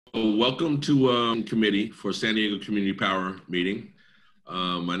welcome to committee for San Diego Community Power meeting.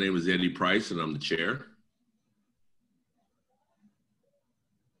 My name is Eddie Price and I'm the chair.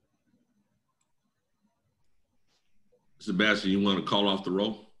 Sebastian, you want to call off the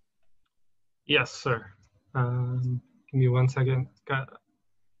roll? Yes, sir. Give me 1 second. Got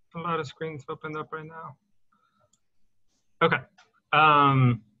a lot of screens opened up right now. Okay.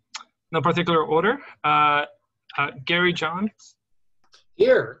 No particular order. Gary Johns.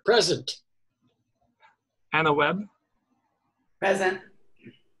 Here, present. Anna Webb. Present.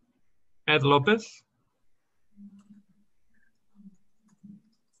 Ed Lopez.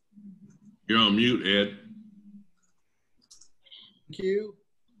 You're on mute, Ed. Thank you.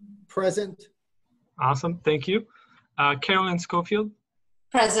 Present. Awesome, thank you. Carolyn Schofield.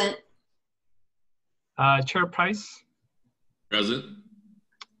 Present. Chair Price. Present.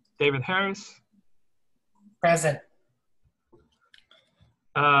 David Harris. Present.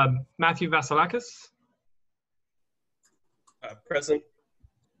 Matthew Vasilakis. Present.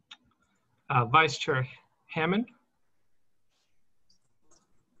 Vice Chair Hammond.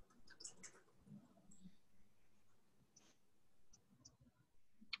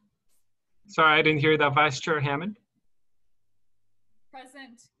 Sorry, I didn't hear that. Vice Chair Hammond.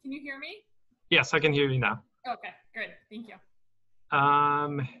 Present. Can you hear me? Yes, I can hear you now. Okay, good. Thank you.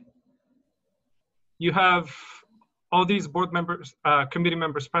 You have all these board members, committee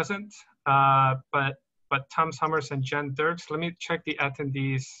members present, but Tom Summers and Jen Dirks. Let me check the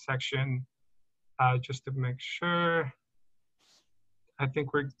attendees section just to make sure. I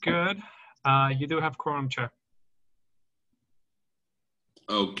think we're good. You do have quorum, Chair.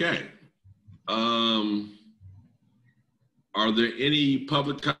 Okay. Are there any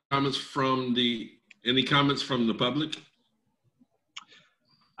public comments from any comments from the public?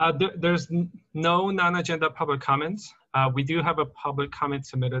 There's no non-agenda public comments. We do have a public comment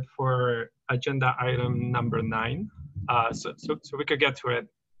submitted for agenda item number 9. So we could get to it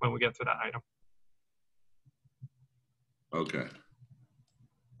when we get to that item. Okay.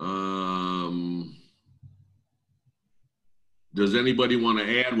 Does anybody want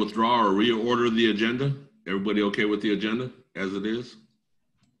to add, withdraw, or reorder the agenda? Everybody okay with the agenda as it is?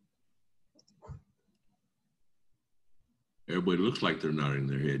 Everybody looks like they're nodding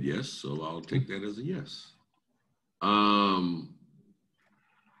their head yes, so I'll take that as a yes.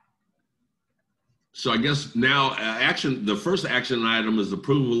 So I guess now the first action item is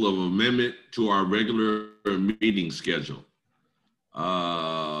approval of amendment to our regular meeting schedule.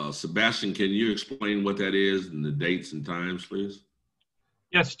 Sebastian, can you explain what that is and the dates and times, please?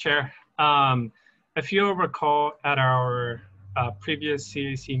 Yes, Chair. If you'll recall at our previous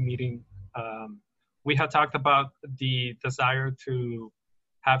CAC meeting, we had talked about the desire to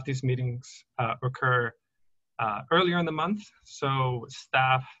have these meetings occur earlier in the month so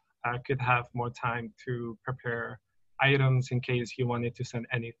staff could have more time to prepare items in case you wanted to send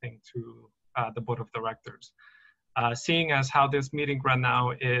anything to the Board of Directors. Seeing as how this meeting right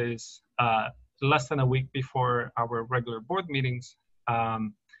now is less than a week before our regular board meetings,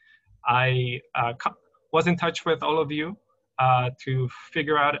 I was in touch with all of you to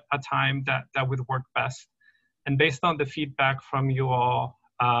figure out a time that would work best. And based on the feedback from you all,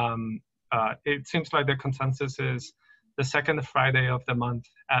 it seems like the consensus is the second Friday of the month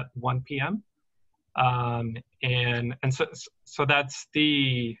at 1 p.m. And so that's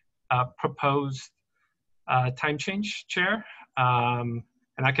the proposed time change, Chair. And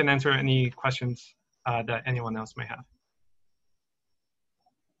I can answer any questions that anyone else may have.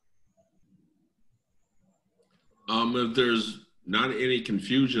 If there's not any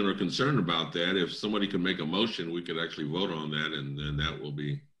confusion or concern about that, if somebody could make a motion, we could actually vote on that, and then that will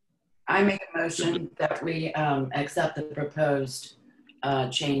be. I make a motion that we accept the proposed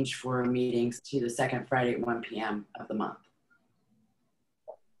change for meetings to the second Friday at 1 p.m. of the month.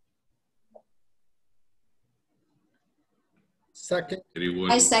 Second.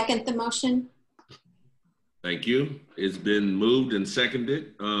 Anyone? I second the motion. Thank you. It's been moved and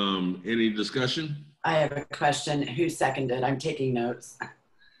seconded. Any discussion? I have a question. Who seconded? I'm taking notes.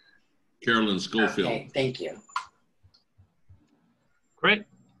 Carolyn Schofield. Okay, thank you. Great.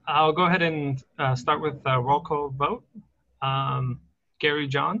 I'll go ahead and start with a roll call vote. Gary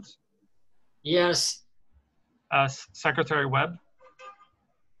Johns. Yes. Secretary Webb.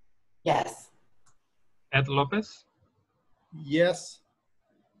 Yes. Ed Lopez. Yes.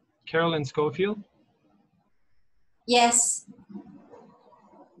 Carolyn Schofield. Yes.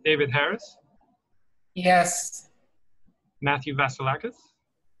 David Harris. Yes. Matthew Vasilakis.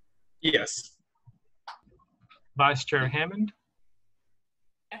 Yes. Vice Chair Hammond.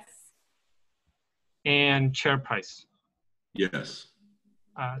 Yes. And Chair Price. Yes.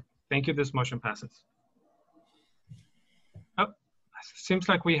 Thank you. This motion passes. Oh, seems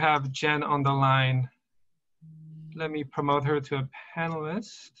like we have Jen on the line. Let me promote her to a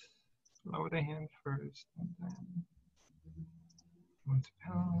panelist. Lower the hand first. And then on to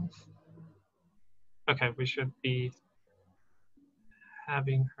panelist. Okay, we should be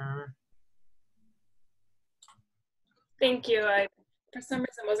having her. Thank you. I, for some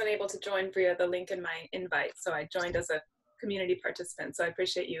reason, wasn't able to join via the link in my invite, so I joined as a community participant. So I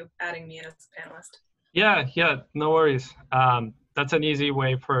appreciate you adding me in as a panelist. Yeah, no worries. That's an easy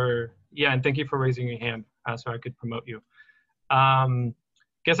way for, and thank you for raising your hand so I could promote you.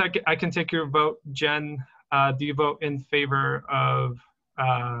 Guess I can take your vote. Jen, do you vote in favor of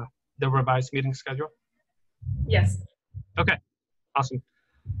the revised meeting schedule? Yes. Okay, awesome.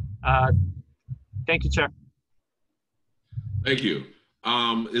 Thank you, Chair. Thank you.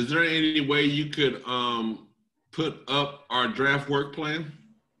 Is there any way you could put up our draft work plan?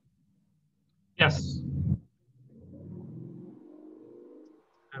 Yes.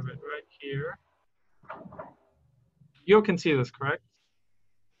 I have it right here. You can see this, correct?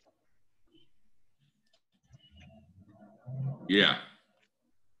 Yeah.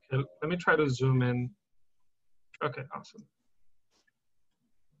 Okay, let me try to zoom in. Okay, awesome.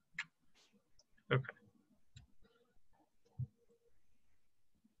 Okay.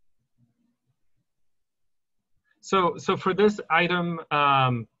 So for this item, if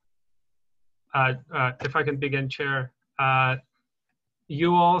I can begin, Chair,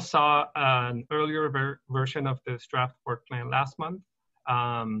 you all saw an earlier version of this draft work plan last month.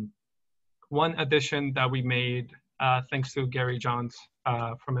 One addition that we made, thanks to Gary Johns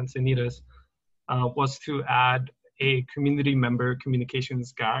from Encinitas, was to add a community member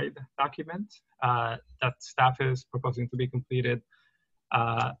communications guide document that staff is proposing to be completed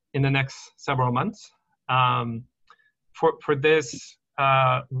in the next several months. For this,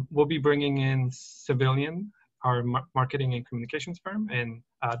 we'll be bringing in Civilian, our marketing and communications firm, and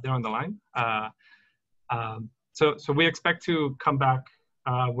they're on the line. So we expect to come back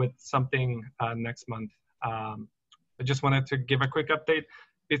with something next month. I just wanted to give a quick update.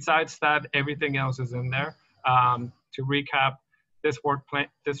 Besides that, everything else is in there. To recap, this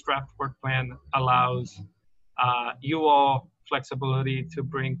draft work plan allows you all flexibility to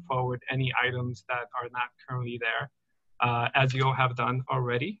bring forward any items that are not currently there, as you all have done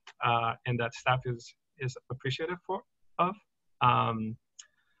already, and that staff is appreciative of.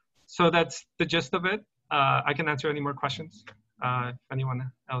 So that's the gist of it. I can answer any more questions if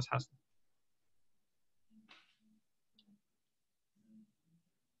anyone else has them.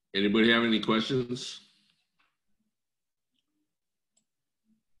 Anybody have any questions?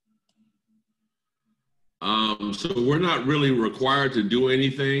 So we're not really required to do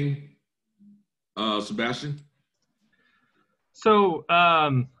anything, Sebastian? So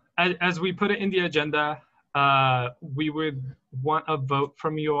as we put it in the agenda, we would want a vote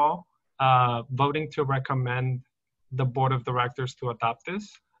from you all, voting to recommend the board of directors to adopt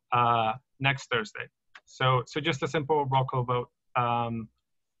this next Thursday. So just a simple roll call vote to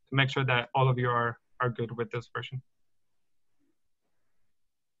make sure that all of you are good with this version.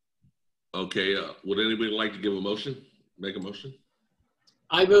 Okay, would anybody like to give a motion, make a motion?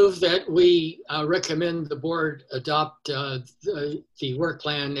 I move that we recommend the board adopt the work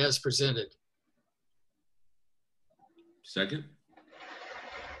plan as presented. Second?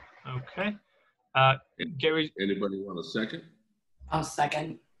 Okay. Gary. Anybody want a second? I'll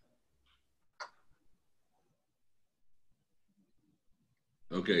second.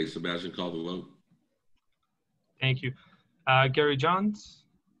 Okay, Sebastian, call the vote. Thank you. Gary Johns.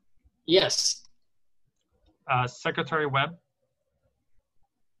 Yes. Secretary Webb.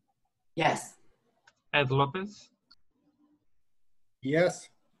 Yes. Ed Lopez. Yes.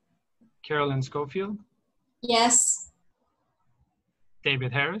 Carolyn Schofield. Yes.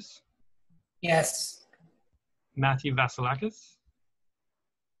 David Harris. Yes. Matthew Vasilakis.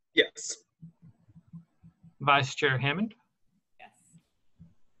 Yes. Vice Chair Hammond. Yes.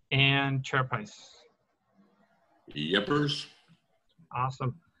 And Chair Price. Yepers.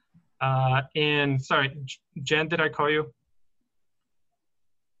 Awesome. And sorry, Jen, did I call you?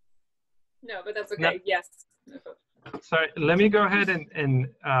 No, but that's okay. No. Yes. Sorry, let me go ahead and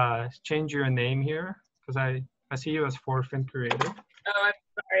change your name here because I see you as Forfin Creative. Oh, I'm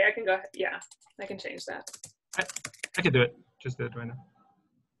sorry. I can go ahead. Yeah, I can change that. I could do it. Just do it right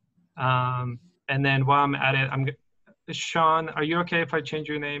now. And then while I'm at it, Sean, are you okay if I change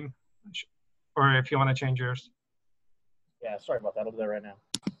your name? Or if you want to change yours? Yeah, sorry about that. I'll do that right now.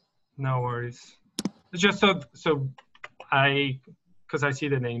 No worries. It's just so because I see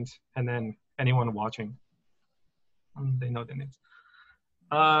the names and then anyone watching, they know the names.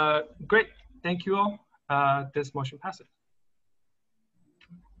 Great. Thank you all. This motion passes.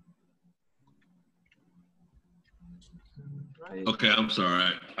 Right. Okay, I'm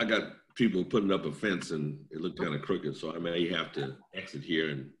sorry. I got people putting up a fence and it looked kind of crooked, so I may have to exit here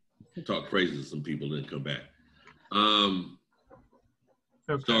and talk crazy to some people and then come back.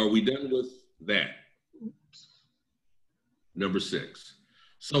 Okay. So are we done with that? Number 6.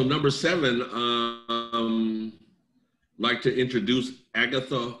 So number 7, like to introduce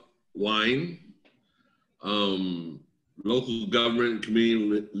Agatha Wine, local government and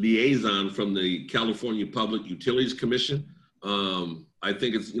community liaison from the California Public Utilities Commission. I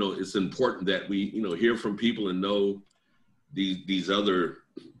think it's, it's important that we, hear from people and know these other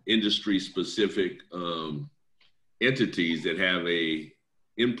industry specific entities that have a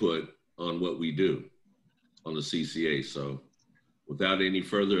input on what we do on the CCA. So without any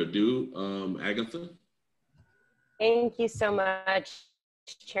further ado, Agatha. Thank you so much,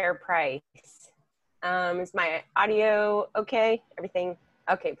 Chair Price. Is my audio okay? Everything?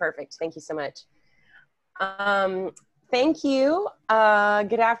 Okay, perfect. Thank you so much. Thank you.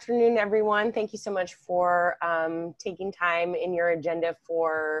 Good afternoon, everyone. Thank you so much for taking time in your agenda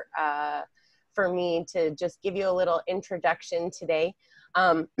for me to just give you a little introduction today.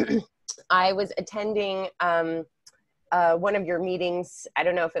 I was attending one of your meetings. I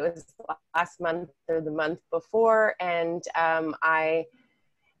don't know if it was last month or the month before, and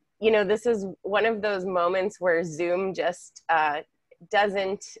this is one of those moments where Zoom just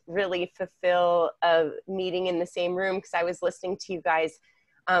doesn't really fulfill a meeting in the same room, because I was listening to you guys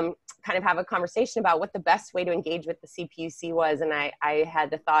kind of have a conversation about what the best way to engage with the CPUC was, and I had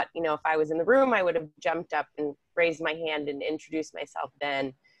the thought, if I was in the room, I would have jumped up and raised my hand and introduced myself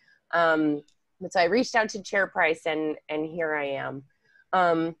then. But so I reached out to Chair Price, and here I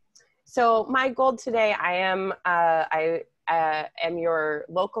am. So my goal today, I am your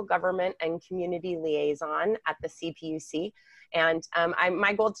local government and community liaison at the CPUC. And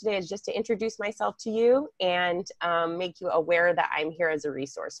my goal today is just to introduce myself to you and make you aware that I'm here as a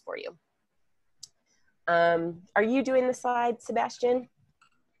resource for you. Are you doing the slides, Sebastian?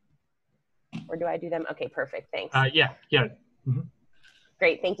 Or do I do them? Okay, perfect, thanks. Yeah. Mm-hmm.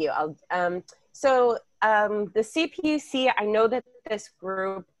 Great, thank you. So the CPUC, I know that this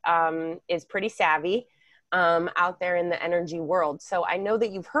group is pretty savvy out there in the energy world. So I know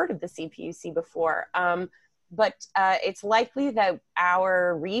that you've heard of the CPUC before, but it's likely that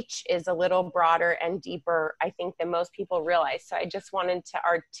our reach is a little broader and deeper, I think, than most people realize. So I just wanted to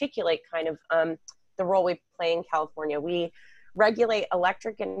articulate kind of the role we play in California. We regulate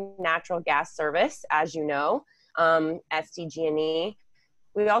electric and natural gas service, as you know, SDG&E.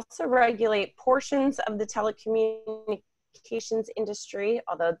 We also regulate portions of the telecommunications industry,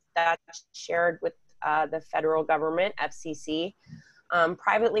 although that's shared with the federal government, FCC.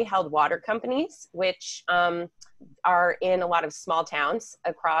 Privately held water companies, which are in a lot of small towns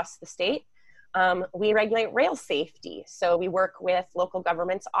across the state. We regulate rail safety. So we work with local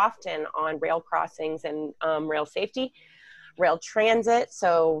governments often on rail crossings and rail safety. Rail transit,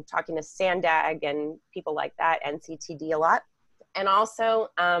 so talking to SANDAG and people like that, NCTD a lot. And also,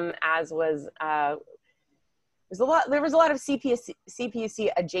 as was, there was a lot of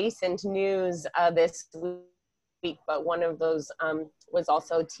CPUC adjacent news this week, but one of those was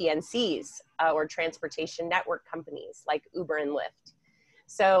also TNCs, or transportation network companies like Uber and Lyft.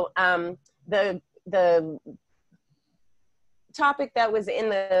 So the topic that was in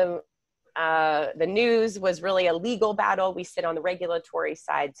the news was really a legal battle. We sit on the regulatory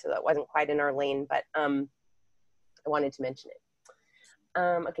side, so that wasn't quite in our lane, but I wanted to mention it.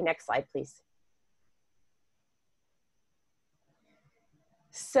 Okay, next slide, please.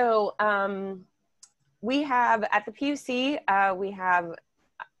 So we have, at the PUC, we have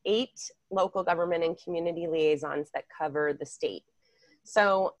 8 local government and community liaisons that cover the state.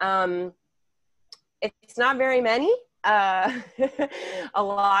 So it's not very many. A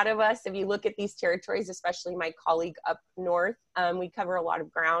lot of us, if you look at these territories, especially my colleague up north, we cover a lot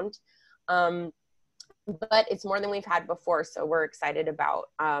of ground. But it's more than we've had before, so we're excited about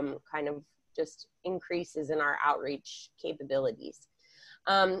kind of just increases in our outreach capabilities.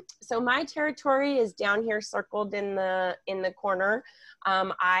 So my territory is down here circled in the corner.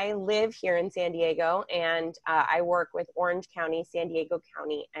 I live here in San Diego, and I work with Orange County, San Diego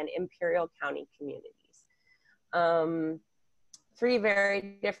County, and Imperial County communities. 3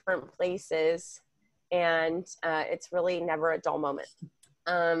 very different places, and it's really never a dull moment.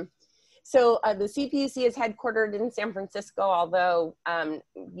 So the CPUC is headquartered in San Francisco, although,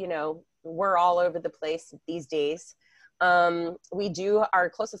 we're all over the place these days. Our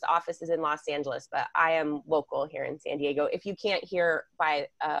closest office is in Los Angeles, but I am local here in San Diego, if you can't hear by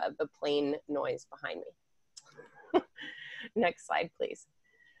the plane noise behind me. Next slide, please.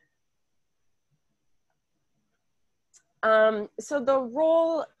 So the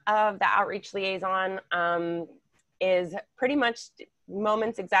role of the outreach liaison is pretty much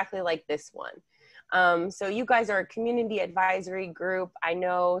moments exactly like this one. So you guys are a community advisory group. I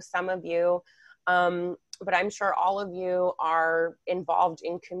know some of you, but I'm sure all of you are involved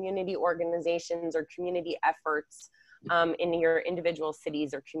in community organizations or community efforts in your individual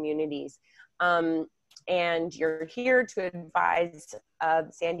cities or communities. And you're here to advise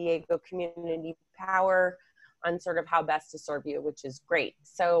San Diego Community Power on sort of how best to serve you, which is great.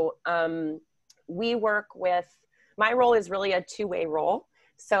 So we work with, my role is really a two-way role.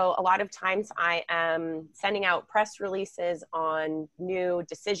 So a lot of times I am sending out press releases on new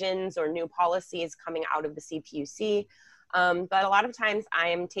decisions or new policies coming out of the CPUC. But a lot of times I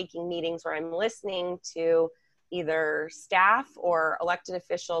am taking meetings where I'm listening to either staff or elected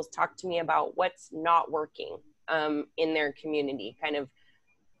officials talk to me about what's not working in their community, kind of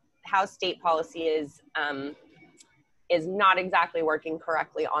how state policy is not exactly working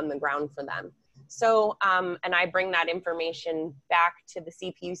correctly on the ground for them. So, and I bring that information back to the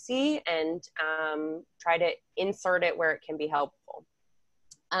CPUC and try to insert it where it can be helpful.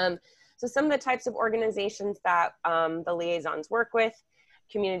 So some of the types of organizations that the liaisons work with: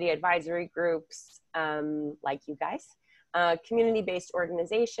 community advisory groups like you guys, community-based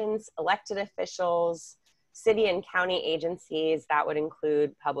organizations, elected officials, city and county agencies, that would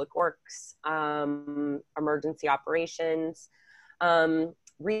include public works, emergency operations,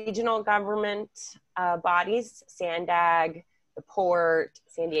 regional government bodies, SANDAG, the Port,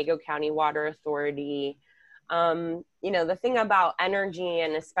 San Diego County Water Authority. You know, the thing about energy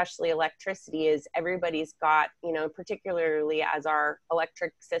and especially electricity is everybody's got, you know, particularly as our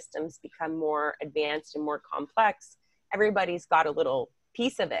electric systems become more advanced and more complex, everybody's got a little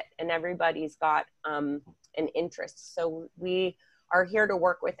piece of it and everybody's got an interest. So we are here to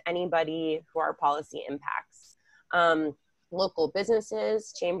work with anybody who our policy impacts. Local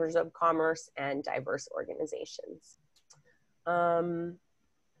businesses, chambers of commerce, and diverse organizations.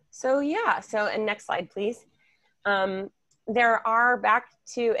 So yeah, and next slide, please. There are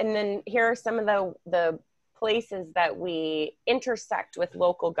and then here are some of the places that we intersect with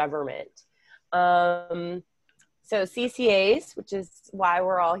local government. So CCAs, which is why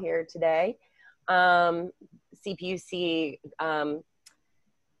we're all here today. CPUC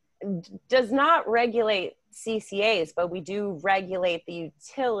does not regulate CCAs, but we do regulate the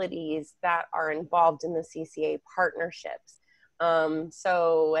utilities that are involved in the CCA partnerships.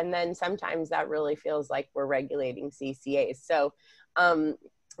 So, and then sometimes that really feels like we're regulating CCAs. So,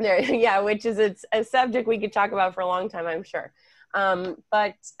 yeah, which is a subject we could talk about for a long time, I'm sure.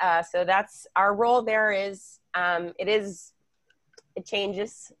 So that's our role there is, it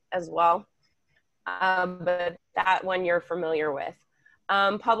changes as well, but that one you're familiar with.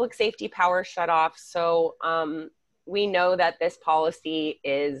 Public safety power shutoff. So we know that this policy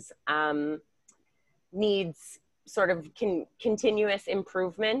needs sort of continuous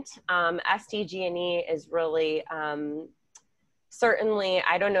improvement. SDG&E is really, certainly,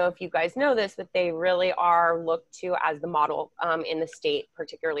 I don't know if you guys know this, but they really are looked to as the model in the state,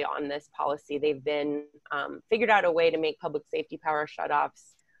 particularly on this policy. They've been figured out a way to make public safety power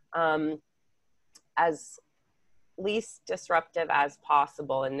shutoffs as least disruptive as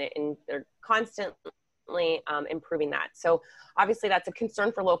possible, and they're constantly improving that. So obviously that's a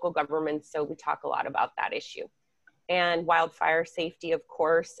concern for local governments, so we talk a lot about that issue. And wildfire safety, of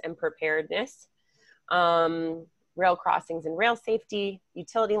course, and preparedness, rail crossings and rail safety,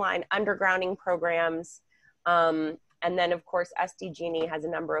 utility line undergrounding programs, and then of course SDG&E has a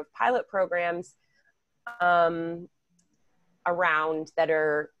number of pilot programs around that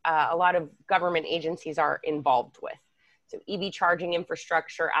are a lot of government agencies are involved with. So EV charging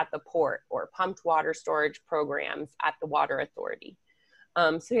infrastructure at the port, or pumped water storage programs at the water authority.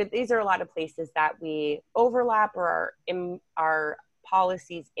 So these are a lot of places that we overlap, or our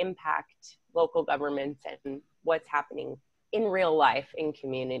policies impact local governments and what's happening in real life in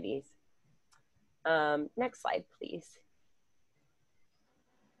communities. Next slide, please.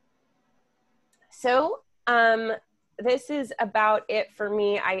 So this is about it for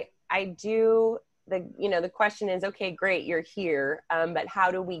me. I do, the question is, okay, great, you're here, but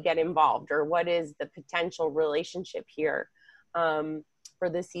how do we get involved, or what is the potential relationship here for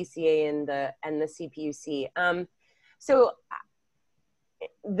the CCA and the CPUC? So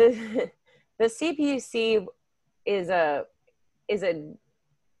the CPUC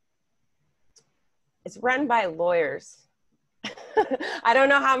it's run by lawyers, I don't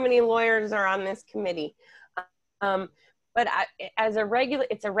know how many lawyers are on this committee. But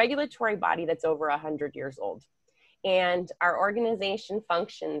it's a regulatory body that's over 100 years old. And our organization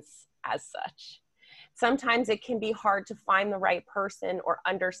functions as such. Sometimes it can be hard to find the right person or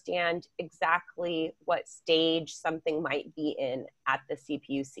understand exactly what stage something might be in at the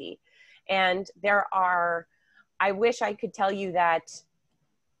CPUC. And I wish I could tell you that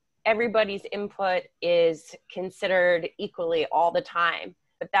everybody's input is considered equally all the time,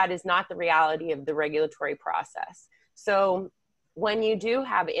 but that is not the reality of the regulatory process. So when you do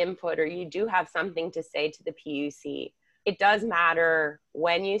have input or you do have something to say to the PUC, it does matter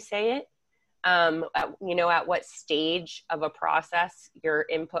when you say it, at what stage of a process your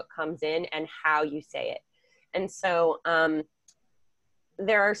input comes in and how you say it. And so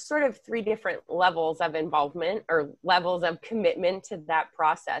there are sort of 3 different levels of involvement or levels of commitment to that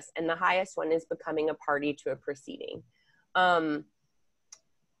process. And the highest one is becoming a party to a proceeding.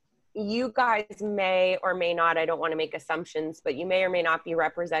 You guys may or may not, I don't want to make assumptions, but you may or may not be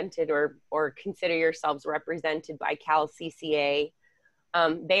represented or consider yourselves represented by CalCCA.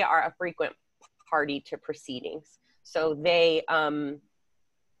 They are a frequent party to proceedings. So they,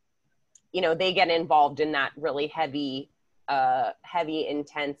 they get involved in that really heavy,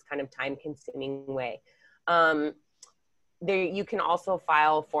 intense, kind of time-consuming way. You can also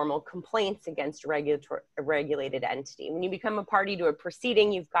file formal complaints against a regulated entity. When you become a party to a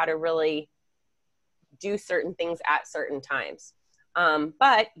proceeding, you've got to really do certain things at certain times.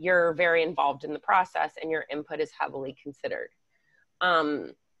 But you're very involved in the process and your input is heavily considered.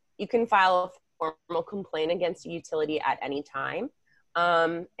 You can file a formal complaint against a utility at any time.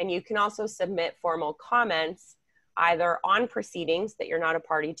 And you can also submit formal comments either on proceedings that you're not a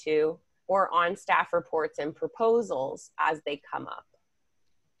party to or on staff reports and proposals as they come up.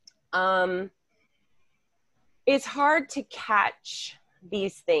 It's hard to catch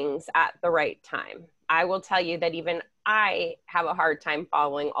these things at the right time. I will tell you that even I have a hard time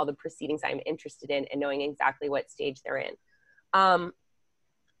following all the proceedings I'm interested in and knowing exactly what stage they're in.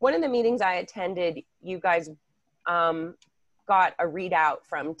 One of the meetings I attended, you guys got a readout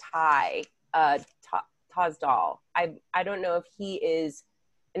from Ty Tosdal. I don't know if he is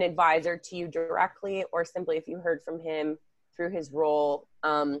an advisor to you directly or simply if you heard from him through his role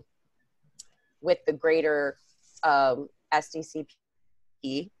with the greater SDCP.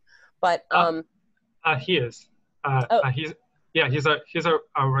 But he is. He's a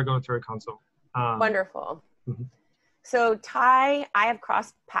regulatory counsel. Wonderful. Mm-hmm. So Ty, I have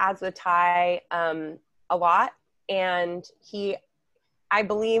crossed paths with Ty a lot, and I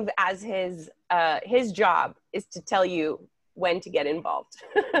believe as his job is to tell you when to get involved,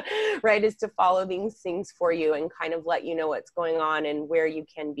 right? Is to follow these things for you and kind of let you know what's going on and where you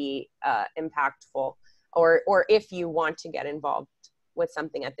can be impactful, or if you want to get involved with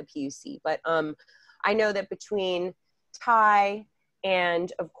something at the PUC. But I know that between Ty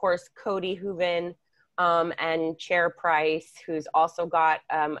and of course Cody Hooven and Chair Price, who's also got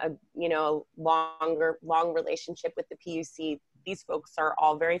a long relationship with the PUC, these folks are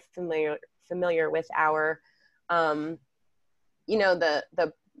all very familiar with our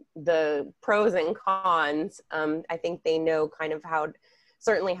the pros and cons. I think they know kind of how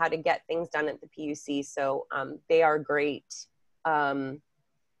to get things done at the PUC. So they are great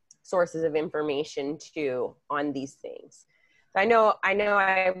sources of information too on these things. So I know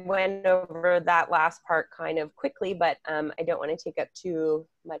I went over that last part kind of quickly, but I don't want to take up too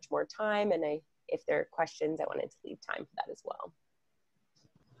much more time. And if there are questions, I wanted to leave time for that as well.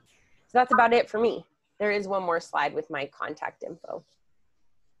 So that's about it for me. There is one more slide with my contact info.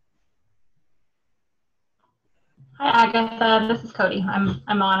 Hi, Agatha. This is Cody. I'm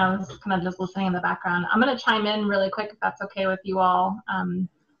on. I was kind of just listening in the background. I'm going to chime in really quick if that's okay with you all.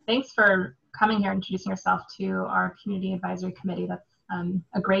 Thanks for coming here and introducing yourself to our Community Advisory Committee. That's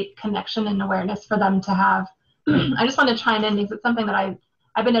a great connection and awareness for them to have. I just want to chime in because it's something that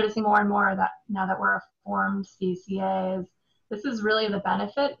I've been noticing more and more that now that we're a formed CCA, this is really the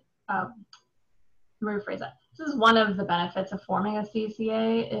benefit. Let me rephrase that. This is one of the benefits of forming a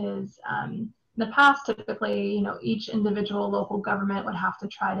CCA is in the past, typically, each individual local government would have to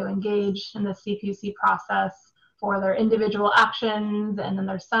try to engage in the CPUC process for their individual actions. And then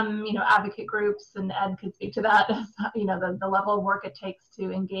there's some, advocate groups, and Ed could speak to that, the level of work it takes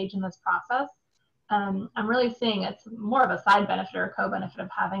to engage in this process. I'm really seeing it's more of a side benefit or a co-benefit of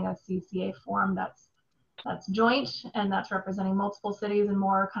having a CCA form that's joint and that's representing multiple cities and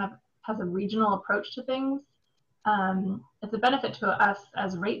more kind of has a regional approach to things. It's a benefit to us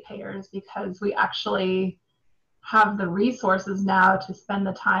as ratepayers because we actually have the resources now to spend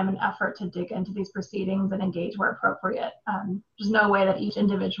the time and effort to dig into these proceedings and engage where appropriate. There's no way that each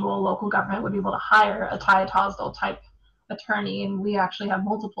individual local government would be able to hire a Ty Tosdell type attorney, and we actually have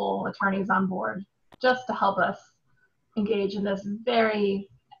multiple attorneys on board just to help us engage in this very,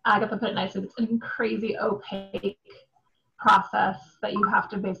 Agatha put it nicely, it's a crazy opaque process that you have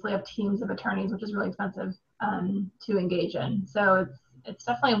to basically have teams of attorneys, which is really expensive to engage in. So it's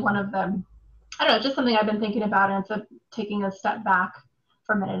definitely one of them. I don't know, just something I've been thinking about, and it's taking a step back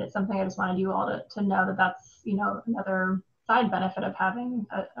for a minute. It's something I just wanted you all to know that that's, you know, another side benefit of having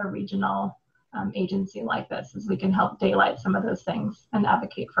a regional agency like this, is we can help daylight some of those things and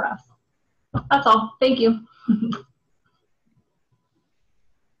advocate for us. That's all. Thank you.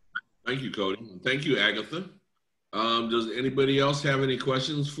 Thank you, Cody. Thank you, Agatha. Does anybody else have any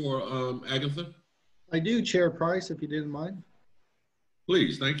questions for Agatha? I do, Chair Price, if you didn't mind.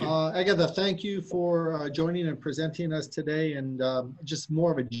 Please, thank you. Agatha, thank you for joining and presenting us today. And just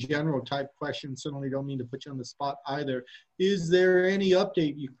more of a general type question, certainly don't mean to put you on the spot either. Is there any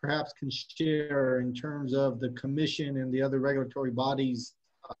update you perhaps can share in terms of the commission and the other regulatory bodies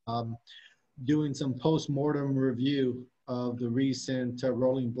doing some post-mortem review of the recent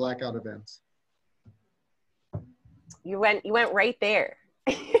rolling blackout events? You went right there.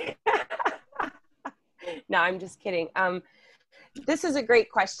 No, I'm just kidding. This is a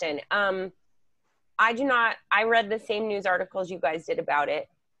great question. I read the same news articles you guys did about it.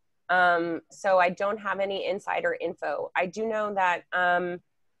 So I don't have any insider info. I do know that,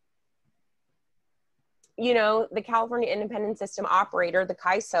 you know, the California Independent System Operator, the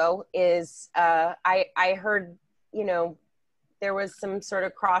CAISO, is, I heard, you know, there was some sort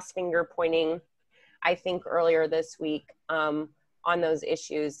of cross finger pointing, I think earlier this week, on those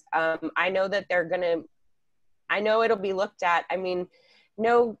issues. I know that they're gonna, I know it'll be looked at. I mean,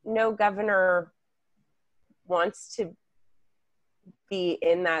 no governor wants to be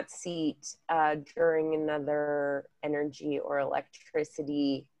in that seat during another energy or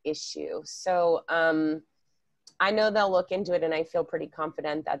electricity issue. So I know they'll look into it, and I feel pretty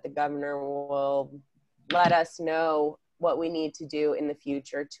confident that the governor will let us know what we need to do in the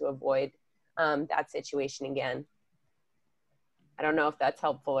future to avoid that situation again. I don't know if that's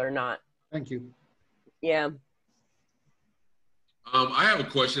helpful or not. Thank you. Yeah. I have a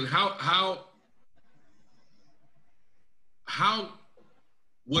question. How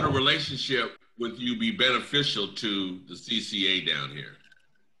would a relationship with you be beneficial to the CCA down here?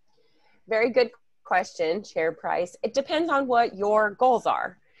 Very good question, Chair Price. It depends on what your goals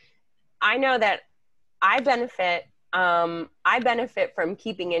are. I know that I benefit from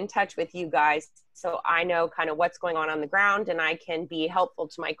keeping in touch with you guys, so I know kind of what's going on the ground, and I can be helpful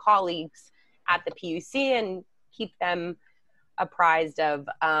to my colleagues at the PUC and keep them apprised of,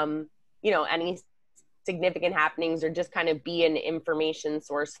 you know, any significant happenings, or just kind of be an information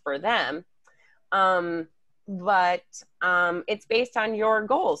source for them. But it's based on your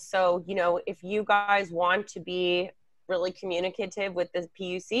goals. So, you know, if you guys want to be really communicative with the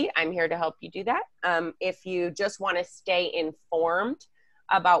PUC, I'm here to help you do that. If you just want to stay informed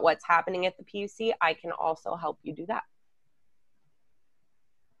about what's happening at the PUC, I can also help you do that.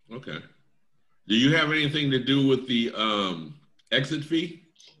 Okay. Do you have anything to do with the exit fee?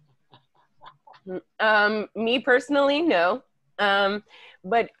 Me personally, no.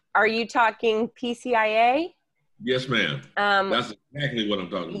 But are you talking PCIA? Yes, ma'am. That's exactly what I'm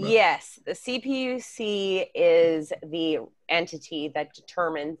talking about. Yes, the CPUC is the entity that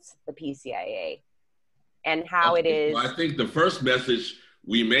determines the PCIA and how it is. Well, I think the first message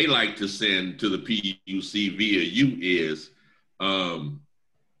we may like to send to the PUC via you is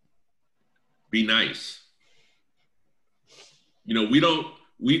be nice. You know,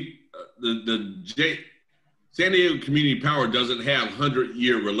 San Diego Community Power doesn't have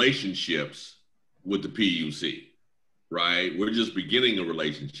 100-year relationships with the PUC, right? We're just beginning a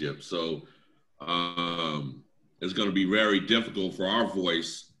relationship. So it's going to be very difficult for our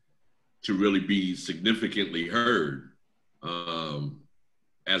voice to really be significantly heard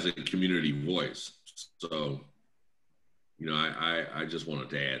as a community voice. So, you know, I just wanted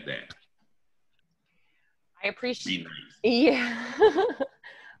to add that. I appreciate. Be nice. Yeah.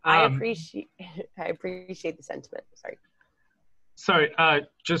 I appreciate the sentiment. Sorry,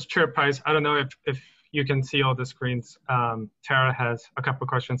 just Chair Price, I don't know if you can see all the screens. Tara has a couple of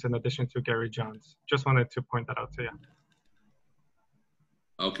questions in addition to Gary Johns. Just wanted to point that out to you.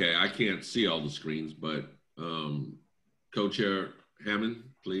 Okay, I can't see all the screens, but Co-Chair Hammond,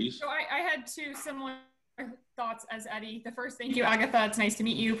 please. So I had two similar thoughts as Eddie. The first, thank you, Agatha. It's nice to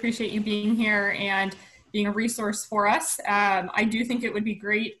meet you. Appreciate you being here and being a resource for us. I do think it would be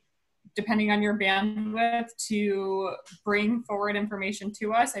great depending on your bandwidth, to bring forward information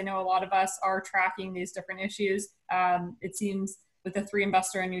to us. I know a lot of us are tracking these different issues. It seems with the 3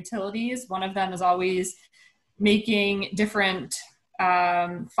 investor-owned utilities, one of them is always making different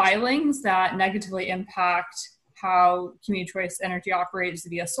filings that negatively impact how Community Choice Energy operates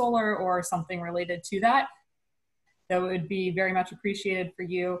via solar or something related to that. That would be very much appreciated for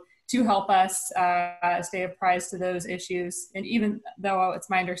you to help us stay apprised to those issues. And even though it's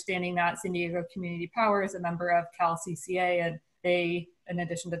my understanding that San Diego Community Power is a member of CalCCA, and they, in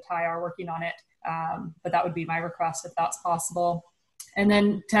addition to Ty, are working on it. But that would be my request if that's possible. And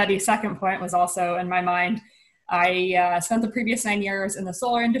then Teddy's second point was also in my mind. I spent the previous 9 years in the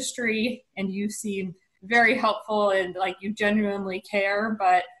solar industry, and you seem very helpful and like you genuinely care,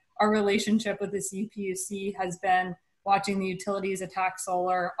 but our relationship with the CPUC has been watching the utilities attack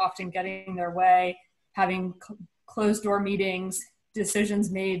solar, often getting their way, having closed door meetings,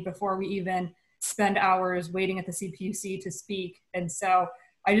 decisions made before we even spend hours waiting at the CPUC to speak. And so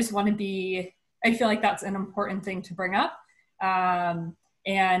I just want to be, I feel like that's an important thing to bring up,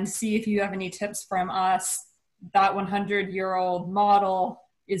 and see if you have any tips from us. That 100-year-old model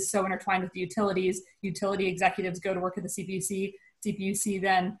is so intertwined with the utilities. Utility executives go to work at the CPUC. CPUC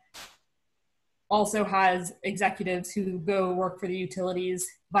then also has executives who go work for the utilities,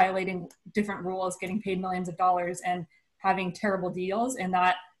 violating different rules, getting paid millions of dollars, and having terrible deals. And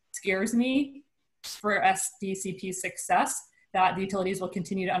that scares me for SDCP's success, that the utilities will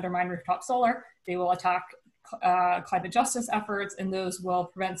continue to undermine rooftop solar. They will attack climate justice efforts, and those will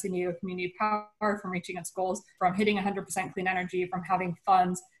prevent San Diego Community Power from reaching its goals, from hitting 100% clean energy, from having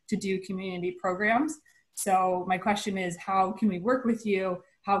funds to do community programs. So my question is, how can we work with you?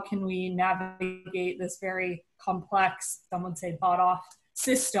 How can we navigate this very complex, some would say bought off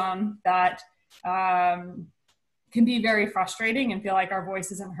system that can be very frustrating and feel like our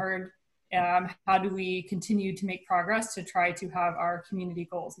voice isn't heard? How do we continue to make progress to try to have our community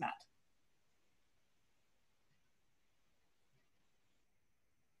goals met?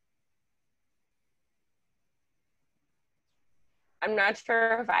 I'm not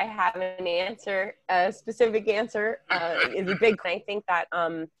sure if I have an answer, a specific answer. Is a big. I think that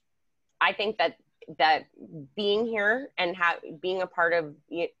that being here and being a part of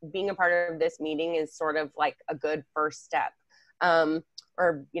this meeting is sort of like a good first step, or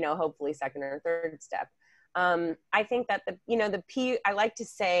hopefully second or third step. I think that I like to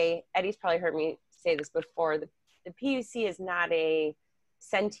say, Eddie's probably heard me say this before. The PUC is not a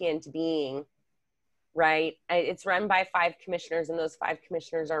sentient being. Right? It's run by 5 commissioners, and those 5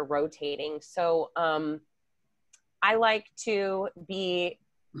 commissioners are rotating. So I like to be,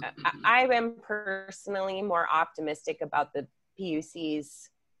 I am personally more optimistic about the PUC's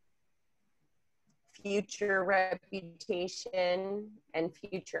future reputation and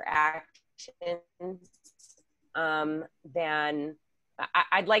future actions than,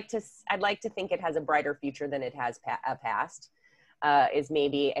 I'd like to think it has a brighter future than it has a past, is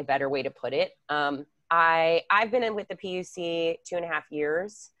maybe a better way to put it. I've been in with the PUC 2.5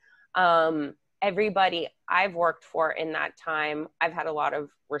 years. Everybody I've worked for in that time, I've had a lot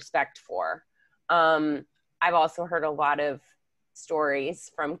of respect for. I've also heard a lot of stories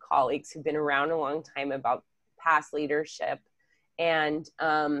from colleagues who've been around a long time about past leadership and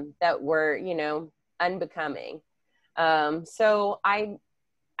that were, unbecoming. So I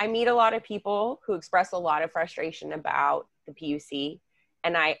meet a lot of people who express a lot of frustration about the PUC,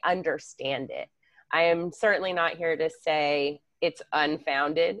 and I understand it. I am certainly not here to say it's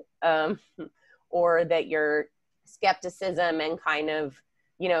unfounded, or that your skepticism and kind of,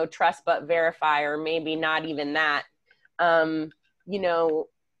 trust but verify, or maybe not even that,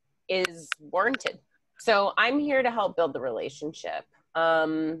 is warranted. So I'm here to help build the relationship.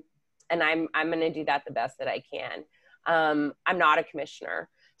 And I'm going to do that the best that I can. I'm not a commissioner,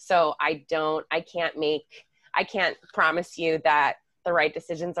 so I can't promise you that the right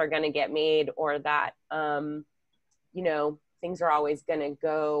decisions are going to get made, or that, things are always going to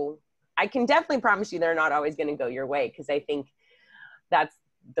go. I can definitely promise you they're not always going to go your way, because I think that's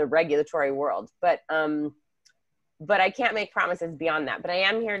the regulatory world. But I can't make promises beyond that. But I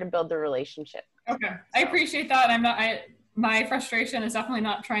am here to build the relationship. Okay, so. I appreciate that. My frustration is definitely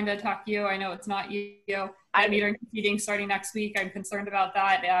not trying to attack you. I know it's not you. I'm meeting starting next week. I'm concerned about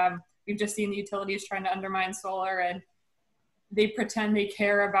that. We've just seen the utilities trying to undermine solar, and they pretend they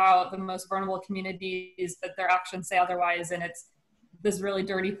care about the most vulnerable communities, but their actions say otherwise. And it's this really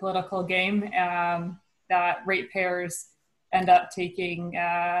dirty political game that ratepayers end up taking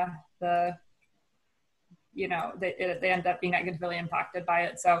they end up being negatively impacted by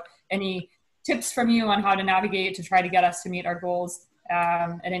it. So any tips from you on how to navigate to try to get us to meet our goals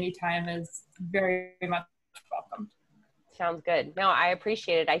at any time is very much welcome. Sounds good. No, I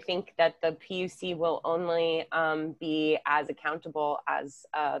appreciate it. I think that the PUC will only be as accountable as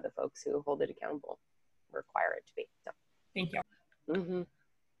the folks who hold it accountable require it to be. So. Thank you. Mm-hmm.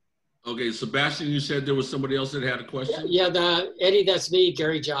 Okay, Sebastian, you said there was somebody else that had a question? Yeah, Eddie, that's me,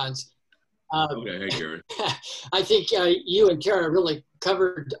 Gary Johns. Okay, hey, Gary. I think you and Kara really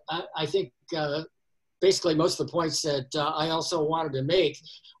covered, I think, basically most of the points that I also wanted to make.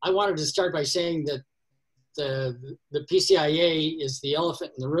 I wanted to start by saying that the PCIA is the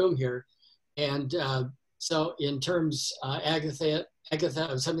elephant in the room here. And so in terms, Agatha,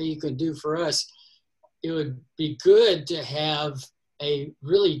 something you can do for us, it would be good to have a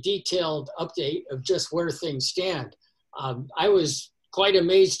really detailed update of just where things stand. I was quite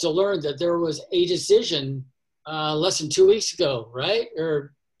amazed to learn that there was a decision less than 2 weeks ago, right?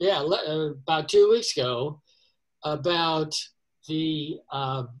 Or yeah, about 2 weeks ago about the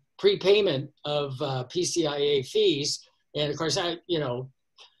prepayment of PCIA fees. And of course,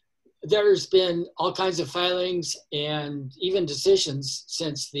 there's been all kinds of filings and even decisions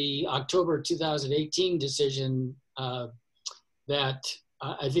since the October 2018 decision that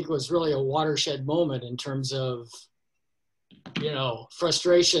I think was really a watershed moment in terms of, the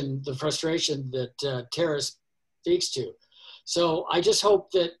frustration that Tara speaks to. So I just hope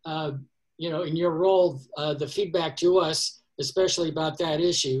that, in your role, the feedback to us, especially about that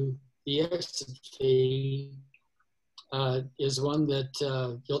issue, the exit fee, is one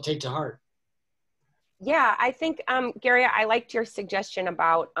that you'll take to heart. Yeah, I think, Gary, I liked your suggestion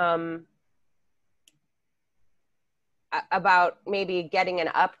about maybe getting an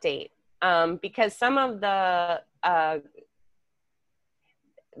update, because some of the,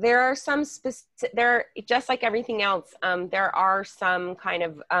 there are some just like everything else, there are some kind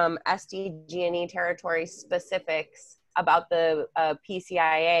of SDG&E territory specifics about the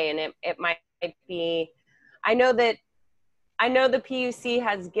PCIA, and it might be, I know the PUC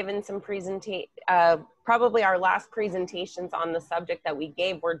has given some probably our last presentations on the subject that we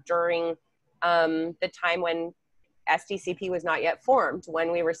gave were during the time when SDCP was not yet formed,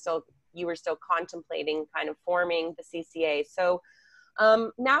 when you were still contemplating kind of forming the CCA. So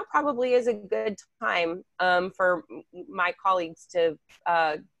now probably is a good time for my colleagues to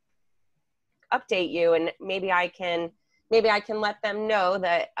update you, and maybe I can let them know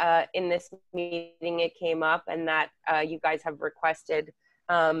that in this meeting it came up and that you guys have requested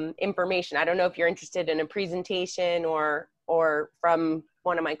information. I don't know if you're interested in a presentation or from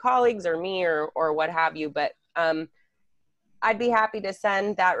one of my colleagues or me or what have you, but I'd be happy to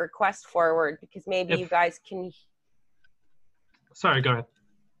send that request forward, because maybe you guys can. Sorry, go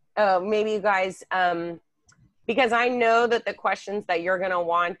ahead. Maybe you guys, because I know that the questions that you're going to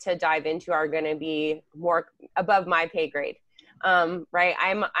want to dive into are going to be more above my pay grade, right?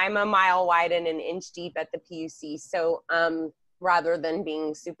 I'm a mile wide and an inch deep at the PUC, so rather than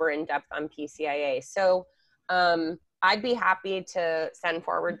being super in depth on PCIA. So I'd be happy to send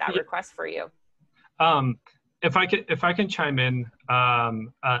forward that request for you. If I can chime in,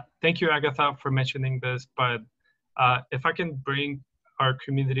 thank you, Agatha, for mentioning this, but if I can bring our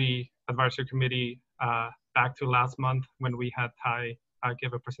community advisory committee back to last month when we had Ty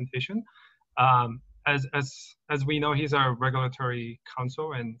give a presentation. As we know, he's our regulatory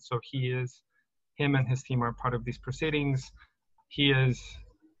counsel, and so him and his team are part of these proceedings. He is,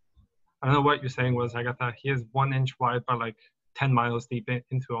 I don't know what you're saying was, Agatha, he is 1 inch wide but like 10 miles deep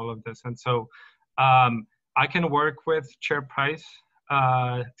into all of this. And so I can work with Chair Price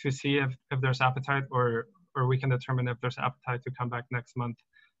to see if there's appetite, or we can determine if there's appetite to come back next month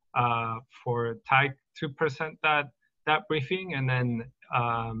for Ty to present that briefing. And then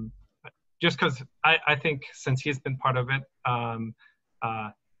just because I think since he's been part of it,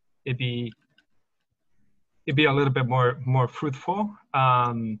 it'd be a little bit more fruitful.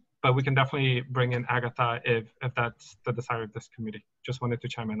 But we can definitely bring in Agatha if that's the desire of this committee. Just wanted to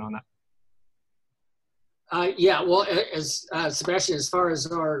chime in on that. Yeah, well, as Sebastian, as far as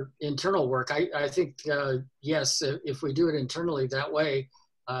our internal work, I think, yes, if we do it internally that way,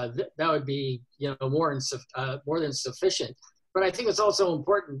 that would be, more than sufficient. But I think it's also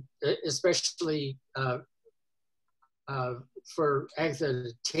important, especially for Agatha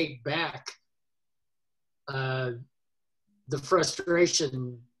to take back the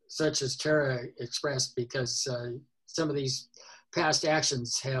frustration such as Tara expressed, because some of these past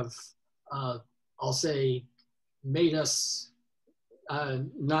actions have, I'll say, made us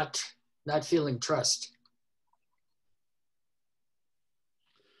not feeling trust.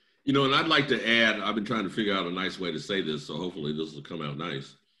 And I'd like to add, I've been trying to figure out a nice way to say this, so hopefully this will come out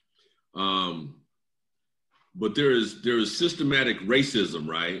nice. but there is systematic racism,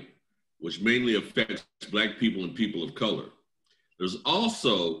 right? Which mainly affects Black people and people of color. There's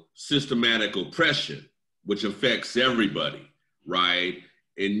also systematic oppression, which affects everybody, right?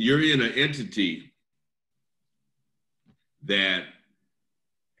 And you're in an entity that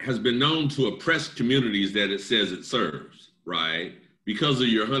has been known to oppress communities that it says it serves, right? Because of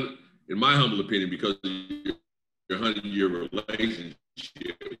your, in my humble opinion, because of your 100-year relationship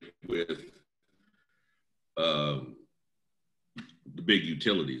with the big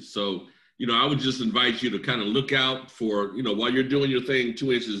utilities. So, you know, I would just invite you to kind of look out for, you know, while you're doing your thing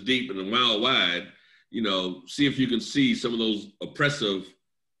 2 inches deep and a mile wide, you know, see if you can see some of those oppressive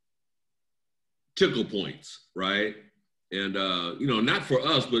tickle points, right? And, you know, not for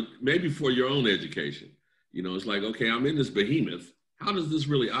us, but maybe for your own education. You know, it's like, okay, I'm in this behemoth. How does this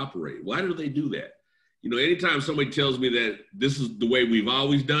really operate? Why do they do that? You know, anytime somebody tells me that this is the way we've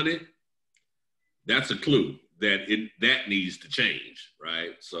always done it, that's a clue that that needs to change,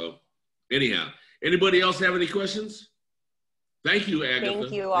 right? So anyhow, anybody else have any questions? Thank you, Agatha.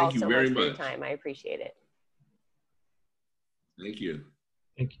 Thank you all so very much for your time. I appreciate it. Thank you.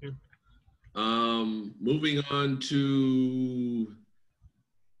 Thank you. Moving on to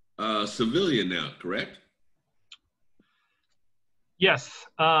civilian now, correct? Yes.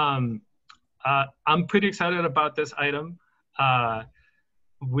 I'm pretty excited about this item.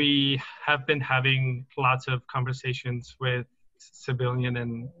 We have been having lots of conversations with civilian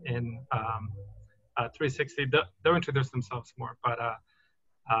and 360. They'll introduce themselves more, but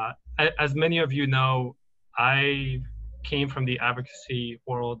as many of you know, I came from the advocacy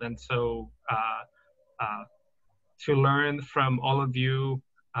world, and so to learn from all of you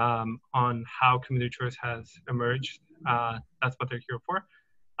on how community choice has emerged, that's what they're here for.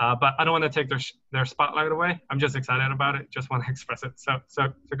 But I don't want to take their spotlight away. I'm just excited about it. Just want to express it. So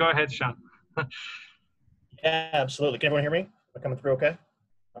go ahead, Sean. Yeah, absolutely. Can everyone hear me? Am I coming through okay?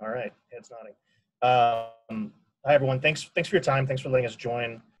 All right, it's nodding. Hi, everyone. Thanks for your time. Thanks for letting us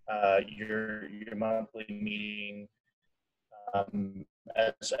join your monthly meeting.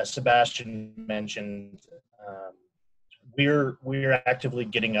 As Sebastian mentioned, we're actively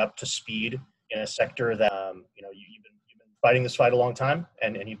getting up to speed in a sector that you know, you've been fighting this fight a long time,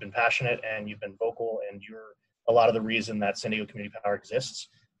 and you've been passionate and you've been vocal, and you're a lot of the reason that San Diego Community Power exists.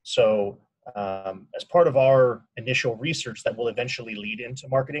 So as part of our initial research that will eventually lead into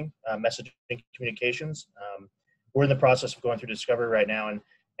marketing, messaging, communications, we're in the process of going through discovery right now,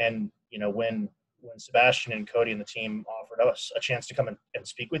 and you know, when Sebastian and Cody and the team offered us a chance to come and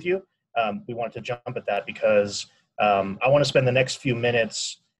speak with you, we wanted to jump at that because I want to spend the next few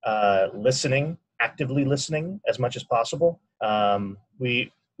minutes actively listening as much as possible.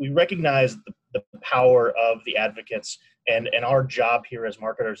 We recognize the power of the advocates, and our job here as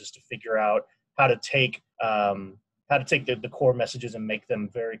marketers is to figure out how to take the core messages and make them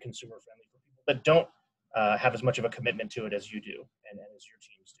very consumer friendly for people that don't have as much of a commitment to it as you do and as your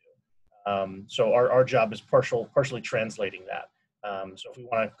teams do. So our job is partially translating that. So if we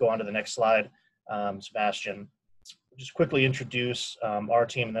want to go on to the next slide, Sebastian, just quickly introduce our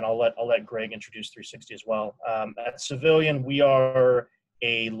team, and then I'll let Greg introduce 360 as well. At Civilian, we are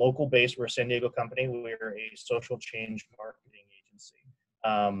a local base. We're a San Diego company. We're a social change marketing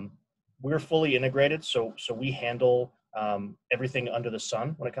agency. We're fully integrated, so we handle everything under the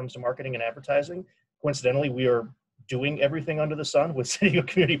sun when it comes to marketing and advertising. Coincidentally, we are doing everything under the sun with San Diego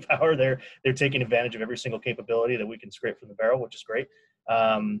Community Power. They're taking advantage of every single capability that we can scrape from the barrel, which is great.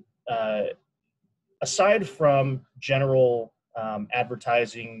 Aside from general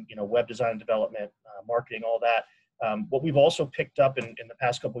advertising, you know, web design and development, marketing, all that, what we've also picked up in the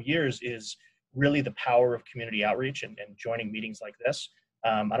past couple of years is really the power of community outreach and joining meetings like this.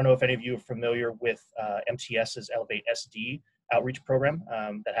 I don't know if any of you are familiar with MTS's Elevate SD outreach program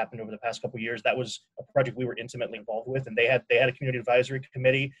that happened over the past couple of years. That was a project we were intimately involved with, and they had a community advisory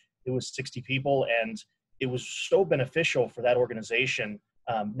committee. It was 60 people, and it was so beneficial for that organization,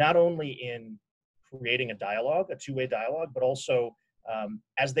 not only in creating a dialogue, a two-way dialogue, but also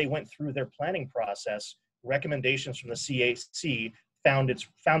as they went through their planning process, recommendations from the CAC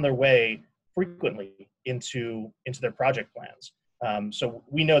found their way frequently into their project plans. So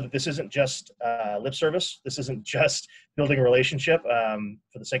we know that this isn't just lip service. This isn't just building a relationship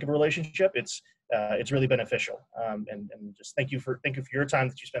for the sake of a relationship. It's really beneficial. And just thank you for your time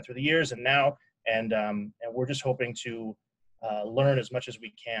that you spent through the years and now. And we're just hoping to learn as much as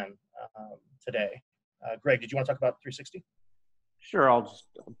we can today. Greg, did you want to talk about 360? Sure, I'll just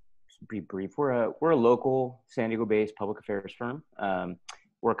be brief. We're a local San Diego-based public affairs firm.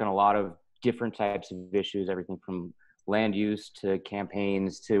 Work on a lot of different types of issues, everything from land use to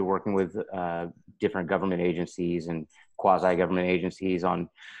campaigns to working with different government agencies and quasi-government agencies on,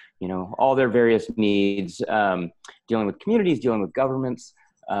 you know, all their various needs, dealing with communities, dealing with governments,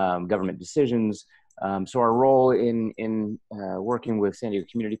 government decisions. So our role in working with San Diego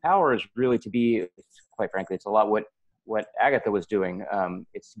Community Power is really to be, quite frankly, it's a lot what Agatha was doing.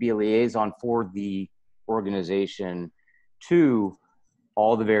 It's to be a liaison for the organization to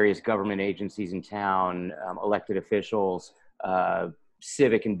all the various government agencies in town, elected officials,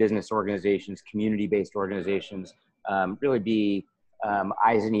 civic and business organizations, community-based organizations, really be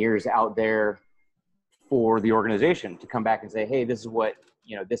eyes and ears out there for the organization to come back and say, hey, this is what,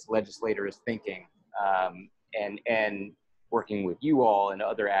 you know, this legislator is thinking, and working with you all and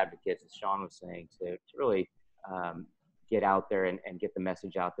other advocates, as Sean was saying, to really get out there and get the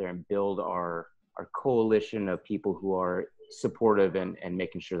message out there and build our coalition of people who are supportive and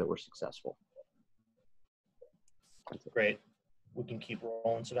making sure that we're successful. Great. We can keep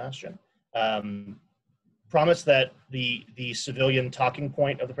rolling, Sebastian. Promise that the civilian talking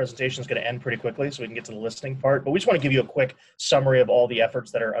point of the presentation is going to end pretty quickly so we can get to the listening part, but we just want to give you a quick summary of all the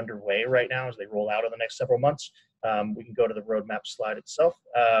efforts that are underway right now as they roll out in the next several months. We can go to the roadmap slide itself.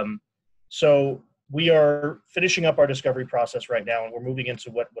 So we are finishing up our discovery process right now, and we're moving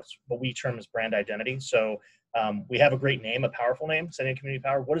into what we term as brand identity. So we have a great name, a powerful name, San Diego Community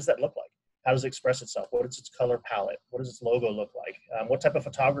Power. What does that look like? How does it express itself? What is its color palette? What does its logo look like? What type of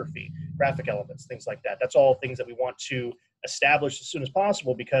photography, graphic elements, things like that. That's all things that we want to establish as soon as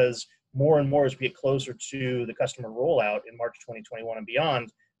possible, because more and more as we get closer to the customer rollout in March 2021 and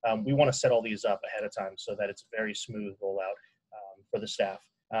beyond, we want to set all these up ahead of time so that it's a very smooth rollout for the staff.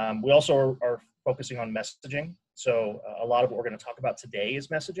 We also are focusing on messaging. So a lot of what we're going to talk about today is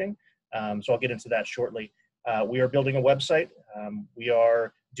messaging. So I'll get into that shortly. We are building a website. We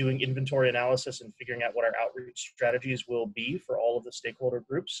are doing inventory analysis and figuring out what our outreach strategies will be for all of the stakeholder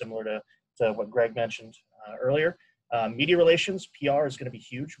groups, similar to what Greg mentioned earlier. Media relations, PR is going to be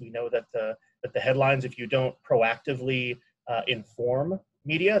huge. We know that the headlines, if you don't proactively inform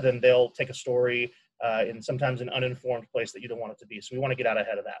media, then they'll take a story in sometimes an uninformed place that you don't want it to be. So we want to get out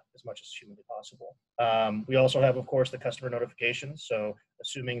ahead of that as much as humanly possible. We also have, of course, the customer notifications. So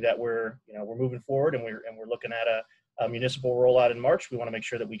assuming that we're moving forward and we're looking at a municipal rollout in March, we want to make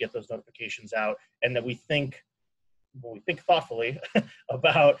sure that we get those notifications out and that we think thoughtfully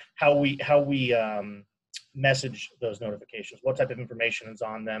about how we message those notifications. What type of information is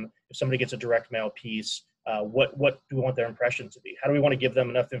on them? If somebody gets a direct mail piece, what do we want their impression to be? How do we want to give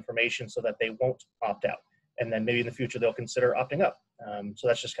them enough information so that they won't opt out? And then maybe in the future they'll consider opting up. So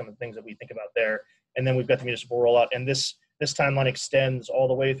that's just kind of things that we think about there. And then we've got the municipal rollout, and this timeline extends all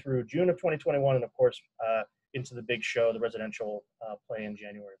the way through June of 2021, and of course into the big show, the residential play in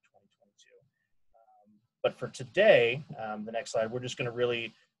January of 2022. But for today, the next slide, we're just going to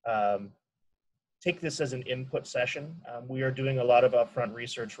really take this as an input session. We are doing a lot of upfront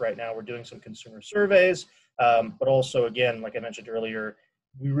research right now. We're doing some consumer surveys, but also, again, like I mentioned earlier,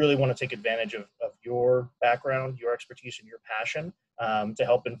 we really want to take advantage of your background, your expertise, and your passion to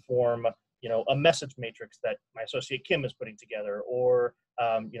help inform, a message matrix that my associate Kim is putting together, or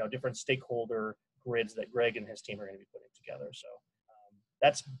different stakeholder grids that Greg and his team are going to be putting together. So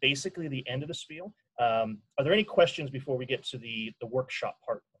that's basically the end of the spiel. Are there any questions before we get to the workshop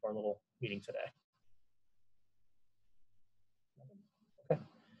part of our little meeting today? Okay.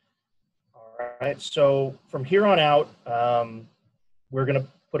 All right. So from here on out, we're going to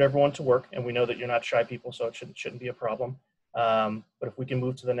put everyone to work, and we know that you're not shy people, so it shouldn't be a problem. But if we can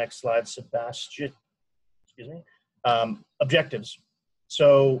move to the next slide, Sebastian, excuse me, objectives.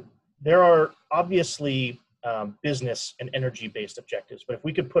 So there are obviously business and energy-based objectives, but if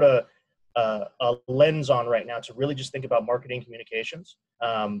we could put a lens on right now to really just think about marketing communications,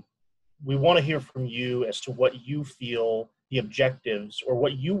 we want to hear from you as to what you feel the objectives or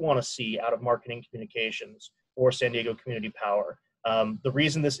what you want to see out of marketing communications or San Diego Community Power. The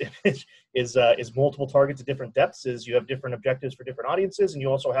reason this image is multiple targets at different depths is you have different objectives for different audiences, and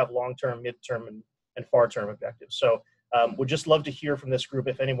you also have long-term, mid-term, and far-term objectives. So would just love to hear from this group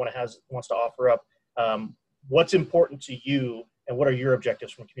if anyone wants to offer up what's important to you and what are your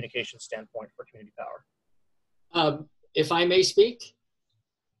objectives from a communication standpoint for Community Power. If I may speak,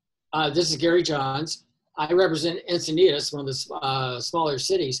 this is Gary Johns. I represent Encinitas, one of the smaller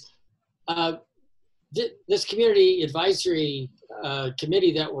cities. This community advisory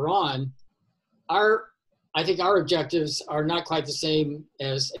committee that we're on, I think our objectives are not quite the same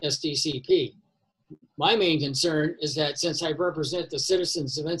as SDCP. My main concern is that since I represent the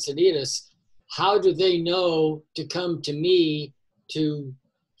citizens of Encinitas, how do they know to come to me to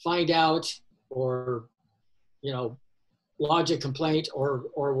find out or, lodge a complaint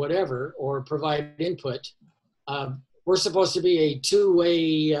or whatever, or provide input. We're supposed to be a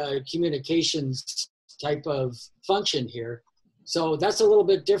two-way communications type of function here. So that's a little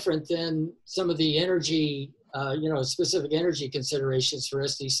bit different than some of the energy, specific energy considerations for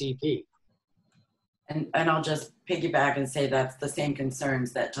SDCP. And I'll just piggyback and say that's the same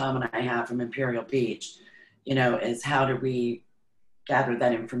concerns that Tom and I have from Imperial Beach, is how do we gather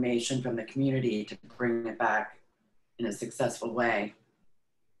that information from the community to bring it back in a successful way.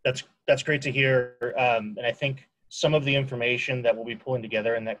 That's great to hear. And I think some of the information that we'll be pulling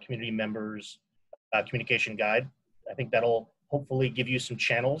together in that community members communication guide, I think that'll hopefully give you some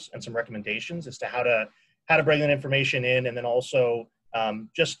channels and some recommendations as to how to bring that information in, and then also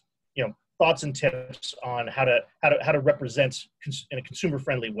just thoughts and tips on how to represent in a consumer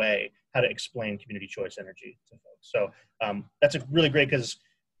friendly way, how to explain community choice energy to folks. So that's a really great, because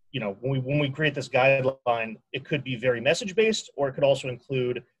when we create this guideline, it could be very message based, or it could also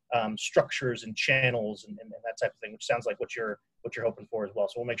include structures and channels and that type of thing, which sounds like what you're hoping for as well.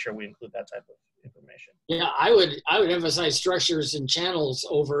 So we'll make sure we include that type of information. Yeah, I would emphasize structures and channels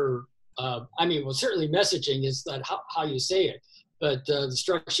over. Certainly messaging is that how you say it, but the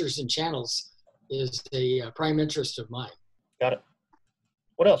structures and channels is a prime interest of mine. Got it.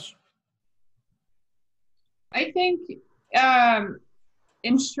 What else? I think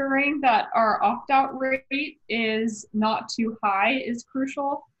ensuring that our opt-out rate is not too high is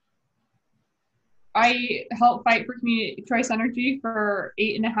crucial. I helped fight for community choice energy for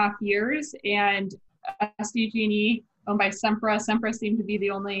 8.5 years, and SDG&E, owned by Sempra seemed to be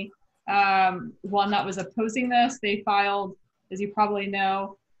the only one that was opposing this. They filed, as you probably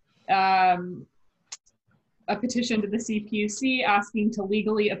know, a petition to the CPUC asking to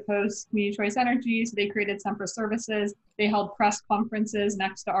legally oppose community choice energy. So they created Sempra Services. They held press conferences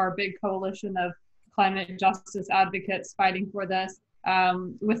next to our big coalition of climate justice advocates fighting for this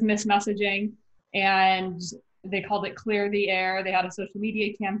with mismessaging. And they called it Clear the Air. They had a social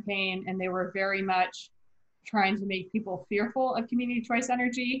media campaign, and they were very much trying to make people fearful of community choice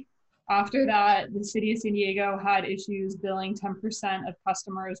energy. After that, the city of San Diego had issues billing 10% of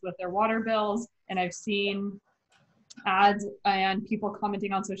customers with their water bills. And I've seen ads and people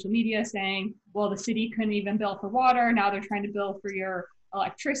commenting on social media saying, well, the city couldn't even bill for water. Now they're trying to bill for your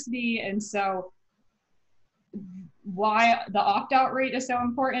electricity. And so why the opt-out rate is so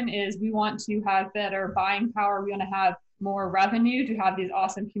important is we want to have better buying power. We want to have more revenue to have these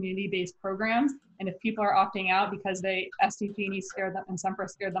awesome community-based programs. And if people are opting out because SDG&E scared them and Sempra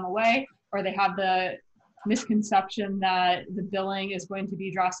scared them away, or they have the misconception that the billing is going to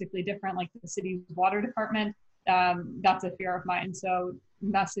be drastically different, like the city's water department, that's a fear of mine. So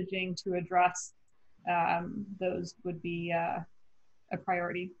messaging to address those would be a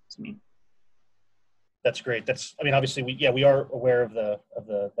priority to me. That's great. Obviously we are aware of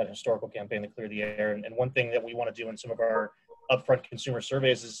that historical campaign, the Clear the Air. And one thing that we want to do in some of our upfront consumer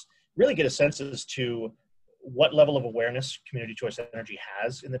surveys is really get a sense as to what level of awareness community choice energy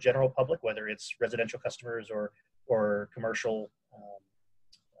has in the general public, whether it's residential customers or commercial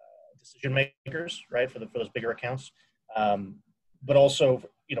decision makers, right, for those bigger accounts. But also,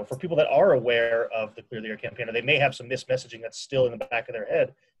 for people that are aware of the Clear the Air campaign, or they may have some mismessaging that's still in the back of their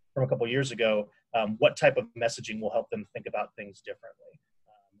head from a couple of years ago, what type of messaging will help them think about things differently?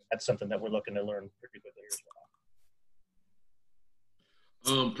 That's something that we're looking to learn pretty quickly as well.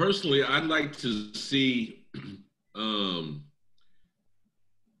 Personally, I'd like to see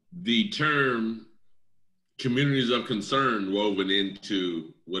the term communities of concern woven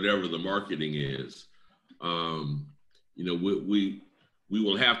into whatever the marketing is. We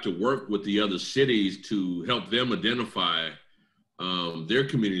will have to work with the other cities to help them identify their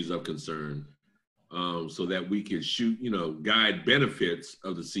communities of concern, so that we can guide benefits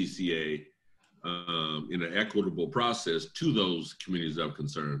of the CCA in an equitable process to those communities of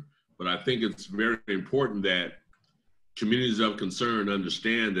concern. But I think it's very important that communities of concern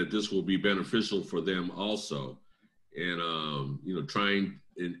understand that this will be beneficial for them also, and trying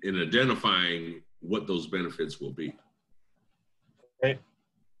in identifying what those benefits will be. Great,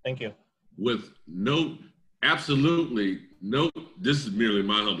 thank you. With absolutely no, this is merely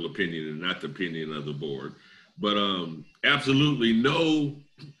my humble opinion and not the opinion of the board, but absolutely no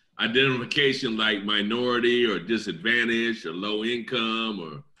identification like minority or disadvantaged or low income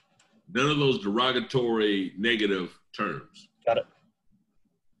or none of those derogatory negative terms. Got it.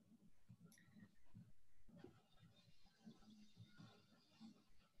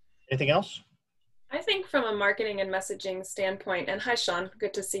 Anything else? I think from a marketing and messaging standpoint, and hi, Sean,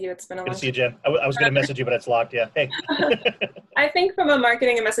 good to see you. It's been a long Good time. to see you, Jen. I was going to message you, but it's locked. Yeah. Hey. I think from a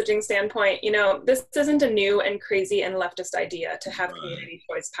marketing and messaging standpoint, you know, this isn't a new and crazy and leftist idea to have community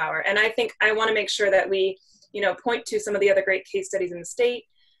choice power. And I think I want to make sure that we, you know, point to some of the other great case studies in the state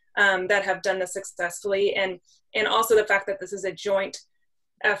that have done this successfully. And also the fact that this is a joint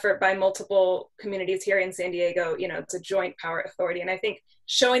effort by multiple communities here in San Diego. You know, it's a joint power authority. And I think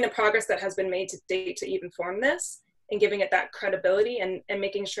showing the progress that has been made to date to even form this and giving it that credibility and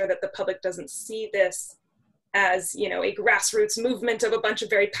making sure that the public doesn't see this as, you know, a grassroots movement of a bunch of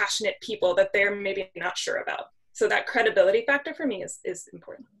very passionate people that they're maybe not sure about. So that credibility factor for me is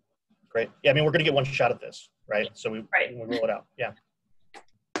important. Great. Yeah, I mean, we're going to get one shot at this, right? So we roll it out. Yeah.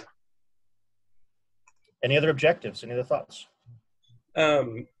 Any other objectives? Any other thoughts?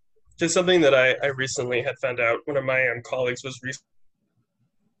 Just something that I recently had found out. One of my colleagues was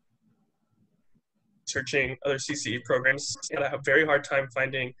researching other CCE programs, and I have a very hard time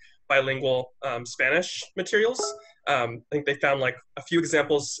finding bilingual Spanish materials. I think they found like a few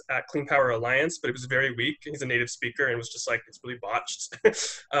examples at Clean Power Alliance, but it was very weak. He's a native speaker and was just like, it's really botched.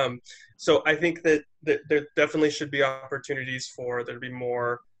 So I think that there definitely should be opportunities for there to be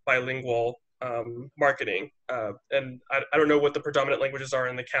more bilingual marketing. And I don't know what the predominant languages are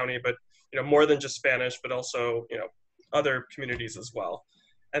in the county, but, you know, more than just Spanish, but also, you know, other communities as well.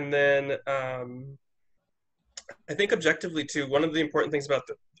 And then I think objectively too, one of the important things about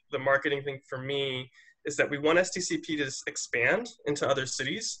the marketing thing for me is that we want SDCP to expand into other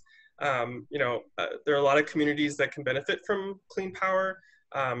cities. You know, there are a lot of communities that can benefit from clean power,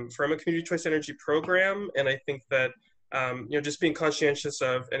 from a community choice energy program. And I think that, you know, just being conscientious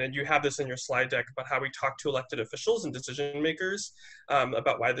of, and you have this in your slide deck about how we talk to elected officials and decision makers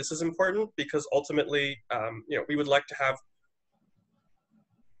about why this is important, because ultimately, you know, we would like to have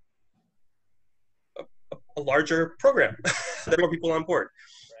a larger program that more people on board.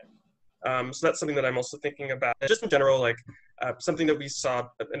 So that's something that I'm also thinking about. And just in general, like something that we saw,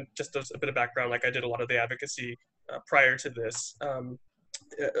 and just as a bit of background, like I did a lot of the advocacy prior to this.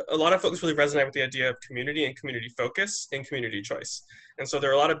 A lot of folks really resonate with the idea of community and community focus and community choice. And so there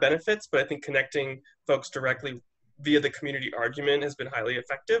are a lot of benefits, but I think connecting folks directly via the community argument has been highly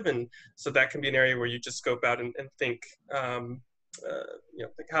effective. And so that can be an area where you just scope out and think, you know,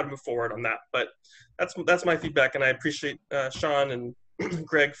 think how to move forward on that. But that's my feedback, and I appreciate Sean and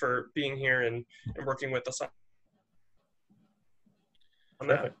Greg for being here and working with us on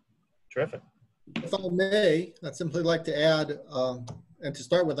that. Terrific. If I may, I'd simply like to add, and to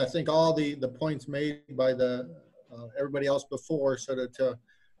start with, I think all the points made by everybody else before, so that to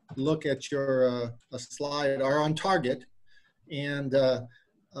look at your slide are on target. And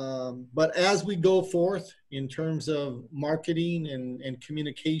but as we go forth in terms of marketing and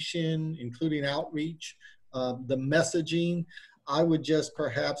communication, including outreach, the messaging, I would just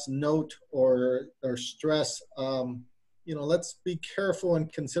perhaps note or stress, you know, let's be careful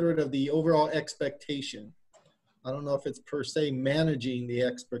and considerate of the overall expectation. I don't know if it's per se managing the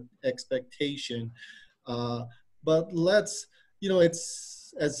expectation, but let's, you know,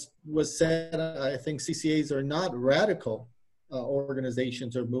 it's, as was said, I think CCAs are not radical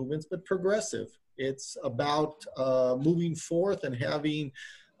organizations or movements, but progressive. It's about moving forth and having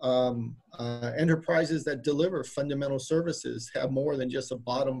enterprises that deliver fundamental services have more than just a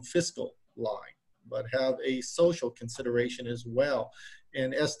bottom fiscal line, but have a social consideration as well.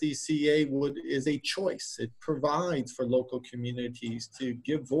 And SDCA is a choice. It provides for local communities to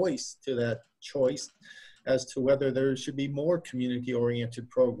give voice to that choice as to whether there should be more community-oriented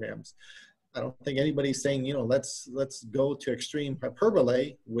programs. I don't think anybody's saying, you know, let's go to extreme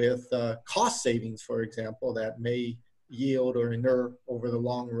hyperbole with cost savings, for example, that may yield or inure over the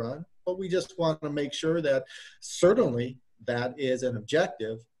long run. But we just want to make sure that certainly that is an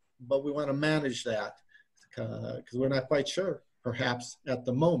objective, but we want to manage that because we're not quite sure, perhaps at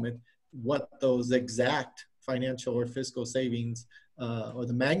the moment, what those exact financial or fiscal savings or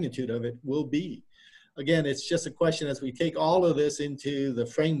the magnitude of it will be. Again, it's just a question as we take all of this into the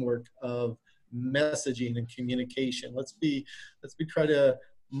framework of messaging and communication. Let's try to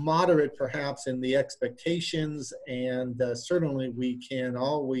moderate perhaps in the expectations, and certainly we can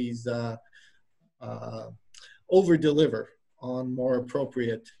always over deliver on more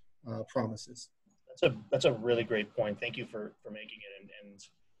appropriate promises. That's a really great point. Thank you for making it. And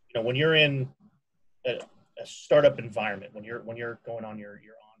you know, when you're in a startup environment, when you're going on your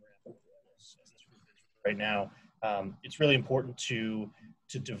on-ramp as this group is right now, it's really important to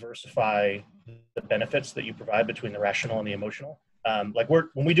diversify the benefits that you provide between the rational and the emotional. Like when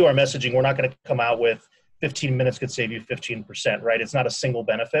we do our messaging, we're not going to come out with 15 minutes could save you 15%, right? It's not a single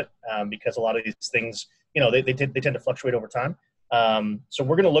benefit because a lot of these things, they tend to fluctuate over time. So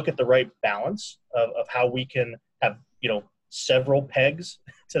we're going to look at the right balance of how we can have, several pegs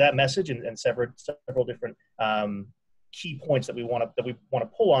to that message and several different key points that we want to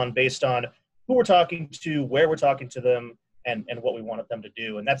pull on based on who we're talking to, where we're talking to them, and what we want them to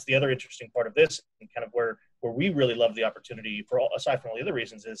do. And that's the other interesting part of this, and kind of where we really love the opportunity, aside from all the other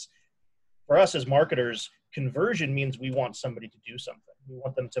reasons, is for us as marketers, conversion means we want somebody to do something. We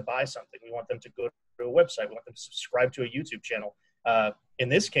want them to buy something. We want them to go to a website. We want them to subscribe to a YouTube channel. In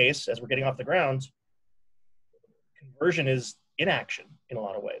this case, as we're getting off the ground, conversion is inaction in a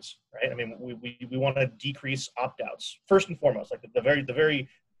lot of ways, right? I mean, we want to decrease opt-outs first and foremost. Like the very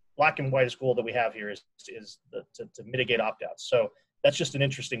black and white goal that we have here is to mitigate opt-outs. So that's just an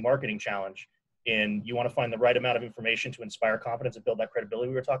interesting marketing challenge. And you want to find the right amount of information to inspire confidence and build that credibility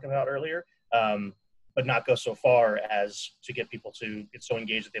we were talking about earlier, but not go so far as to get people to get so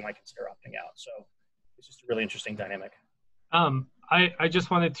engaged that they might consider opting out. So it's just a really interesting dynamic. I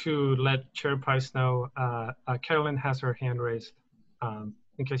just wanted to let Chair Price know Carolyn has her hand raised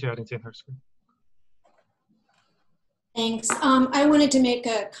in case you hadn't seen her screen. Thanks. I wanted to make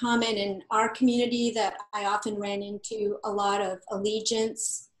a comment in our community that I often ran into a lot of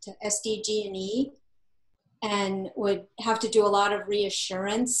allegiance to SDG&E and would have to do a lot of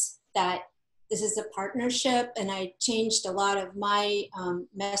reassurance that this is a partnership. And I changed a lot of my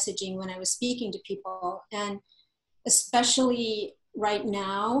messaging when I was speaking to people. And especially right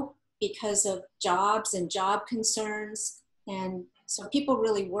now, because of jobs and job concerns. And so people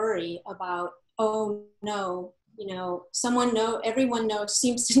really worry about, oh no, everyone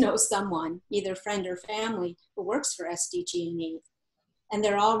seems to know someone, either friend or family, who works for SDG&E, and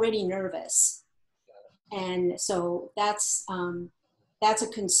they're already nervous. And so that's a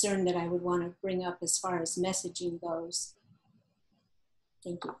concern that I would want to bring up as far as messaging goes.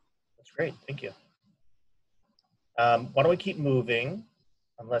 Thank you. That's great, thank you. Why don't we keep moving,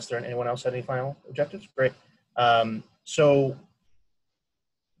 unless anyone else had any final objectives? Great. So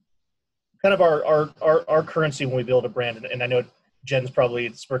kind of our currency when we build a brand, and I know Jen's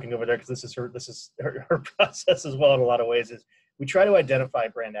probably smirking over there because this is her process as well in a lot of ways, is we try to identify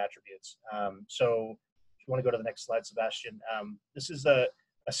brand attributes. So if you want to go to the next slide, Sebastian, this is a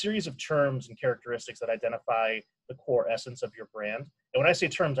series of terms and characteristics that identify the core essence of your brand. And when I say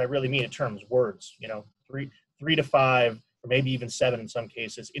terms, I really mean terms, words, 3 to 5, or maybe even 7 in some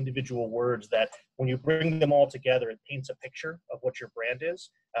cases, individual words that when you bring them all together, it paints a picture of what your brand is.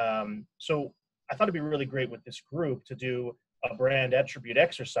 So I thought it'd be really great with this group to do a brand attribute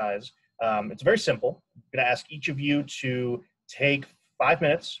exercise. It's very simple. I'm gonna ask each of you to take 5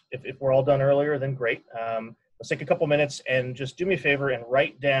 minutes. If we're all done earlier, then great. Let's take a couple minutes and just do me a favor and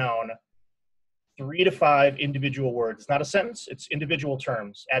write down 3 to 5 individual words. It's not a sentence, it's individual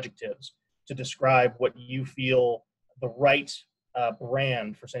terms, adjectives, to describe what you feel the right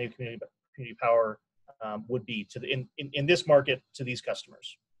brand for San Diego Community Power would be in this market to these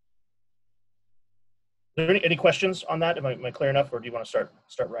customers. Are there any questions on that? Am I clear enough, or do you want to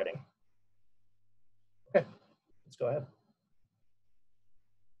start writing? Okay, let's go ahead.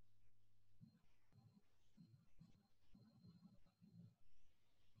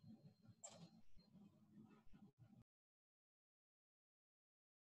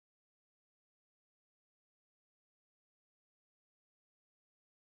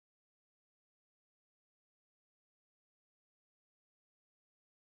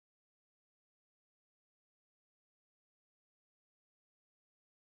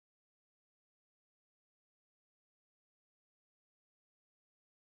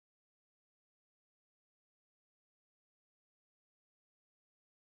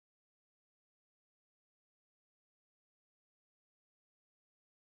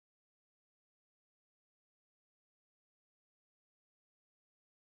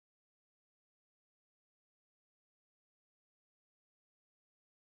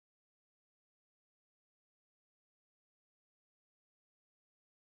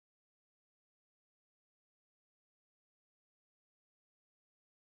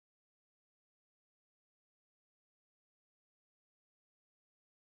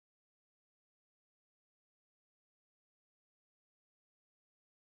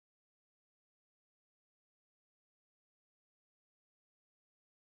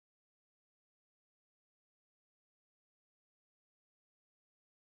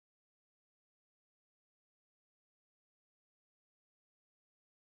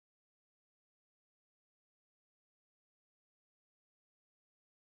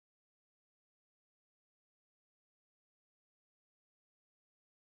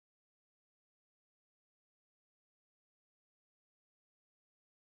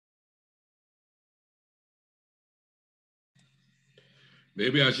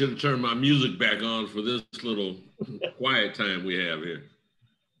 Maybe I should have turned my music back on for this little quiet time we have here.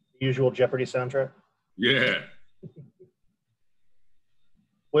 Usual Jeopardy soundtrack? Yeah.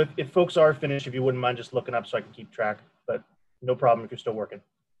 Well, if folks are finished, if you wouldn't mind just looking up so I can keep track, but no problem if you're still working.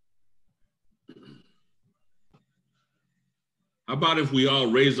 How about if we all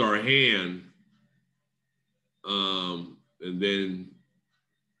raise our hand and then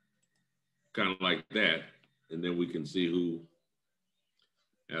kind of like that, and then we can see who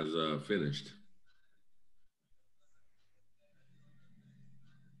has finished.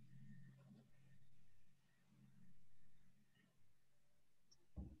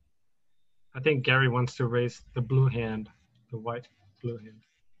 I think Gary wants to raise the blue hand, the white blue hand.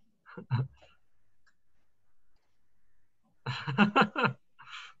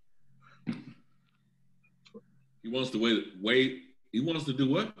 He wants to wait. He wants to do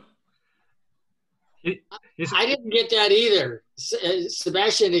what? I didn't get that either.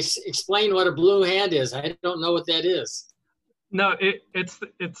 Sebastian, explain what a blue hand is. I don't know what that is. No, it's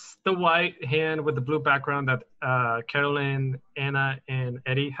the white hand with the blue background that Carolyn, Anna, and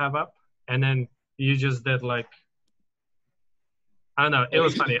Eddie have up, and then you just did like, I don't know. It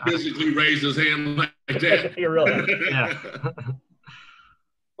was funny. Physically raised his hand like that. You're really. Yeah.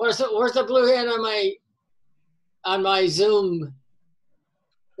 Where's the blue hand on my Zoom?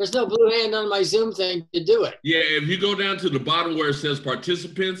 There's no blue hand on my Zoom thing to do it. Yeah, if you go down to the bottom where it says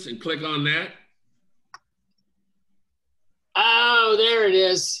participants and click on that. Oh, there it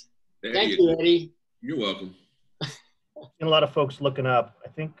is. Thank you, Eddie. You're welcome. And a lot of folks looking up. I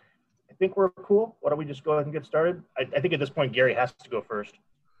think we're cool. Why don't we just go ahead and get started? I think at this point, Gary has to go first.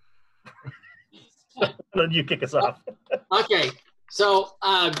 Then you kick us off. Okay. So,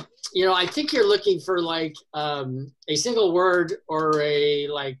 I think you're looking for like a single word or a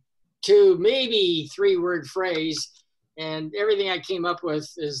like 2, maybe 3-word phrase. And everything I came up with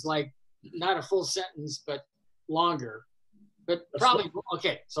is like not a full sentence, but longer. But probably,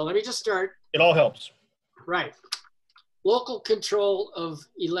 okay, so let me just start. It all helps. Right. Local control of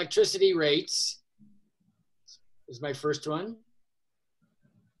electricity rates is my first one.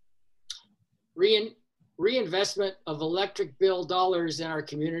 Reinvestment of electric bill dollars in our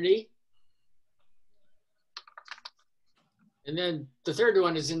community. And then the third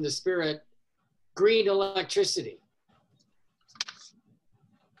one is in the spirit, green electricity.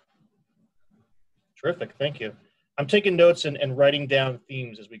 Terrific, thank you. I'm taking notes and writing down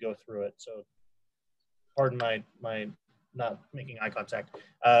themes as we go through it. So pardon my not making eye contact.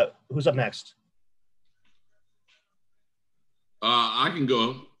 Who's up next? I can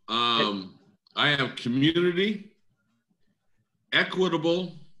go. I have community,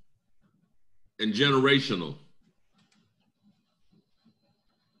 equitable, and generational.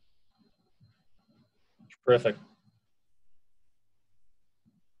 Terrific.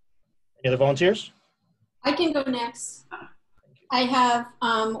 Any other volunteers? I can go next. I have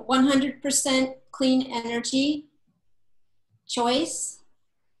 100% clean energy, choice,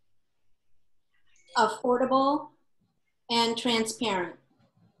 affordable, and transparent.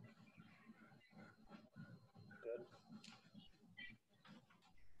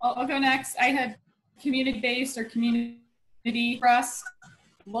 I'll go next. I had community-based or community trust,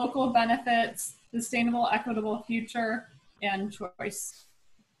 local benefits, sustainable, equitable future, and choice.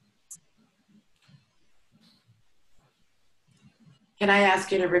 Can I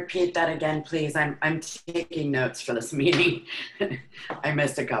ask you to repeat that again, please? I'm taking notes for this meeting. I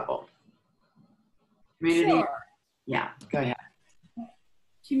missed a couple. Community. Sure. Yeah, go ahead.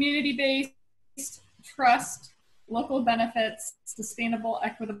 Community-based trust, local benefits, sustainable,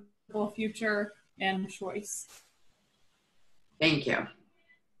 equitable future, and choice. Thank you.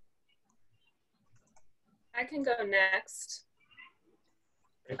 I can go next.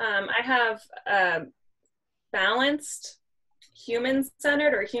 I have balanced,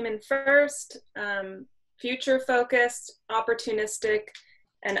 human-centered or human-first, future-focused, opportunistic,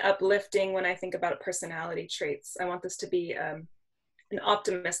 and uplifting when I think about personality traits. I want this to be an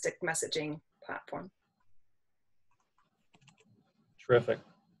optimistic messaging platform. Terrific.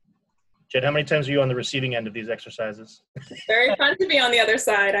 Jen, how many times are you on the receiving end of these exercises? Very fun to be on the other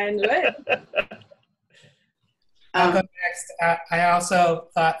side. I enjoy it. I'll go next. I also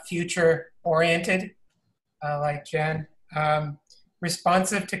thought future-oriented, like Jen.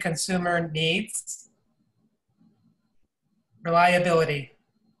 Responsive to consumer needs. Reliability.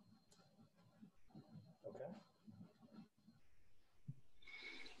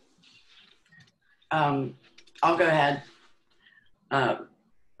 I'll go ahead.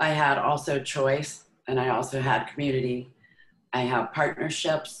 I had also choice, and I also had community. I have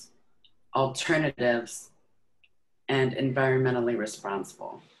partnerships, alternatives, and environmentally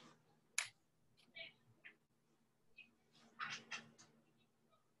responsible.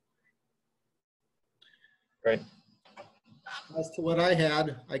 Right. As to what I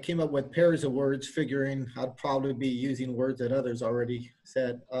had, I came up with pairs of words, figuring I'd probably be using words that others already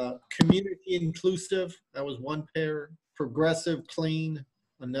said. Community inclusive, that was one pair. Progressive clean,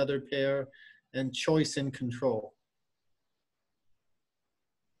 another pair. And choice and control.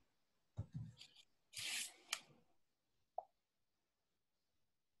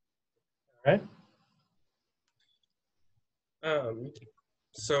 All right.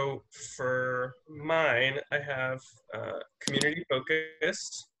 So for mine, I have community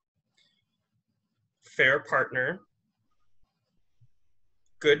focused, fair partner,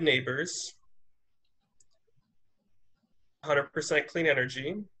 good neighbors, 100% clean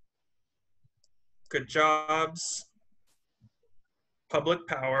energy, good jobs, public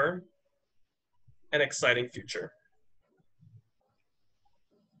power, and exciting future.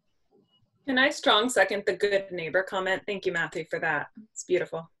 Can I strong second the good neighbor comment? Thank you, Matthew, for that. It's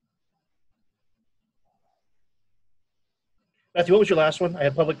beautiful. Matthew, what was your last one? I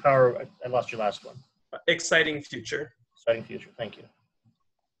had public power. I lost your last one. Exciting future. Exciting future. Thank you.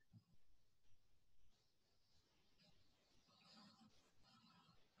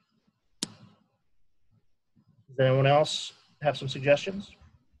 Does anyone else have some suggestions?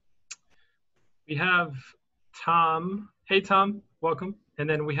 We have Tom. Hey, Tom, welcome. And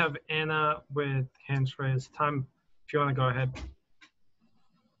then we have Anna with hands raised. Tom, if you want to go ahead.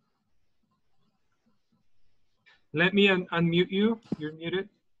 Let me unmute you. You're muted.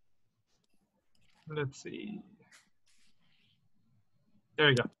 Let's see. There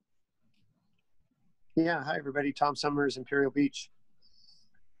you go. Yeah, hi everybody. Tom Summers, Imperial Beach.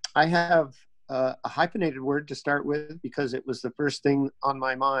 I have a hyphenated word to start with because it was the first thing on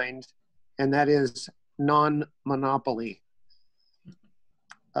my mind, and that is non-monopoly.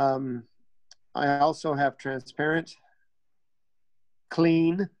 I also have transparent,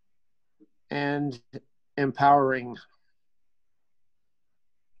 clean, and empowering.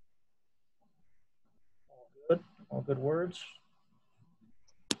 All good words.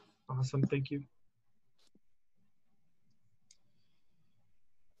 Awesome, thank you.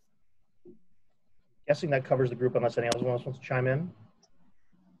 Guessing that covers the group unless anyone else wants to chime in.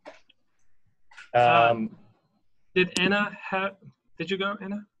 Did Anna have, did you go,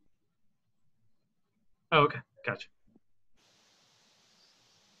 Anna? Oh, okay, gotcha.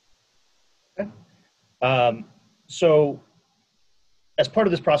 Okay. So as part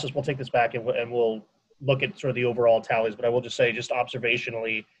of this process, we'll take this back and we'll look at sort of the overall tallies, but I will just say, just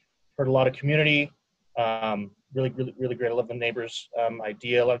observationally, heard a lot of community, really great. I love the neighbors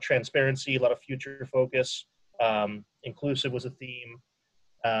idea, a lot of transparency, a lot of future focus, inclusive was a theme.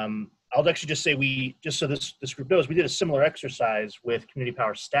 I'll actually just say just so this group knows, we did a similar exercise with Community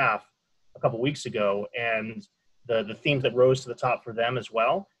Power staff a couple weeks ago, and the themes that rose to the top for them as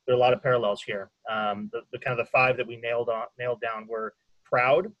well, there are a lot of parallels here. The kind of the five that we nailed down were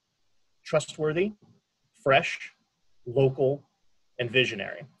proud, trustworthy, fresh, local, and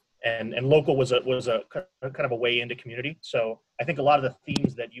visionary. And local was a kind of a way into community. So I think a lot of the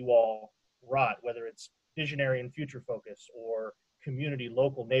themes that you all brought, whether it's visionary and future focused, or community,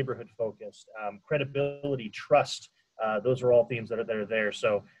 local, neighborhood focused, credibility, trust, those are all themes that are there.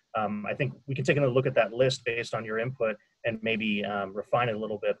 So I think we can take another look at that list based on your input and maybe refine it a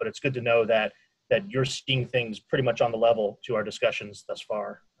little bit. But it's good to know that you're seeing things pretty much on the level to our discussions thus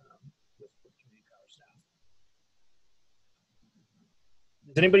far with Community Power staff.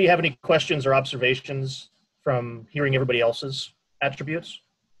 Does anybody have any questions or observations from hearing everybody else's attributes?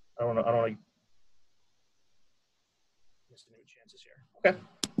 I don't know. Missed any chances here. Okay.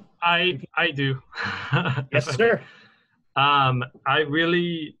 I do. Yes, sir. I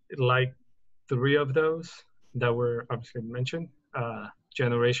really like 3 of those that were obviously mentioned.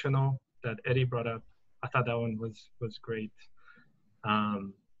 Generational, that Eddie brought up. I thought that one was great.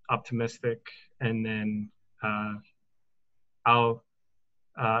 Optimistic, and then I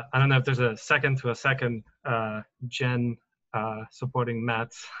don't know if there's a second to a second, Jen supporting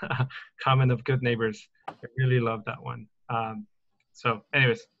Matt's comment of good neighbors. I really love that one. So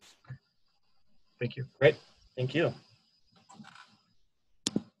anyways, thank you. Great, thank you.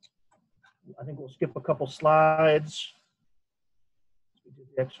 I think we'll skip a couple slides. We did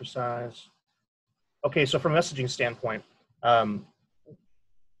the exercise. Okay, so from a messaging standpoint,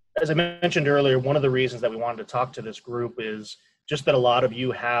 as I mentioned earlier, one of the reasons that we wanted to talk to this group is just that a lot of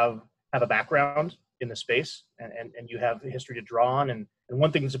you have a background in the space and you have a history to draw on. And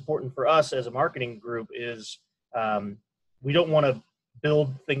one thing that's important for us as a marketing group is we don't want to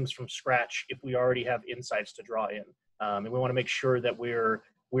build things from scratch if we already have insights to draw in. And we want to make sure that we're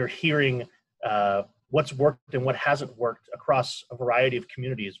hearing what's worked and what hasn't worked across a variety of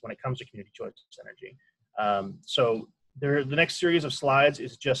communities when it comes to community choice energy. So the next series of slides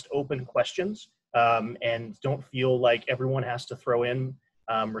is just open questions, and don't feel like everyone has to throw in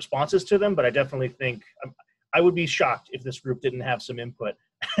responses to them, but I definitely think I would be shocked if this group didn't have some input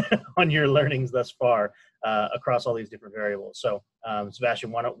on your learnings thus far across all these different variables. So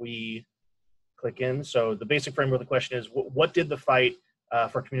Sebastian, why don't we click in? So the basic framework of the question is, what did the fight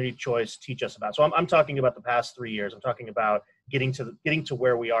for community choice teach us about? So I'm talking about the past 3 years. I'm talking about getting to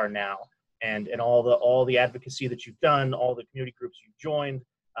where we are now, and all the advocacy that you've done, all the community groups you've joined,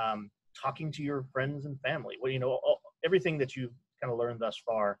 talking to your friends and family. Well, everything that you've kind of learned thus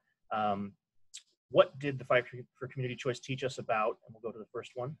far. What did the fight for community choice teach us about? And we'll go to the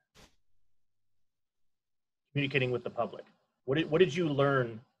first one. Communicating with the public. What did you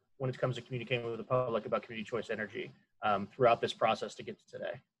learn when it comes to communicating with the public about community choice energy throughout this process to get to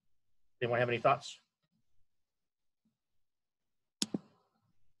today? Anyone have any thoughts?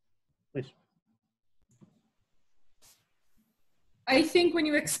 Please. I think when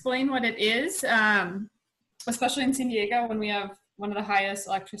you explain what it is, especially in San Diego, when we have one of the highest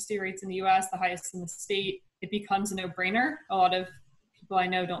electricity rates in the US, the highest in the state, it becomes a no-brainer. A lot of people I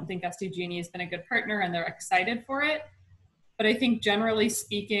know don't think SDG&E has been a good partner, and they're excited for it. But I think generally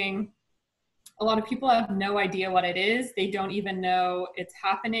speaking, a lot of people have no idea what it is. They don't even know it's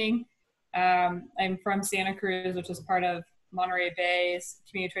happening. I'm from Santa Cruz, which is part of Monterey Bay's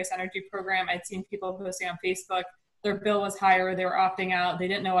Community Choice Energy Program. I'd seen people posting on Facebook, their bill was higher, they were opting out, they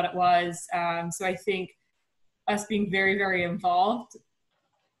didn't know what it was. So I think us being very, very involved,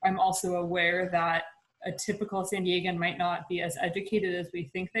 I'm also aware that a typical San Diegan might not be as educated as we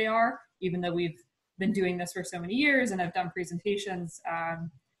think they are, even though we've been doing this for so many years and I've done presentations.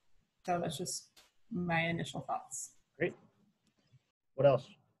 So that's just my initial thoughts. Great. What else?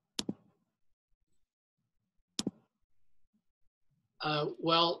 I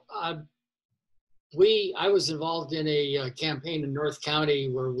was involved in a campaign in North County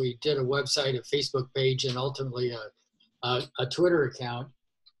where we did a website, a Facebook page, and ultimately a Twitter account.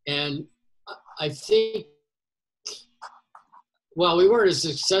 And I think, well, we weren't as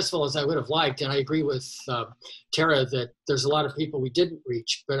successful as I would have liked. And I agree with Tara that there's a lot of people we didn't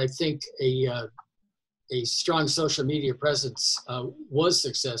reach, but I think a strong social media presence was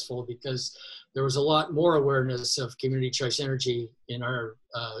successful because there was a lot more awareness of community choice energy in our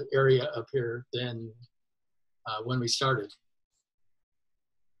area up here than when we started.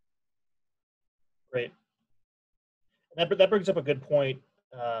 Great. That brings up a good point.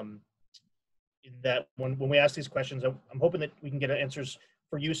 In that when we ask these questions, I'm hoping that we can get answers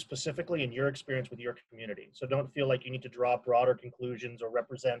for you specifically in your experience with your community. So don't feel like you need to draw broader conclusions or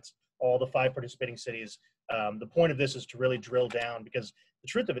represent all the 5 participating cities. The point of this is to really drill down, because the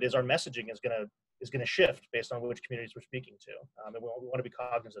truth of it is our messaging is gonna shift based on which communities we're speaking to, and we want to be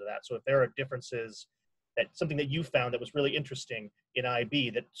cognizant of that. So if there are differences, that something that you found that was really interesting in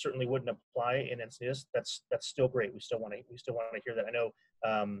IB that certainly wouldn't apply in Encinitas, that's still great. We still want to hear that. I know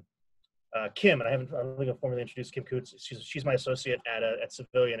Kim, and I don't think I've formally introduced Kim Coots. She's my associate at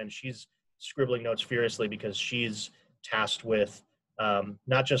Civilian, and she's scribbling notes furiously because she's tasked with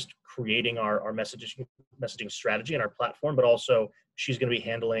not just creating our messaging strategy and our platform, but also she's going to be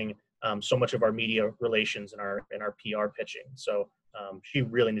handling so much of our media relations and our PR pitching. So she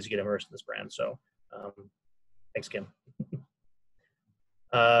really needs to get immersed in this brand. So thanks, Kim.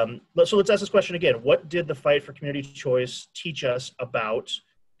 So let's ask this question again. What did the fight for community choice teach us about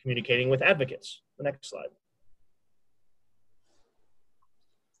communicating with advocates? The next slide.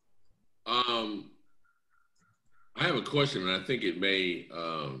 I have a question, and I think it may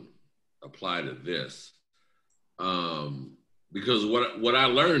apply to this. Because what I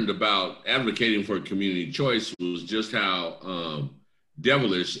learned about advocating for community choice was just how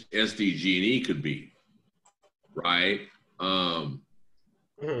devilish SDG&E could be, right?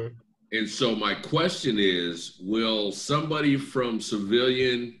 And so my question is, will somebody from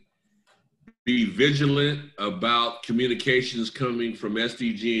Civilian be vigilant about communications coming from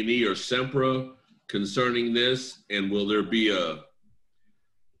SDG&E or Sempra concerning this? And will there be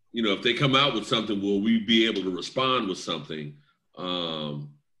if they come out with something, will we be able to respond with something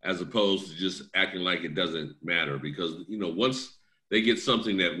as opposed to just acting like it doesn't matter? Because, once they get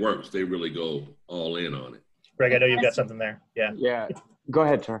something that works, they really go all in on it. Greg, I know you've got something there. Yeah. Yeah. Go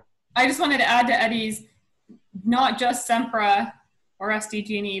ahead, Tara. I just wanted to add to Eddie's, not just Sempra or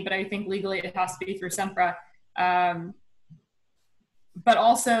SDG&E, but I think legally it has to be through Sempra. But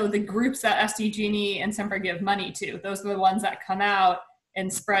also the groups that SDG&E and Sempra give money to. Those are the ones that come out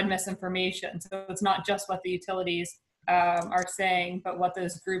and spread misinformation. So it's not just what the utilities are saying, but what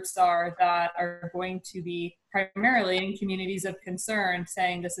those groups are that are going to be primarily in communities of concern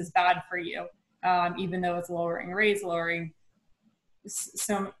saying this is bad for you, even though it's lowering rates, lowering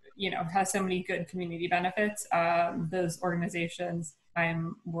some, has so many good community benefits. Those organizations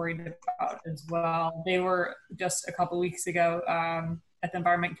I'm worried about as well. They were just a couple weeks ago at the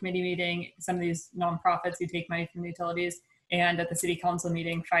Environment Committee meeting, some of these nonprofits who take money from the utilities, and at the City Council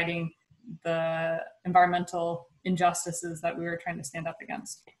meeting fighting the environmental injustices that we were trying to stand up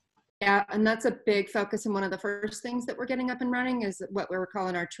against. Yeah, and that's a big focus, and one of the first things that we're getting up and running is what we're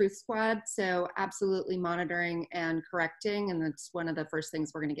calling our Truth Squad. So absolutely monitoring and correcting, and that's one of the first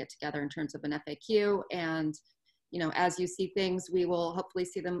things we're going to get together in terms of an FAQ. And as you see things, we will hopefully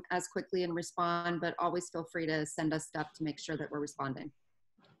see them as quickly and respond, but always feel free to send us stuff to make sure that we're responding.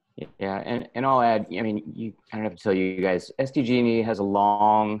 Yeah, and I'll add, I don't have to tell you guys, SDG&E has a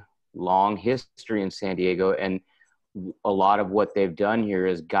long history in San Diego, and a lot of what they've done here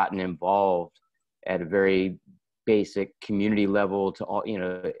has gotten involved at a very basic community level to all,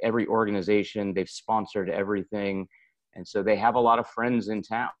 every organization. They've sponsored everything. And so they have a lot of friends in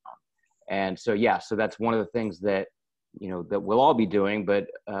town. And so, so that's one of the things that, that we'll all be doing. But,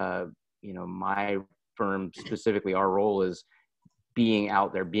 my firm specifically, our role is being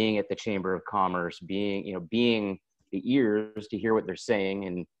out there, being at the Chamber of Commerce, being the ears to hear what they're saying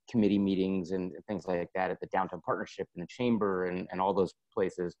in committee meetings and things like that at the Downtown Partnership and the Chamber and all those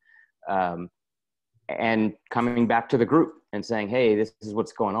places. And coming back to the group and saying, hey, this is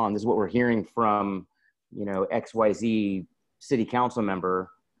what's going on. This is what we're hearing from, XYZ city council member.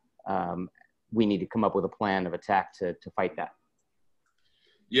 We need to come up with a plan of attack to fight that.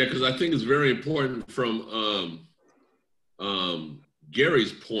 Yeah, because I think it's very important from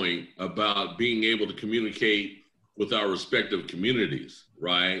Gary's point about being able to communicate with our respective communities,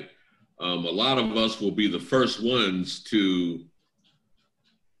 right? A lot of us will be the first ones to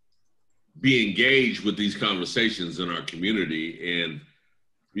be engaged with these conversations in our community. And,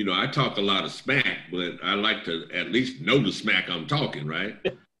 I talk a lot of smack, but I like to at least know the smack I'm talking, right?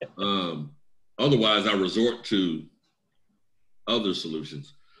 Otherwise, I resort to other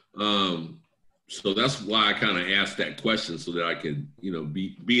solutions. So that's why I kind of asked that question, so that I can,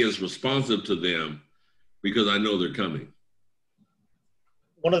 be as responsive to them, because I know they're coming.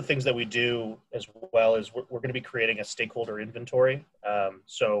 One of the things that we do as well is we're going to be creating a stakeholder inventory.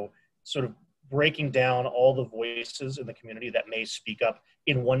 So sort of breaking down all the voices in the community that may speak up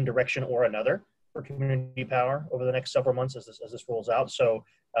in one direction or another for community power over the next several months as this rolls out. So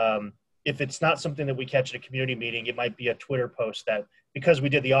if it's not something that we catch at a community meeting, it might be a Twitter post that, because we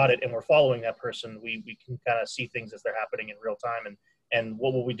did the audit and we're following that person, we can kind of see things as they're happening in real time. And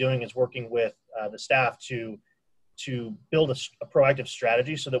what we'll be doing is working with the staff to build a proactive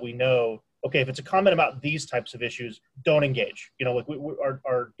strategy so that we know, okay, if it's a comment about these types of issues, don't engage.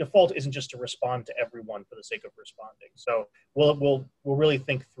 Our default isn't just to respond to everyone for the sake of responding. So we'll really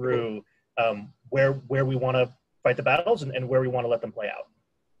think through where we want to fight the battles and where we want to let them play out.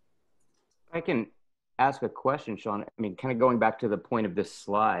 I can ask a question, Sean. Kind of going back to the point of this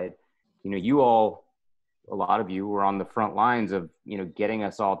slide, you all, a lot of you were on the front lines of, getting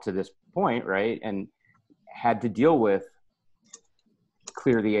us all to this point, right? And had to deal with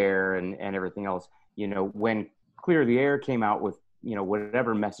Clear the Air and everything else. When Clear the Air came out with,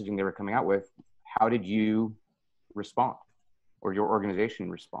 whatever messaging they were coming out with, how did you respond, or your organization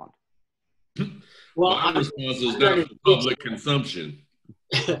respond? Well, my response is not for public consumption.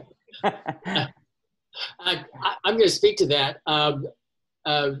 I'm going to speak to that.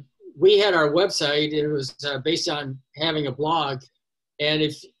 We had our website. It was based on having a blog, and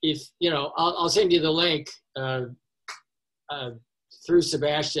if I'll send you the link through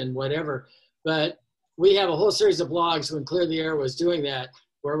Sebastian, whatever. But we have a whole series of blogs when Clear the Air was doing that,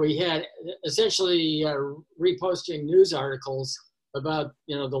 where we had essentially reposting news articles about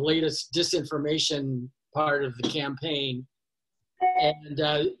the latest disinformation part of the campaign. And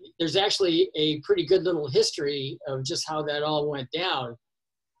there's actually a pretty good little history of just how that all went down.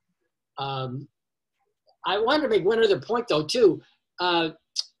 I wanted to make one other point, though, too.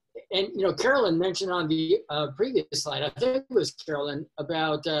 Carolyn mentioned on the previous slide, I think it was Carolyn,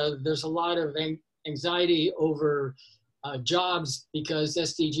 about there's a lot of anxiety over jobs because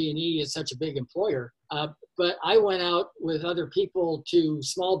SDG&E is such a big employer. But I went out with other people to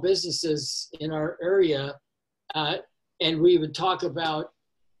small businesses in our area, and we would talk about,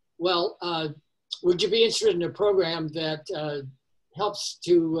 well, would you be interested in a program that helps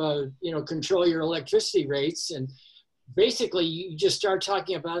to, control your electricity rates? And basically, you just start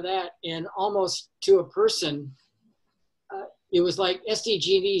talking about that, and almost to a person, it was like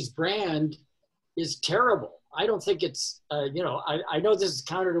SDG&E's brand is terrible. I don't think it's, you know, I know this is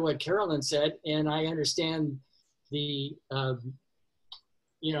counter to what Carolyn said, and I understand the,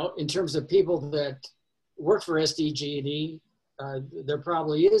 you know, in terms of people that work for SDG&E, there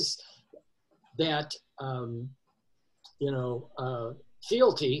probably is that, you know,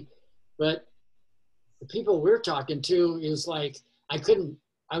 fealty, but the people we're talking to is like, I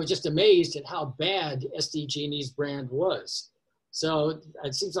was just amazed at how bad SDG&E's brand was. So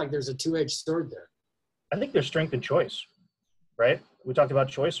it seems like there's a two-edged sword there. I think there's strength in choice, right? We talked about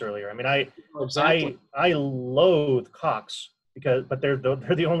choice earlier. I mean, Exactly. I loathe Cox but they're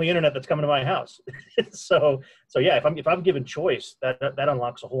the only internet that's coming to my house. so yeah, if I'm given choice, that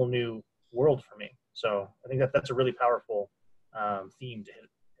unlocks a whole new world for me. So I think that's a really powerful theme to hit.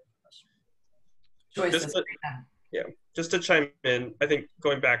 Just to chime in, I think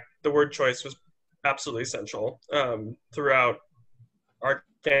going back, the word choice was absolutely essential throughout our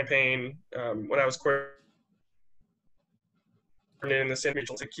campaign. When I was coordinating the San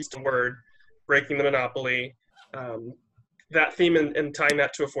Regional, it's a keystone word, breaking the monopoly, that theme and tying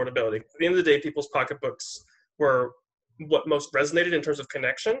that to affordability. At the end of the day, people's pocketbooks were what most resonated in terms of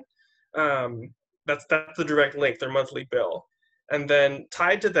connection. That's the direct link, their monthly bill. And then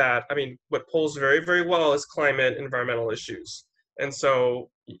tied to that, I mean, what polls very, very well is climate, environmental issues. And so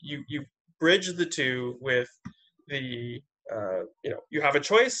you bridge the two with the, you know, you have a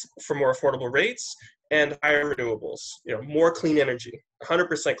choice for more affordable rates and higher renewables, you know, more clean energy,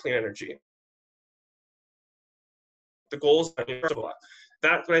 100% clean energy. The goals,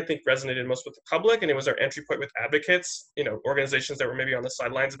 that's what I think resonated most with the public, and it was our entry point with advocates, you know, organizations that were maybe on the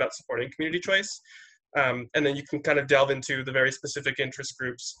sidelines about supporting community choice. And then you can kind of delve into the very specific interest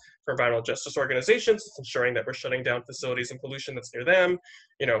groups for environmental justice organizations. It's ensuring that we're shutting down facilities and pollution that's near them.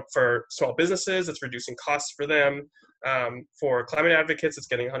 You know, for small businesses, it's reducing costs for them. For climate advocates, it's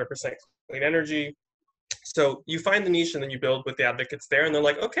getting 100% clean energy. So you find the niche and then you build with the advocates there, and they're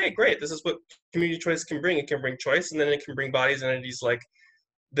like, okay, great. This is what community choice can bring. It can bring choice, and then it can bring bodies and entities like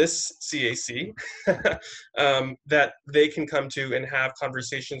this CAC that they can come to and have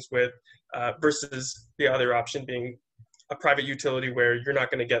conversations with, versus the other option being a private utility where you're not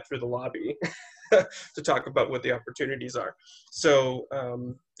going to get through the lobby to talk about what the opportunities are. So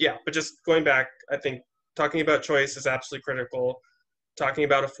yeah, but just going back, I think talking about choice is absolutely critical. Talking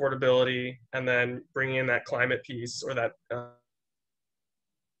about affordability, and then bringing in that climate piece, or that you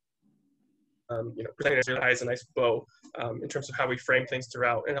know, presenting it as a nice bow in terms of how we frame things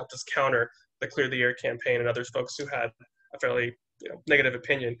throughout, and help us counter the Clear the Air campaign and other folks who had a fairly, you know, negative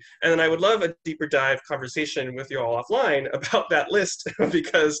opinion. And then I would love a deeper dive conversation with you all offline about that list,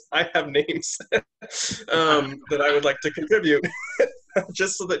 because I have names that I would like to contribute,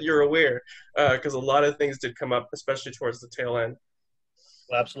 just so that you're aware, because a lot of things did come up, especially towards the tail end.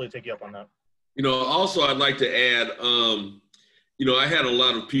 We'll absolutely take you up on that. You know, also I'd like to add, you know, I had a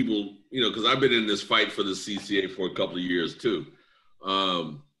lot of people, you know, because I've been in this fight for the CCA for a couple of years too.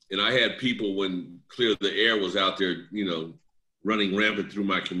 And I had people when Clear the Air was out there, you know, running rampant through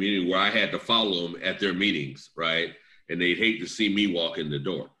my community, where I had to follow them at their meetings, right? And they'd hate to see me walk in the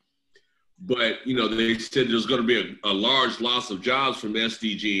door. But, you know, they said there's going to be a large loss of jobs from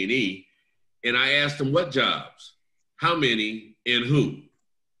SDG&E. And I asked them, what jobs? How many and who?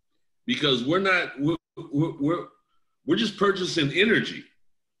 Because we're just purchasing energy.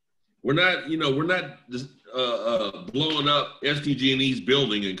 We're not, you know, we're not just, blowing up SDG&E's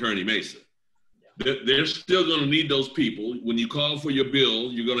building in Kearny Mesa. They're still going to need those people. When you call for your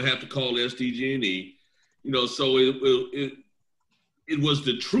bill, you're going to have to call SDG&E. You know, so it was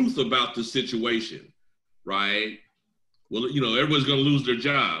the truth about the situation, right? Well, you know, everyone's going to lose their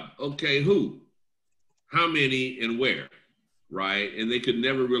job. Okay, who? How many and where? Right? And they could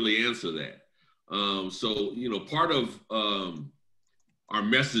never really answer that. So, you know, part of our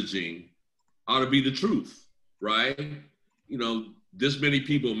messaging ought to be the truth, right? You know, this many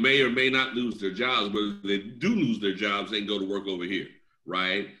people may or may not lose their jobs, but if they do lose their jobs, they can go to work over here,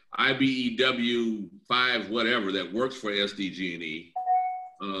 right? IBEW 5, whatever, that works for SDG&E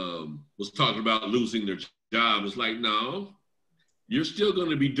was talking about losing their job. It's like, no, you're still going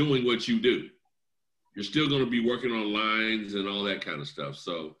to be doing what you do. You're still going to be working on lines and all that kind of stuff.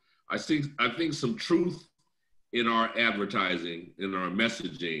 So I think some truth in our advertising, in our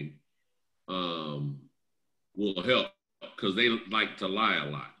messaging, will help, because they like to lie a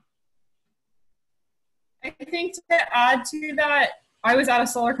lot. I think to add to that, I was at a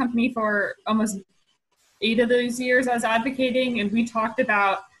solar company for almost 8 of those years I was advocating, and we talked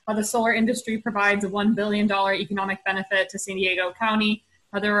about how the solar industry provides a $1 billion economic benefit to San Diego County.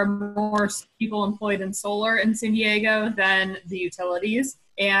 There are more people employed in solar in San Diego than the utilities.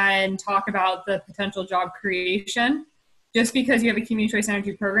 and talk about the potential job creation. Just because you have a community choice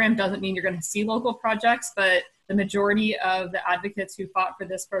energy program doesn't mean you're going to see local projects, but the majority of the advocates who fought for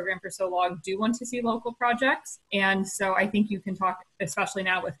this program for so long do want to see local projects. And so I think you can talk, especially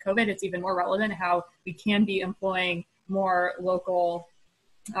now with COVID, it's even more relevant how we can be employing more local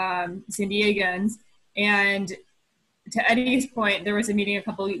San Diegans. And to Eddie's point, there was a meeting a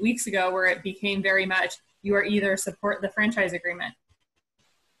couple of weeks ago where it became very much, you are either support the franchise agreement,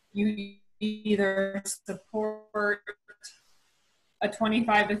 you either support a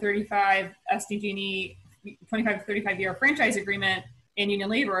 25 to 35 SDG&E 25 to 35 year franchise agreement in union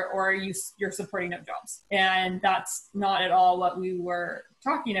labor, or you're supporting no jobs. And that's not at all what we were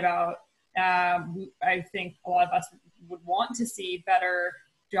talking about. I think a lot of us would want to see better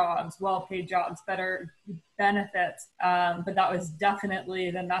jobs, well-paid jobs, better benefits, but that was definitely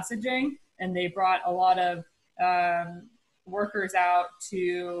the messaging. And they brought a lot of workers out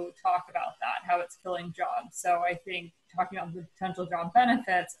to talk about that, how it's killing jobs. So I think talking about the potential job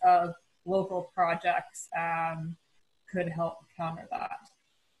benefits of local projects could help counter that.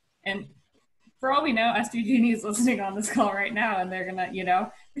 And for all we know, SDG&E is listening on this call right now, and they're gonna,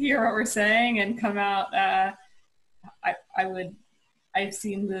 hear what we're saying and come out. I've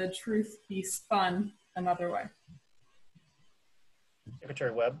seen the truth be spun another way.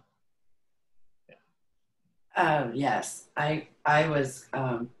 Secretary Webb. Yes, I was,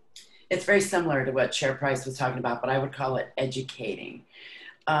 it's very similar to what Chair Price was talking about, but I would call it educating.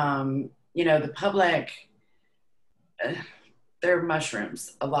 The public, they're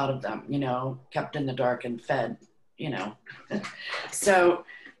mushrooms, a lot of them, kept in the dark and fed, So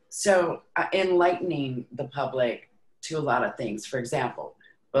enlightening the public to a lot of things. For example,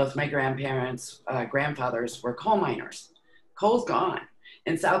 both my grandfathers were coal miners. Coal's gone.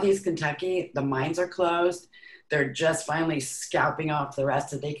 In Southeast Kentucky, the mines are closed. They're just finally scalping off the rest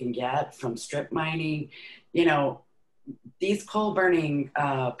that they can get from strip mining. These coal burning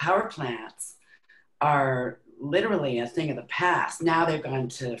power plants are literally a thing of the past. Now they've gone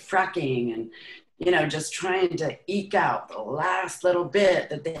to fracking and, just trying to eke out the last little bit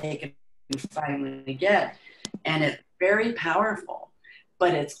that they can finally get. And it's very powerful,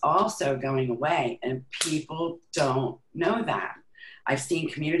 but it's also going away, and people don't know that. I've seen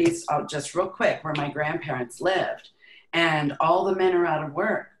communities, just real quick, where my grandparents lived, and all the men are out of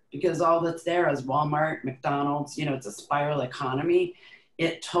work because all that's there is Walmart, McDonald's, it's a spiral economy.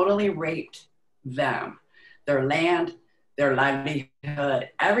 It totally raped them. Their land, their livelihood,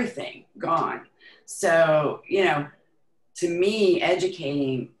 everything gone. So, to me,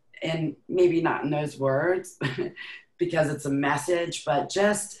 educating, and maybe not in those words because it's a message, but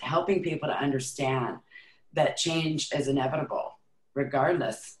just helping people to understand that change is inevitable,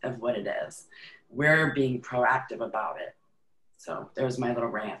 regardless of what it is. We're being proactive about it. So there's my little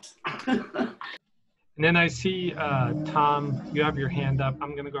rant. And then I see, Tom, you have your hand up.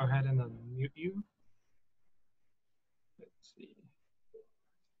 I'm going to go ahead and unmute you. Let's see.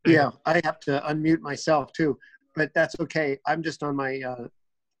 Yeah, I have to unmute myself too, but that's okay. I'm just on my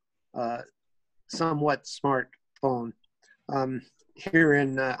somewhat smartphone. Here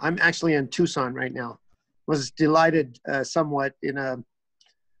I'm actually in Tucson right now. Was delighted somewhat in a,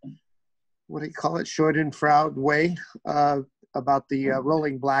 what do you call it, Schadenfreude way about the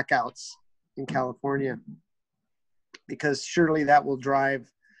rolling blackouts in California, because surely that will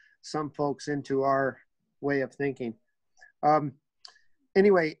drive some folks into our way of thinking.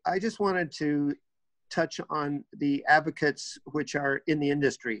 Anyway, I just wanted to touch on the advocates which are in the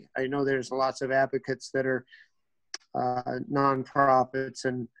industry. I know there's lots of advocates that are nonprofits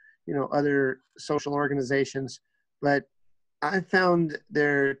and other social organizations, but I found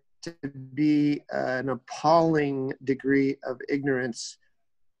there to be an appalling degree of ignorance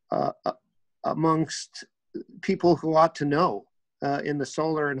amongst people who ought to know in the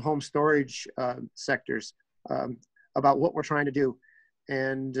solar and home storage sectors about what we're trying to do.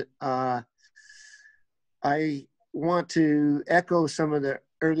 And I want to echo some of the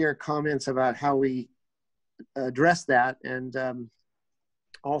earlier comments about how we address that, and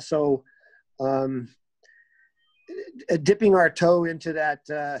also dipping our toe into that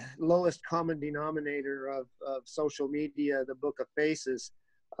lowest common denominator of social media, the Book of Faces.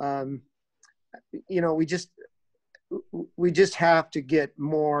 We just have to get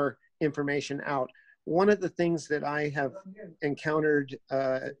more information out. One of the things that I have encountered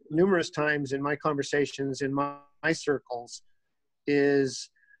numerous times in my conversations in my circles is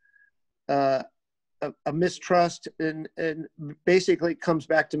a mistrust, and basically comes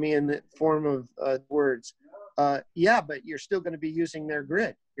back to me in the form of words. Yeah, but you're still going to be using their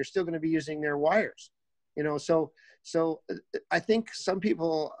grid. You're still going to be using their wires. You know, so I think some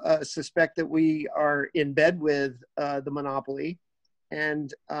people suspect that we are in bed with the monopoly,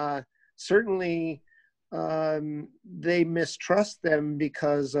 and certainly they mistrust them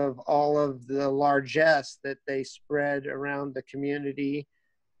because of all of the largesse that they spread around the community,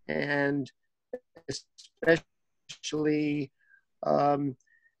 and especially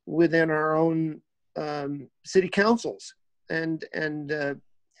within our own city councils. And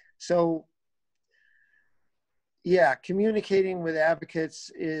so, yeah, communicating with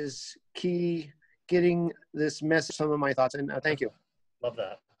advocates is key. Getting this message, some of my thoughts, and thank you. Love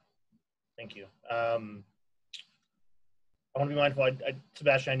that. Thank you. I want to be mindful.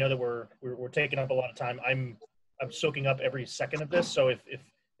 Sebastian, I know that we're taking up a lot of time. I'm soaking up every second of this. So if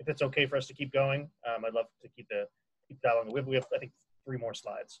it's okay for us to keep going, I'd love to keep dialogue. We have I think 3 more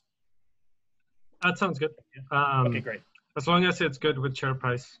slides. That sounds good. Okay, great. As long as it's good with Chair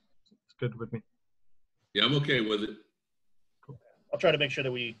Price, it's good with me. Yeah, I'm okay with it. Cool. I'll try to make sure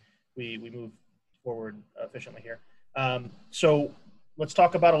that we move forward efficiently here. So let's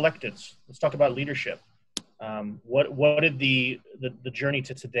talk about electeds. Let's talk about leadership. What did the journey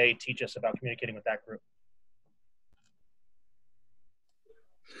to today teach us about communicating with that group?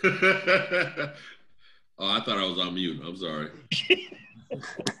 Oh, I thought I was on mute. I'm sorry.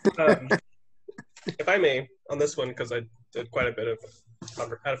 If I may, on this one, because I did quite a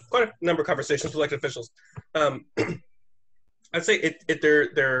number of conversations with elected officials. I'd say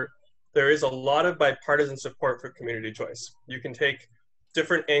there is a lot of bipartisan support for community choice. You can take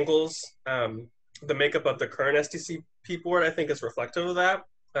different angles. The makeup of the current SDCP board, I think, is reflective of that.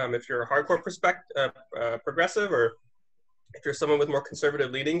 If you're a hardcore progressive, or if you're someone with more conservative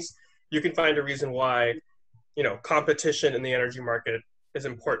leanings, you can find a reason why, you know, competition in the energy market is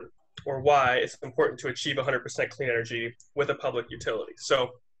important, or why it's important to achieve 100% clean energy with a public utility.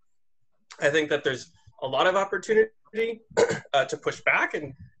 So I think that there's a lot of opportunity to push back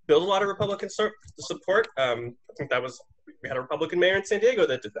and build a lot of Republican support. I think we had a Republican mayor in San Diego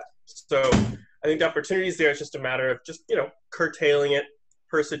that did that. So I think the opportunity is there. It's just a matter of just, you know, curtailing it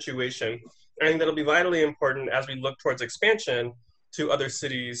per situation. And I think that'll be vitally important as we look towards expansion to other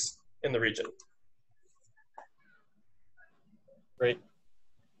cities in the region. Great.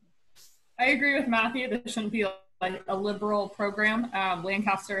 I agree with Matthew. This shouldn't be like a liberal program.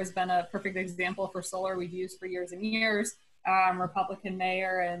 Lancaster has been a perfect example for solar we've used for years and years. Republican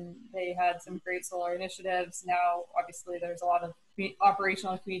mayor, and they had some great solar initiatives. Now, obviously, there's a lot of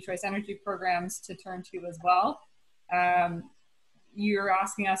operational community choice energy programs to turn to as well. You're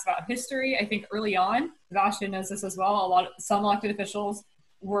asking us about history. I think early on, Sebastian knows this as well, some elected officials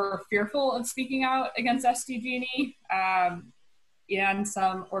were fearful of speaking out against SDG&E, and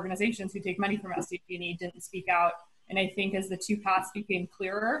some organizations who take money from SDG&E didn't speak out. And I think as the two paths became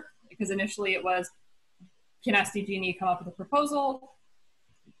clearer, because initially it was, can SDG&E come up with a proposal?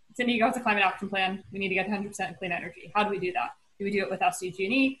 San Diego has a climate action plan. We need to get 100% clean energy. How do we do that? Do we do it with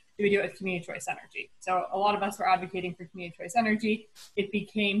SDG&E? Do we do it with community choice energy? So a lot of us were advocating for community choice energy. It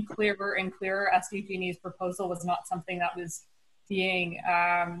became clearer and clearer. SDG&E's proposal was not something that was being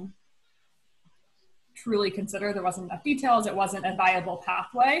truly considered. There wasn't enough details. It wasn't a viable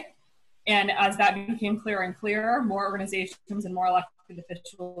pathway. And as that became clearer and clearer, more organizations and more elected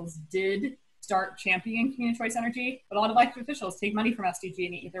officials did start championing community choice energy. But a lot of elected officials take money from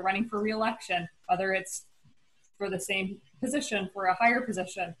SDG&E. They're running for re-election, whether it's for the same position, for a higher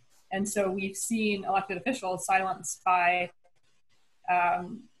position. And so we've seen elected officials silenced by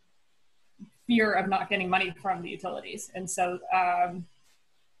fear of not getting money from the utilities. And so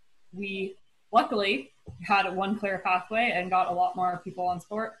we luckily had one clear pathway and got a lot more people on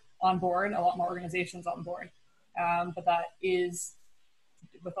board, a lot more organizations on board. But that is,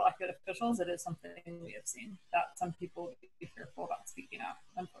 with elected officials, it is something we have seen that some people would be fearful about speaking out,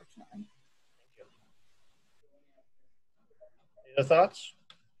 unfortunately. Thank you. Any other thoughts?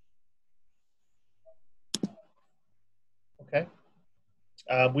 Okay.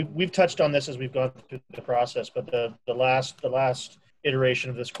 We've touched on this as we've gone through the process, but the last iteration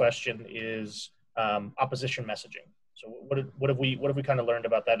of this question is opposition messaging. So what have we kind of learned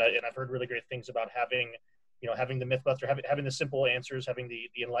about that? And I've heard really great things about having the Mythbuster, having the simple answers, having the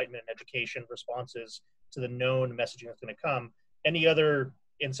enlightenment and education responses to the known messaging that's going to come. Any other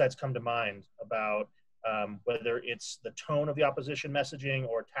insights come to mind about whether it's the tone of the opposition messaging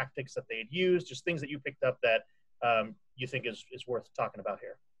or tactics that they'd use, just things that you picked up that you think is worth talking about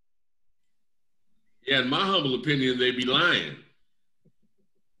here? Yeah, in my humble opinion, they be lying.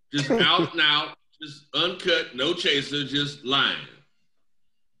 Just out and out, just uncut, no chaser, just lying.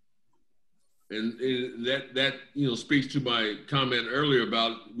 And that speaks to my comment earlier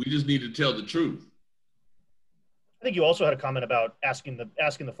about we just need to tell the truth. I think you also had a comment about asking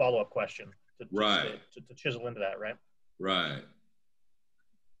the follow-up question Right. to chisel into that, right? Right.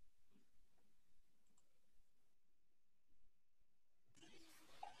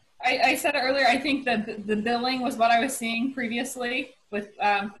 I said it earlier, I think that the billing was what I was seeing previously with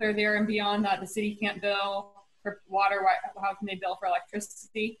Clear the Air and Beyond, that the city can't bill for water, how can they bill for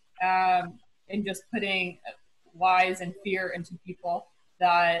electricity? And just putting lies and fear into people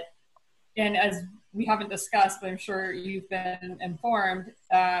that, and as we haven't discussed, but I'm sure you've been informed,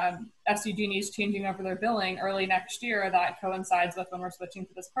 SDG&E is changing over their billing early next year. That coincides with when we're switching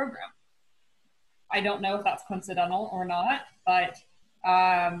to this program. I don't know if that's coincidental or not, but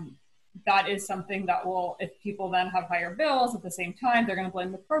that is something that will, if people then have higher bills at the same time, they're going to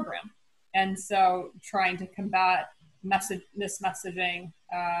blame the program. And so trying to combat mismessaging,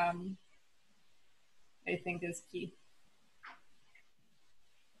 I think is key.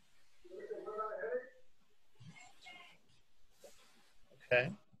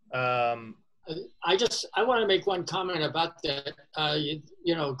 Okay. I want to make one comment about that.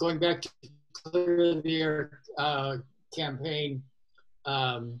 You know, going back to Clear the Air campaign,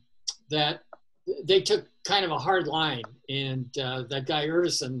 that they took kind of a hard line, and that guy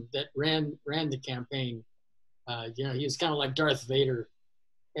Urtasun that ran the campaign, you know, he was kind of like Darth Vader,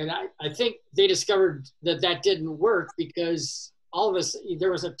 and I think they discovered that didn't work, because all of us,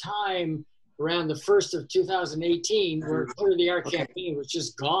 there was a time around the 1st of 2018 where Clear the Air campaign was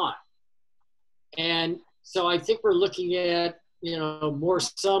just gone. And so I think we're looking at, you know, more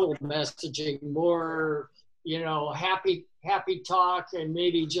subtle messaging, more, you know, happy talk, and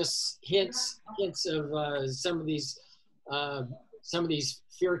maybe just hints of some of these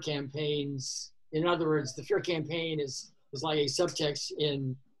fear campaigns. In other words, the fear campaign is like a subtext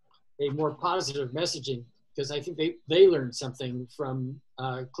in a more positive messaging, because I think they learned something from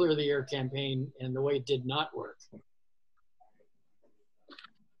Clear the Air campaign and the way it did not work.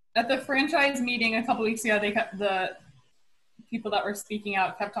 At the franchise meeting a couple weeks ago, the people that were speaking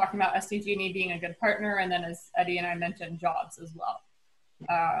out kept talking about SDG&E being a good partner, and then, as Eddie and I mentioned, jobs as well.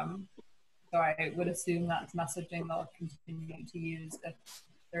 So I would assume that's messaging they'll continue to use if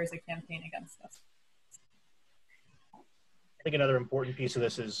there is a campaign against us. I think another important piece of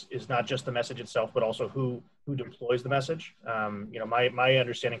this is not just the message itself, but also who deploys the message. You know, my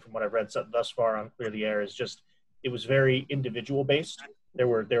understanding from what I've read thus far on Clear the Air is just, it was very individual based. There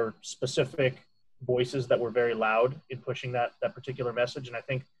were specific voices that were very loud in pushing that particular message. And I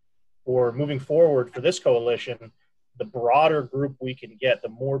think for moving forward for this coalition, the broader group we can get, the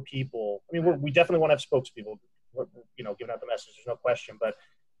more people, I mean, we definitely want to have spokespeople, you know, giving out the message, there's no question, but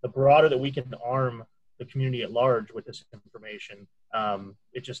the broader that we can arm the community at large with this information,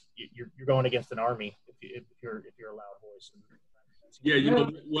 it just, you're going against an army if you're a loud voice. Yeah, you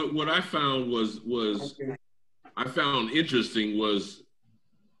know, what I found I found interesting was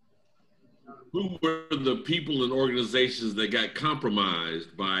who were the people and organizations that got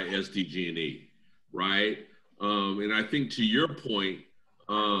compromised by SDG&E, right? And I think, to your point,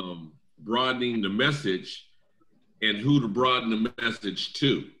 broadening the message and who to broaden the message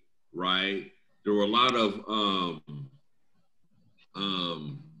to, right? There were a lot of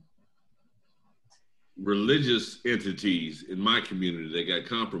religious entities in my community that got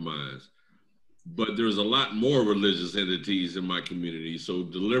compromised, but there's a lot more religious entities in my community. So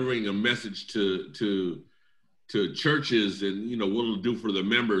delivering a message to churches, and, you know, what it'll do for the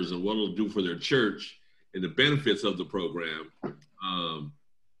members and what it'll do for their church and the benefits of the program,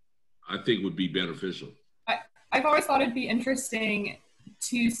 I think would be beneficial. I've always thought it'd be interesting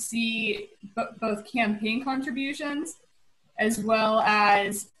to see both campaign contributions, as well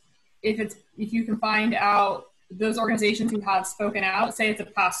as if you can find out those organizations who have spoken out, say it's a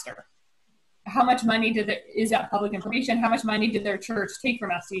pastor. How much money is that public information? How much money did their church take from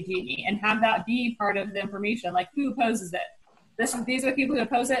SDG&E? And have that be part of the information, like who opposes it? These are the people who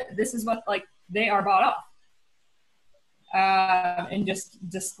oppose it. This is what, like, they are bought off. And just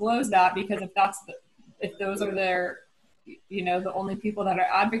disclose that, because if those are their, you know, the only people that are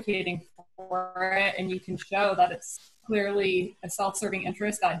advocating for it, and you can show that it's clearly a self-serving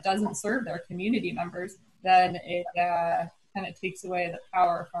interest that doesn't serve their community members, then it kind of takes away the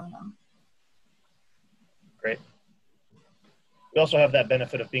power from them. Great. We also have that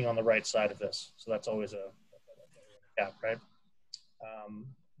benefit of being on the right side of this, so that's always a gap, right?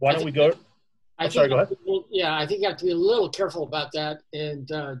 Why don't we go? Sorry, go ahead. Yeah, I think you have to be a little careful about that and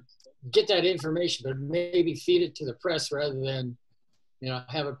get that information, but maybe feed it to the press rather than, you know,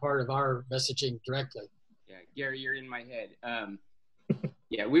 have it part of our messaging directly. Yeah, Gary, you're in my head.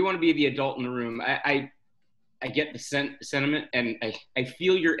 Yeah, we want to be the adult in the room. I get the sentiment, and I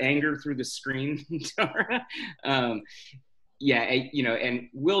feel your anger through the screen, Tara. Yeah, and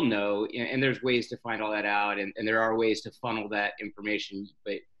we'll know, and there's ways to find all that out, and there are ways to funnel that information,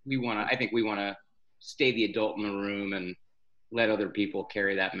 but I think we want to stay the adult in the room and let other people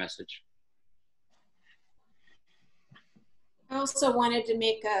carry that message. I also wanted to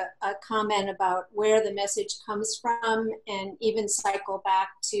make a comment about where the message comes from and even cycle back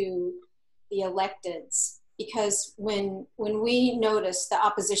to the electeds. Because when we noticed the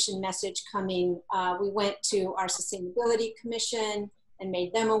opposition message coming, we went to our Sustainability Commission and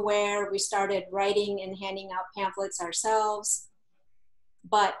made them aware. We started writing and handing out pamphlets ourselves.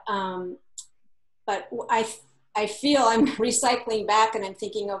 But I feel I'm recycling back and I'm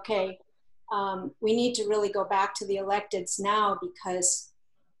thinking, okay, we need to really go back to the electeds now, because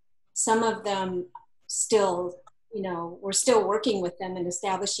some of them still, we're still working with them and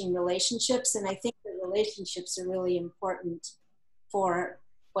establishing relationships. And I think the relationships are really important for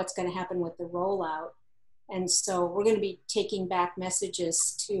what's going to happen with the rollout. And so we're going to be taking back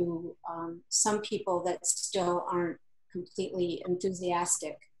messages to some people that still aren't completely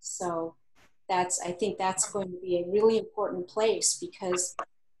enthusiastic. So I think that's going to be a really important place, because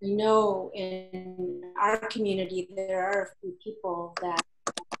we know in our community there are a few people that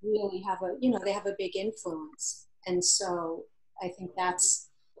really have they have a big influence. And so I think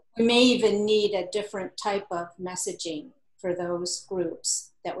we may even need a different type of messaging for those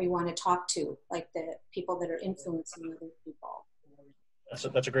groups that we want to talk to, like the people that are influencing other people.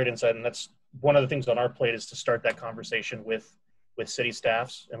 That's a great insight, and that's one of the things on our plate, is to start that conversation with city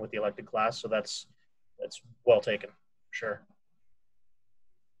staffs and with the elected class. So that's well taken, sure.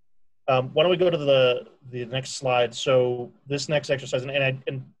 Why don't we go to the next slide? So this next exercise,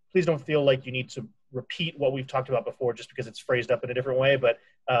 and please don't feel like you need to repeat what we've talked about before just because it's phrased up in a different way, but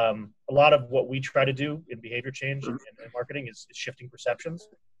a lot of what we try to do in behavior change and marketing is shifting perceptions.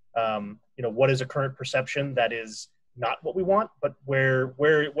 What is a current perception that is not what we want, but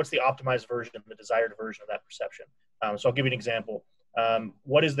what's the optimized version, the desired version of that perception? So I'll give you an example.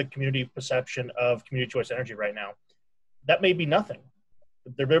 What is the community perception of community choice energy right now? That may be nothing.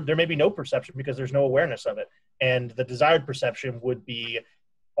 There may be no perception because there's no awareness of it. And the desired perception would be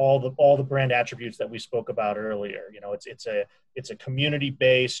all the brand attributes that we spoke about earlier. It's a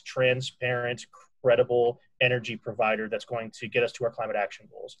community-based, transparent, credible energy provider that's going to get us to our climate action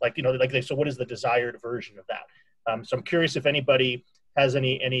goals. So what is the desired version of that? So I'm curious if anybody has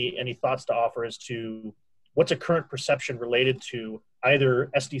any thoughts to offer as to what's a current perception related to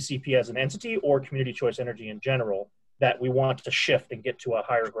either SDCP as an entity or community choice energy in general that we want to shift and get to a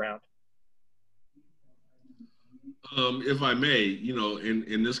higher ground. If I may,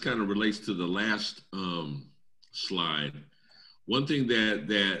 and this kind of relates to the last slide. One thing that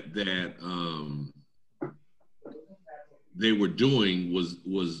they were doing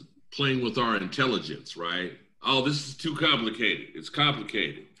was playing with our intelligence, right? Oh, this is too complicated. It's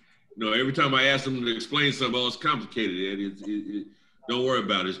complicated. Every time I ask them to explain something, oh, it's complicated, Eddie. Don't worry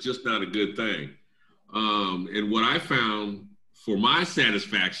about it. It's just not a good thing. And what I found for my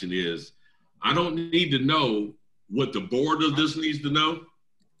satisfaction is I don't need to know what the board of this needs to know,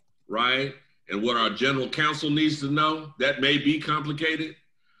 right? And what our general counsel needs to know. That may be complicated,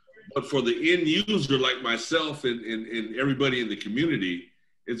 but for the end user like myself and everybody in the community,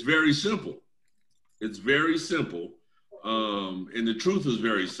 it's very simple. It's very simple. And the truth is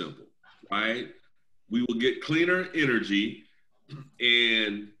very simple, right? We will get cleaner energy,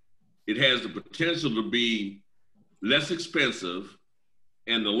 and it has the potential to be less expensive.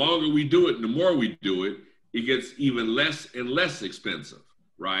 And the longer we do it, and the more we do it, it gets even less and less expensive,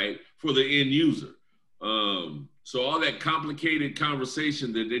 right? For the end user. So all that complicated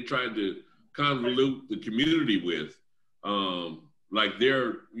conversation that they tried to convolute the community with, like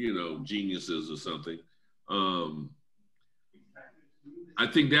they're, geniuses or something. I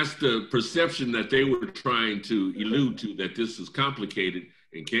think that's the perception that they were trying to allude to, that this is complicated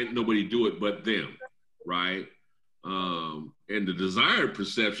and can't nobody do it but them, right? And the desired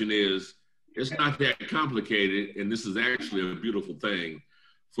perception is it's not that complicated, and this is actually a beautiful thing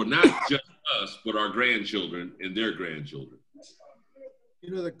for not just us, but our grandchildren and their grandchildren.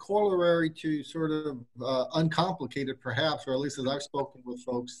 The corollary to sort of uncomplicated, perhaps, or at least as I've spoken with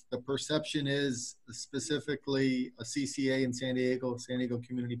folks, the perception is specifically a CCA in San Diego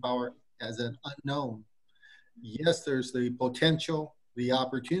Community Power, as an unknown. Yes, there's the potential, the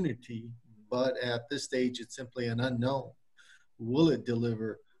opportunity, but at this stage, it's simply an unknown. Will it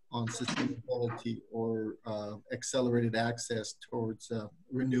deliver on sustainability or accelerated access towards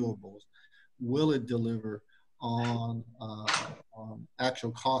renewables? Will it deliver on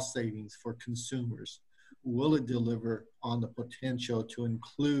actual cost savings for consumers? will it deliver on the potential to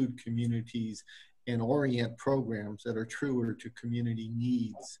include communities and orient programs that are truer to community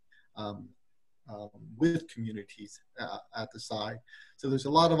needs with communities at the side. So there's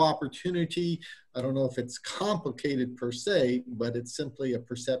a lot of opportunity. I don't know if it's complicated per se, but it's simply a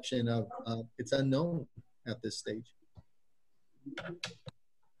perception of it's unknown at this stage.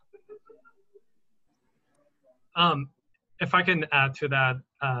 If I can add to that,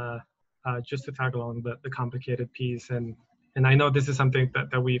 just to tag along the complicated piece, and I know this is something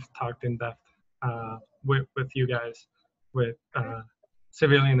that we've talked in depth with you guys, with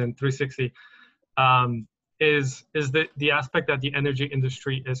Civilian and 360, is the aspect that the energy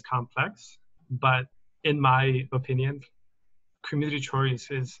industry is complex, but in my opinion, community choice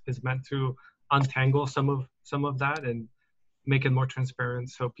is meant to untangle some of that and make it more transparent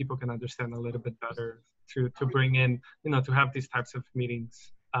so people can understand a little bit better, to bring in, to have these types of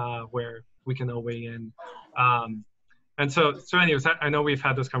meetings where we can all weigh in. And so anyways, I know we've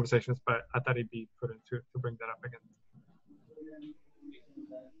had those conversations, but I thought it'd be prudent to bring that up again.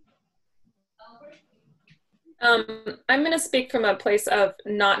 I'm going to speak from a place of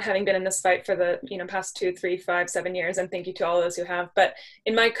not having been in this fight for the past 2, 3, 5, 7 years, and thank you to all of those who have. But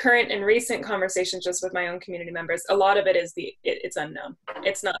in my current and recent conversations just with my own community members, a lot of it is it's unknown.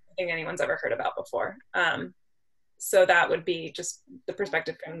 It's not something anyone's ever heard about before. So that would be just the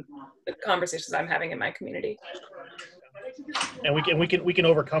perspective from the conversations I'm having in my community. And we can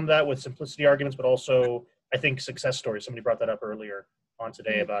overcome that with simplicity arguments, but also I think success stories. Somebody brought that up earlier on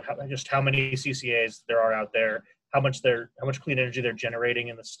today about how many CCAs there are out there, how much clean energy they're generating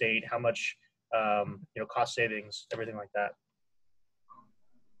in the state, how much cost savings, everything like that.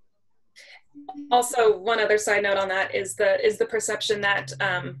 Also, one other side note on that is the perception that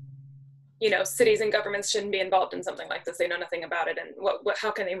cities and governments shouldn't be involved in something like this. They know nothing about it, and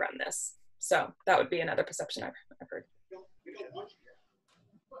how can they run this? So that would be another perception I've heard.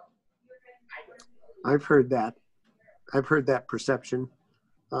 I've heard that. I've heard that perception.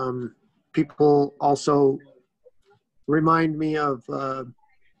 People also remind me of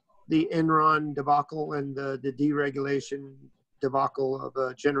the Enron debacle and the deregulation debacle of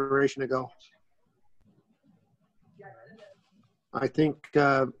a generation ago. I think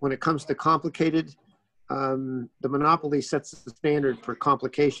when it comes to complicated, the monopoly sets the standard for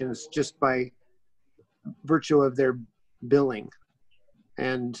complications just by virtue of their billing.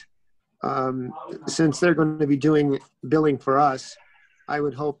 And since they're going to be doing billing for us, I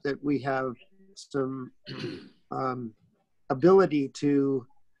would hope that we have some ability to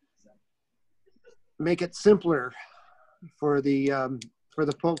make it simpler for the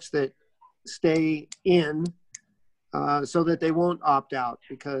folks that stay in, so that they won't opt out,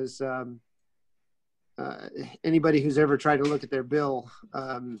 because anybody who's ever tried to look at their bill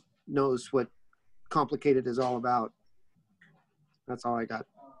knows what complicated is all about. That's all I got.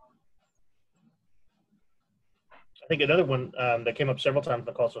 I think another one that came up several times in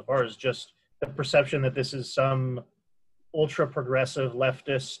the call so far is just the perception that this is some ultra progressive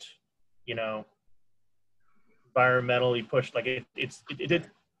leftist, environmentally pushed, like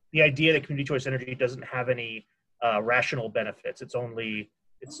the idea that community choice energy doesn't have any rational benefits. It's only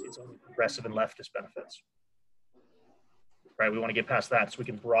progressive and leftist benefits. Right? We want to get past that so we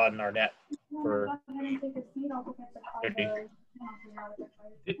can broaden our net for energy.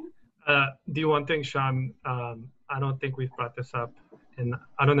 The one thing, Sean, I don't think we've brought this up, and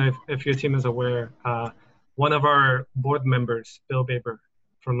I don't know if your team is aware, one of our board members, Bill Baber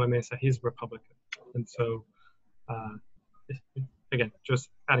from La Mesa, he's Republican. And so, again, just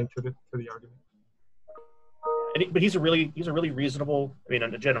adding to the argument. But he's a really reasonable,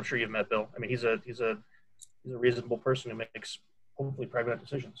 Jen, I'm sure you've met Bill. He's a reasonable person who makes hopefully pragmatic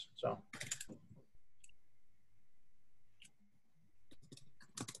decisions, so.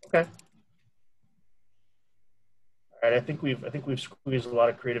 Okay. All right, I think we've squeezed a lot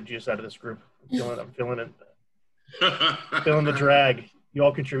of creative juice out of this group. I'm feeling it. Feeling the drag. You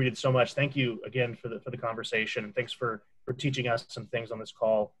all contributed so much. Thank you again for the conversation, and thanks for teaching us some things on this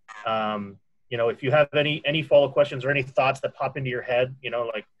call. If you have any follow-up questions or any thoughts that pop into your head,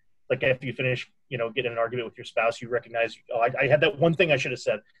 like after you finish, get in an argument with your spouse, you recognize, I had that one thing I should have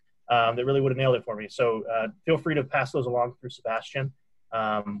said that really would have nailed it for me. So feel free to pass those along through Sebastian.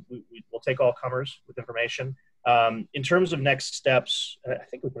 We'll take all comers with information. In terms of next steps, I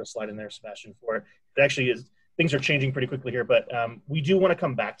think we put a slide in there, Sebastian, for it. It actually is, things are changing pretty quickly here, but we do want to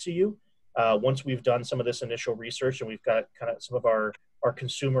come back to you once we've done some of this initial research and we've got kind of some of our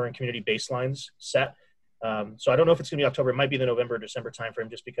consumer and community baselines set. So I don't know if it's going to be October. It might be the November or December timeframe,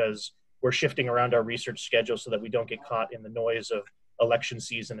 just because we're shifting around our research schedule so that we don't get caught in the noise of election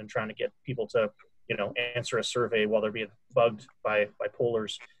season and trying to get people to you know, answer a survey while they're being bugged by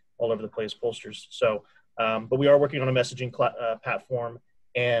pollers all over the place, pollsters. So, but we are working on a messaging platform,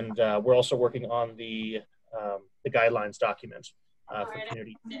 and we're also working on the guidelines document for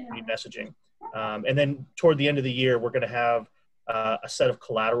community messaging. And then toward the end of the year, we're going to have a set of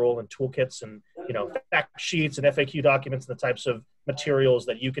collateral and toolkits and, you know, fact sheets and FAQ documents and the types of materials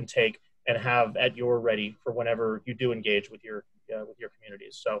that you can take and have at your ready for whenever you do engage with your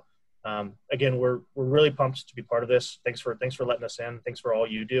communities. So again, we're really pumped to be part of this. Thanks for letting us in. Thanks for all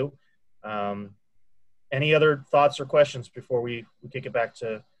you do. Any other thoughts or questions before we kick it back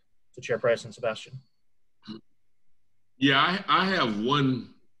to Chair Price and Sebastian? Yeah, I have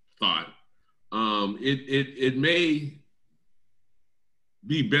one thought. It may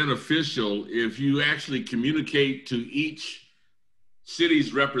be beneficial if you actually communicate to each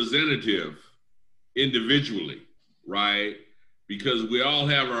city's representative individually, right? Because we all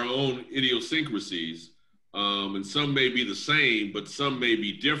have our own idiosyncrasies, and some may be the same, but some may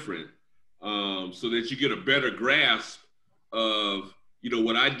be different, so that you get a better grasp of, you know,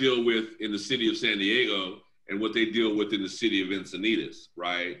 what I deal with in the city of San Diego and what they deal with in the city of Encinitas,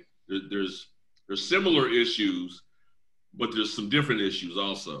 right? There's similar issues, but there's some different issues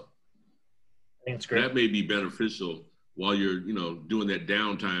also. I think it's great. That may be beneficial while you're, you know, doing that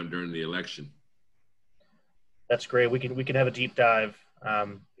downtime during the election. That's great. We can have a deep dive,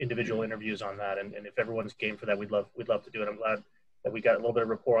 individual interviews on that, and if everyone's game for that, we'd love to do it. I'm glad that we got a little bit of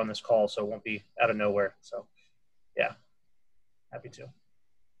rapport on this call, so it won't be out of nowhere. So, yeah, happy to.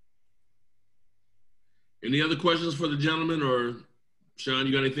 Any other questions for the gentleman, or Sean,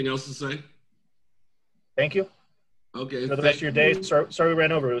 you got anything else to say? Thank you. Okay. For the rest of your day. Sorry we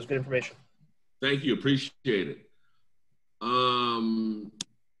ran over. It was good information. Thank you. Appreciate it.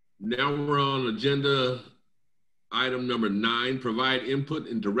 Now we're on agenda item number 9, provide input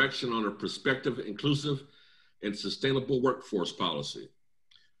and direction on a prospective, inclusive, and sustainable workforce policy.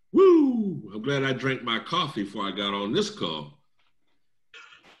 Woo! I'm glad I drank my coffee before I got on this call.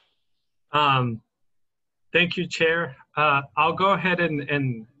 Thank you, Chair. I'll go ahead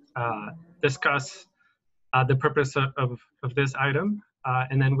and discuss the purpose of this item.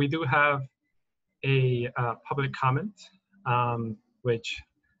 And then we do have a public comment, which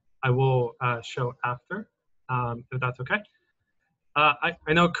I will show after, if that's okay. I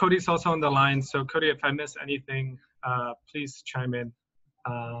know Cody's also on the line, so Cody, if I miss anything, please chime in.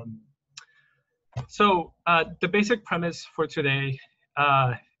 So the basic premise for today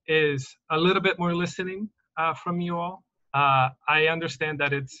is a little bit more listening from you all. I understand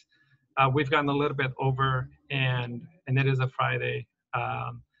that it's we've gotten a little bit over, and it is a Friday.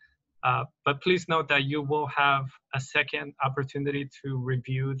 But please note that you will have a second opportunity to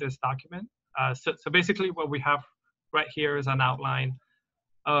review this document. So basically what we have right here is an outline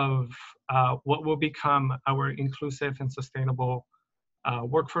of what will become our inclusive and sustainable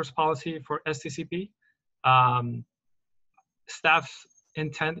workforce policy for SDCP. Staff's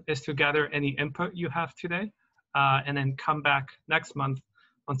intent is to gather any input you have today and then come back next month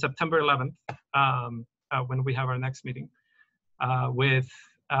on September 11th when we have our next meeting with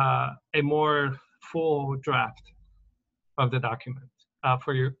a more full draft of the document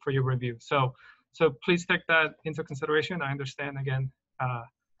for your review. So please take that into consideration. I understand, again,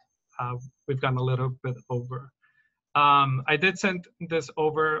 we've gotten a little bit over. I did send this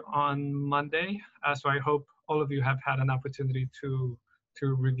over on Monday, so I hope all of you have had an opportunity to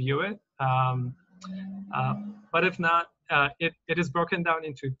review it. But if not, it is broken down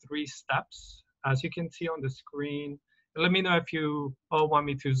into 3 steps, as you can see on the screen. Let me know if you all want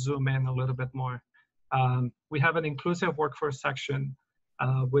me to zoom in a little bit more. We have an inclusive workforce section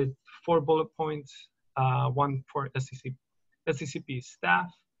with 4 bullet points, 1 for SDCP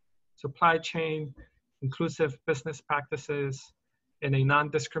staff, supply chain, inclusive business practices, and a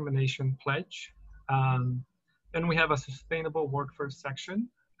non-discrimination pledge. Then we have a sustainable workforce section.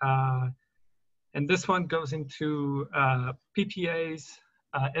 And this one goes into PPAs,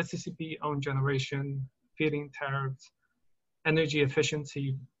 SDCP owned generation, feed-in tariffs, energy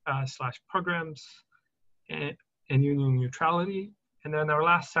efficiency / programs, and union neutrality. And then our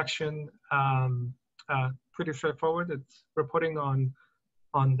last section, pretty straightforward. It's reporting on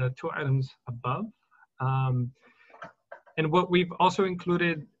the 2 items above. And what we've also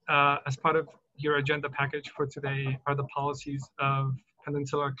included as part of your agenda package for today are the policies of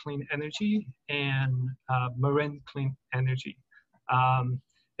Peninsula Clean Energy and Marin Clean Energy.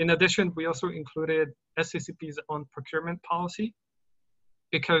 In addition, we also included SDCP's own procurement policy,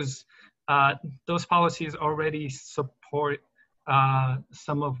 because those policies already support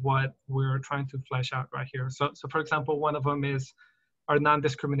some of what we're trying to flesh out right here. So for example, one of them is our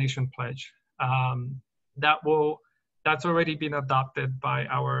non-discrimination pledge. That's already been adopted by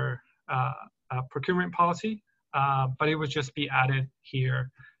our procurement policy, but it would just be added here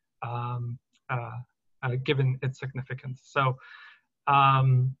given its significance. So at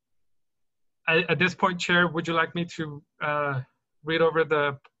this point, Chair, would you like me to read over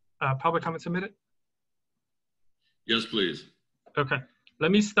the public comment submitted? Yes, please. Okay,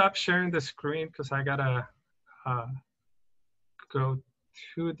 let me stop sharing the screen because I gotta go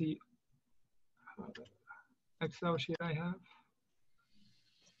to the Excel sheet I have.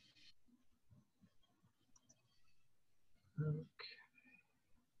 Okay.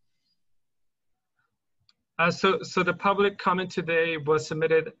 So the public comment today was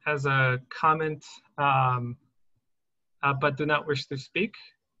submitted as a comment, but do not wish to speak.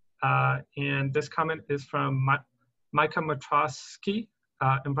 And this comment is from Micah Matrosky,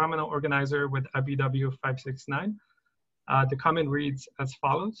 environmental organizer with IBW 569. The comment reads as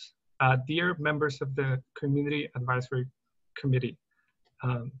follows. Dear members of the Community Advisory Committee,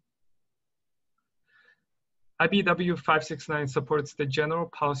 IBW 569 supports the general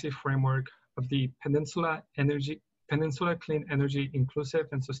policy framework of the Peninsula Clean Energy Inclusive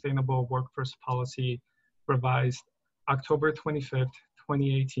and Sustainable Workforce Policy revised October 25th,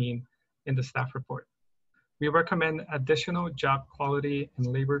 2018 in the staff report. We recommend additional job quality and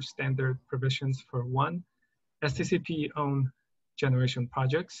labor standard provisions for 1, STCP-owned generation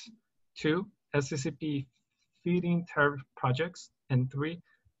projects, 2, STCP feed-in tariff projects, and 3,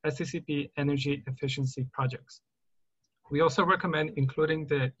 STCP energy efficiency projects. We also recommend including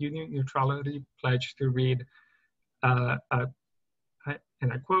the union neutrality pledge to read, and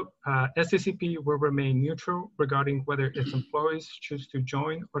I quote, STCP will remain neutral regarding whether its employees choose to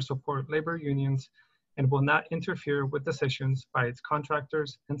join or support labor unions and will not interfere with decisions by its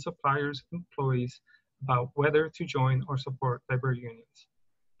contractors and suppliers' employees about whether to join or support labor unions.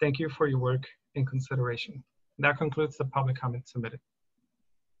 Thank you for your work and consideration. That concludes the public comment submitted.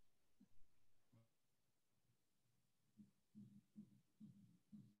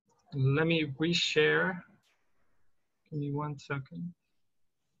 Let me reshare. Give me 1 second.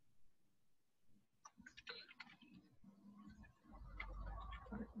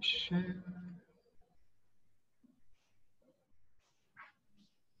 Share.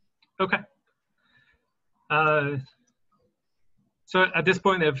 Okay. So at this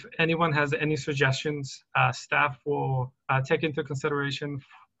point, if anyone has any suggestions, staff will take into consideration,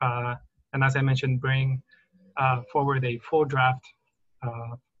 and as I mentioned, bring forward a full draft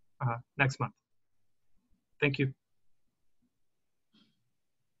next month. Thank you.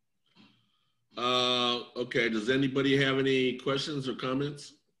 Okay, does anybody have any questions or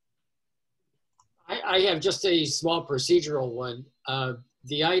comments? I have just a small procedural one.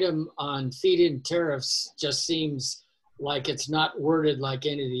 The item on feed-in tariffs just seems like it's not worded like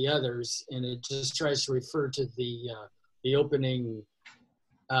any of the others, and it just tries to refer to the opening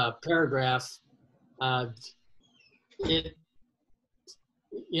paragraph. You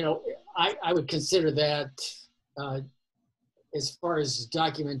know, I would consider that as far as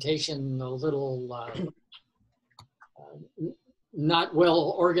documentation, a little not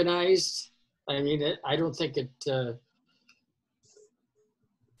well organized. I mean, I don't think it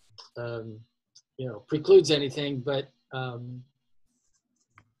you know, precludes anything, but I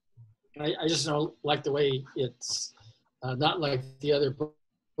just don't like the way it's not like the other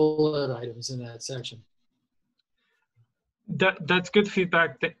bullet items in that section. That's good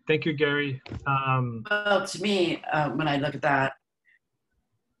feedback. Thank you, Gary. Well, to me, when I look at that,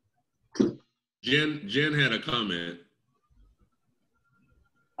 Jen had a comment.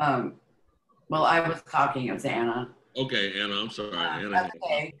 Well, I was talking, it was Anna. Okay, Anna, I'm sorry. Anna.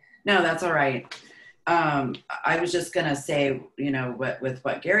 Okay. No, that's all right. I was just gonna say, you know, with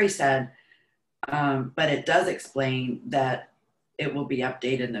what Gary said, but it does explain that it will be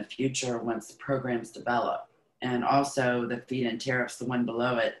updated in the future once the program's develop. And also the feed-in tariffs, the one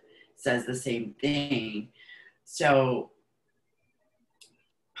below it, says the same thing. So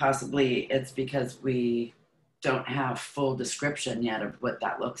possibly it's because we don't have full description yet of what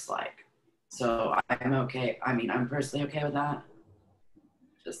that looks like. So I'm okay. I mean, I'm personally okay with that.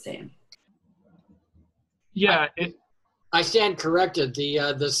 Just saying. Yeah, I stand corrected.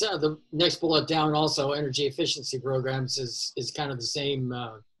 The next bullet down, also energy efficiency programs, is kind of the same,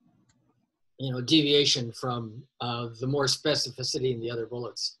 you know, deviation from the more specificity in the other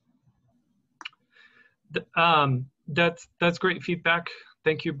bullets. That's great feedback.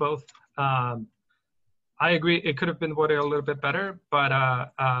 Thank you both. I agree. It could have been worded a little bit better, but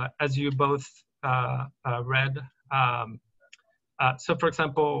as you both read, so for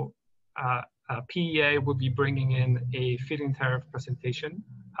example, PEA will be bringing in a feed-in tariff presentation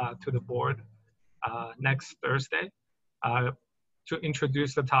to the board next Thursday to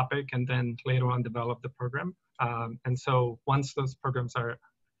introduce the topic and then later on develop the program. And so once those programs are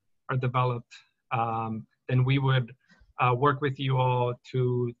developed, then we would work with you all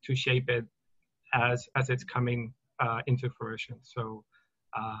to shape it as it's coming into fruition. So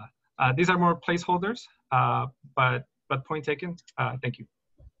these are more placeholders, but point taken. Thank you.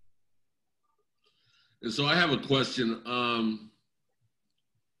 And so I have a question,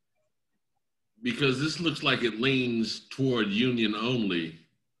 because this looks like it leans toward union only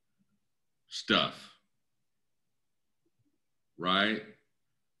stuff, right?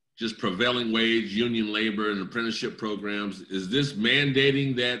 Just prevailing wage, union labor, and apprenticeship programs. Is this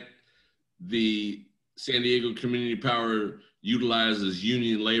mandating that the San Diego Community Power utilizes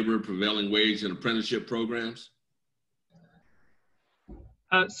union labor, prevailing wage, and apprenticeship programs?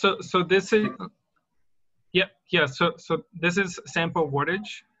 So this is, yeah. So this is sample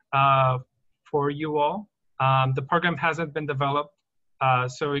wordage for you all. The program hasn't been developed,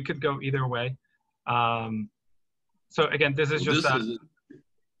 so it could go either way. So again, this is just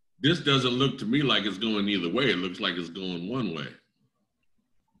this doesn't look to me like it's going either way. It looks like it's going one way.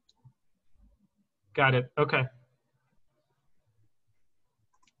 Got it. Okay.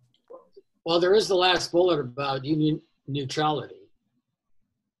 Well, there is the last bullet about union neutrality.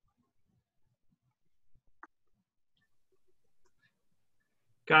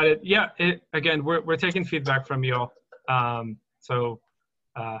 Got it. Yeah. Again, we're taking feedback from you all. So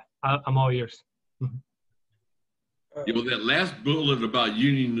I'm all ears. Yeah, well, that last bullet about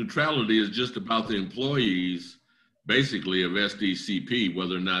union neutrality is just about the employees, basically, of SDCP,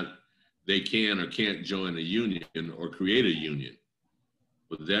 whether or not they can or can't join a union or create a union.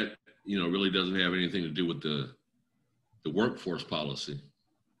 But that, really doesn't have anything to do with the workforce policy.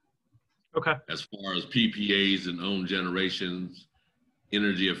 Okay. As far as PPAs and own generations,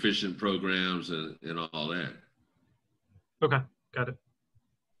 energy efficient programs, and all that. Okay, got it.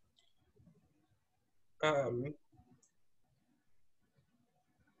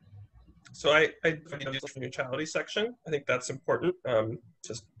 So I the neutrality section. I think that's important,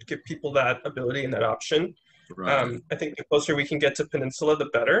 just to give people that ability and that option. Right. I think the closer we can get to Peninsula, the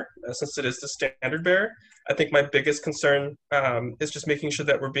better, since it is the standard bearer. I think my biggest concern is just making sure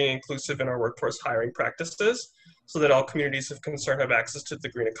that we're being inclusive in our workforce hiring practices so that all communities of concern have access to the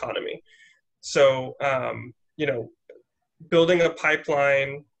green economy. So, building a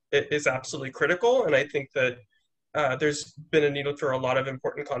pipeline is absolutely critical. And I think that there's been a need for a lot of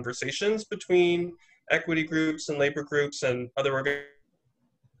important conversations between equity groups and labor groups and other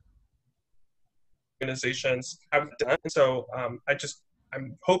organizations have done. So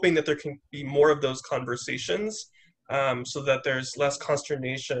I'm hoping that there can be more of those conversations so that there's less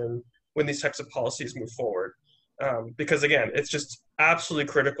consternation when these types of policies move forward. Because again, it's just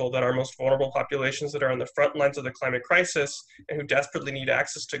absolutely critical that our most vulnerable populations that are on the front lines of the climate crisis and who desperately need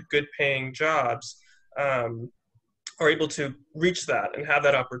access to good paying jobs are able to reach that and have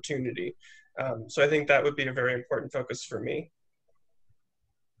that opportunity. So I think that would be a very important focus for me.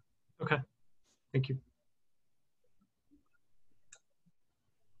 Okay, thank you.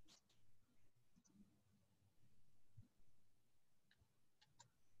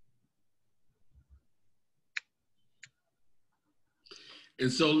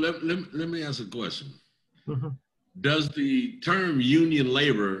 And so let me ask a question. Mm-hmm. Does the term union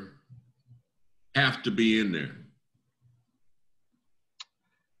labor have to be in there?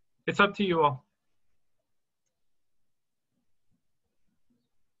 It's up to you all.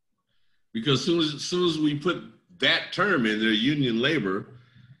 Because soon as we put that term in there, union labor,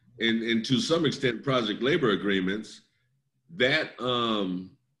 and to some extent project labor agreements, that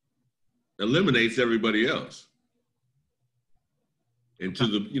eliminates everybody else. And to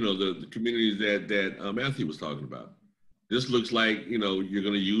the communities that Matthew was talking about. This looks like, you're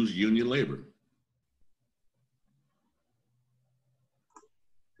going to use union labor.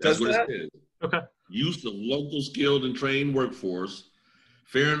 That's what it says. Okay. Use of local skilled and trained workforce,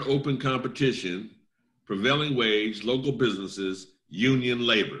 fair and open competition, prevailing wage, local businesses, union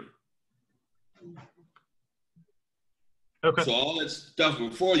labor. Okay. So all that stuff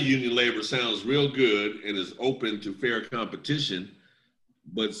before union labor sounds real good and is open to fair competition.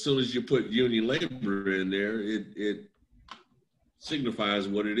 But as soon as you put union labor in there, it signifies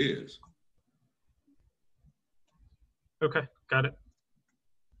what it is. Okay, got it.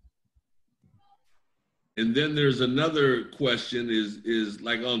 And then there's another question is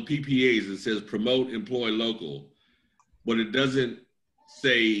like on PPAs, it says promote, employ local, but it doesn't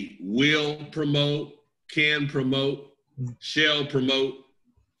say will promote, can promote, shall promote,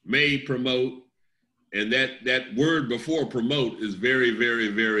 may promote. And that word before promote is very, very,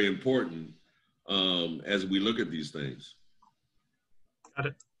 very important. as we look at these things. Got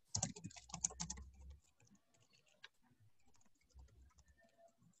it.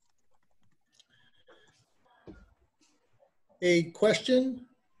 A question?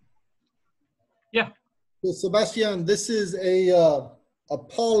 Yeah. So Sebastian, this is a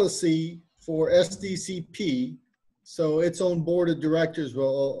policy for SDCP. So its own board of directors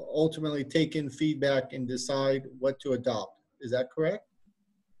will ultimately take in feedback and decide what to adopt. Is that correct?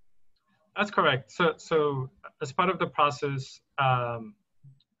 That's correct. So as part of the process,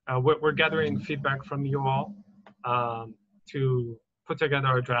 we're gathering feedback from you all to put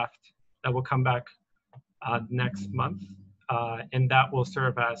together a draft that will come back next month. And that will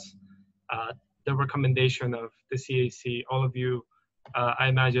serve as the recommendation of the CAC. All of you, I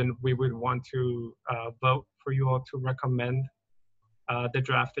imagine we would want to vote for you all to recommend the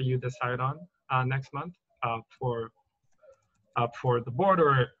draft that you decide on next month for the board,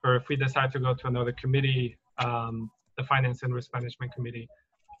 or if we decide to go to another committee, the Finance and Risk Management Committee.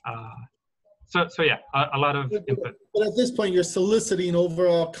 So yeah, a lot of input. But at this point, you're soliciting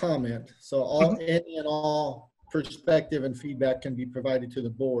overall comment. So any and all perspective and feedback can be provided to the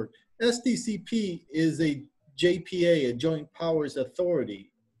board. SDCP is a JPA, a Joint Powers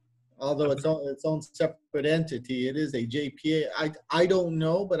Authority. Although it's its own separate entity, it is a JPA. I don't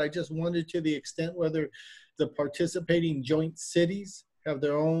know, but I just wondered to the extent whether the participating joint cities have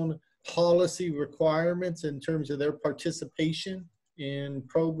their own policy requirements in terms of their participation in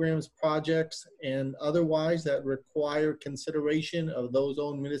programs, projects, and otherwise that require consideration of those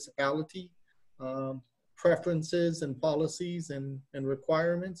own municipality preferences and policies and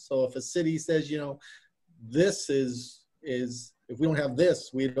requirements. So if a city says, you know, this is if we don't have this,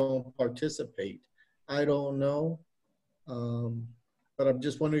 we don't participate. I don't know, but I'm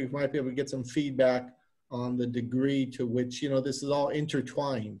just wondering if we might be able to get some feedback on the degree to which, you know, this is all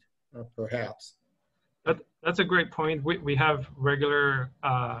intertwined, perhaps. That's a great point. We have regular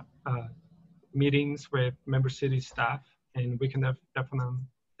meetings with member city staff, and we can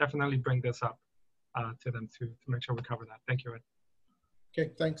definitely bring this up to them to make sure we cover that. Thank you, Ed.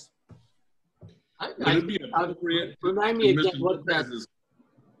 Okay, thanks. Remind me again what that.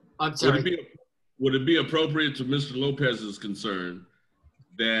 I'm sorry. Would it be appropriate to Mr. Lopez's concern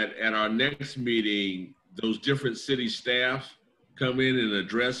that at our next meeting, those different city staff come in and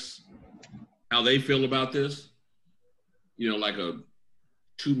address how they feel about this? You know, like a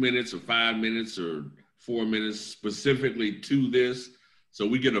 2 minutes or 5 minutes or 4 minutes specifically to this, so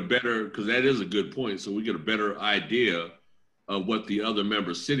we get a better, because that is a good point, so we get a better idea of what the other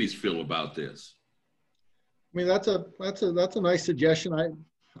member cities feel about this. I mean, that's a nice suggestion.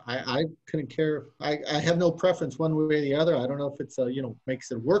 I couldn't care. I have no preference one way or the other. I don't know if it's you know,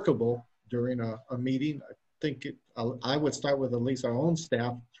 makes it workable during a meeting. I think I would start with at least our own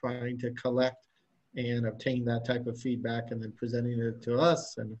staff trying to collect and obtain that type of feedback and then presenting it to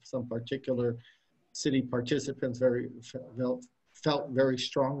us. And if some particular city participants felt very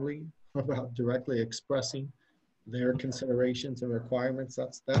strongly about directly expressing their considerations and requirements,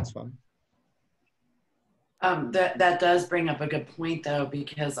 that's fine. That does bring up a good point, though,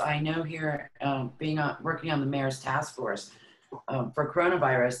 because I know here, working on the mayor's task force for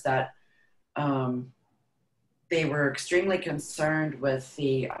coronavirus, that they were extremely concerned with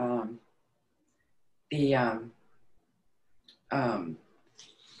the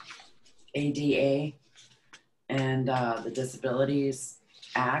ADA and the Disabilities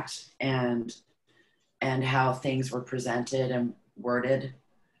Act and how things were presented and worded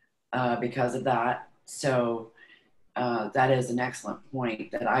because of that. So that is an excellent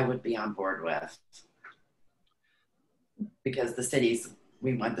point that I would be on board with, because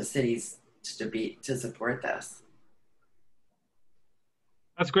we want the cities to support this.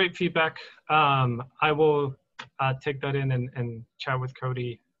 That's great feedback. I will take that in and chat with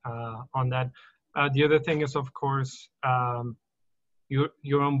Cody on that. The other thing is, of course,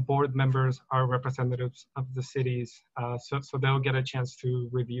 your own board members are representatives of the cities, so they'll get a chance to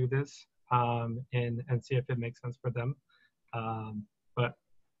review this and see if it makes sense for them. But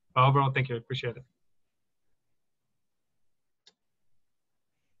overall, thank you. I appreciate it.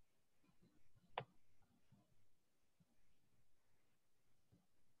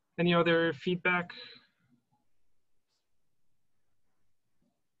 Any other feedback?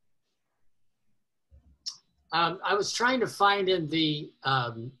 I was trying to find in the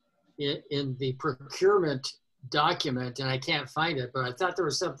procurement document, and I can't find it, but I thought there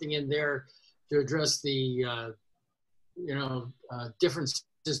was something in there to address the differences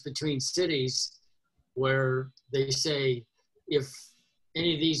between cities, where they say if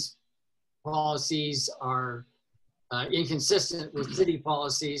any of these policies are inconsistent with city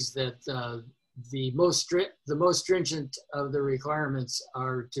policies, that the most stringent of the requirements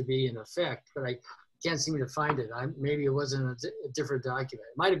are to be in effect, but I can't seem to find it. Maybe it wasn't a different document.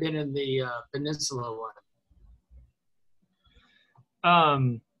 It might have been in the Peninsula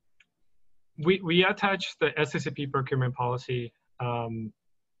one. We attached the SCCP procurement policy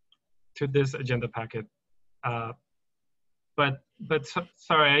to this agenda packet, but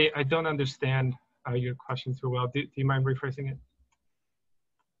sorry, I don't understand your question too well. Do you mind rephrasing it?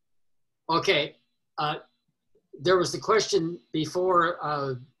 Okay, there was the question before,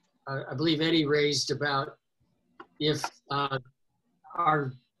 I believe Eddie raised about if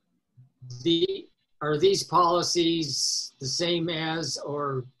are these policies the same as,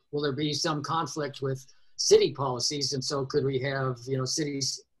 or will there be some conflict with city policies? And so could we have,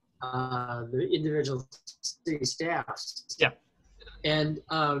 cities, the individual city staffs? Yeah. And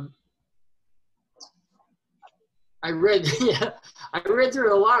I read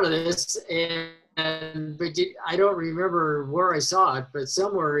through a lot of this, but I don't remember where I saw it, but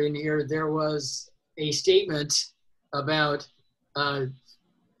somewhere in here there was a statement about, and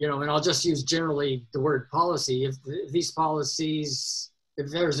I'll just use generally the word policy. If these policies, if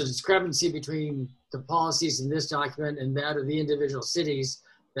there's a discrepancy between the policies in this document and that of the individual cities,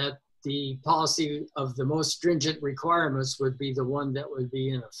 that the policy of the most stringent requirements would be the one that would be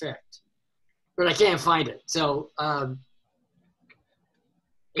in effect. But I can't find it. So,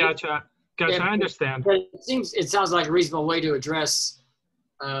 Gotcha. I understand. But it sounds like a reasonable way to address,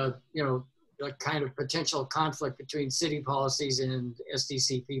 the kind of potential conflict between city policies and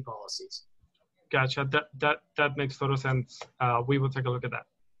SDCP policies. Gotcha. That makes total sense. We will take a look at that.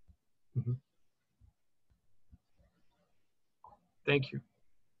 Mm-hmm. Thank you.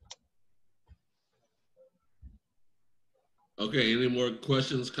 Okay, any more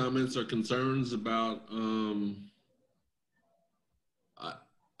questions, comments, or concerns about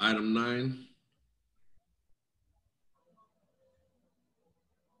item 9?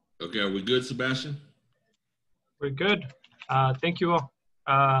 Okay, are we good, Sebastian? We're good. Thank you all.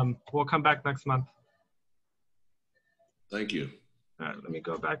 We'll come back next month. Thank you. All right, let me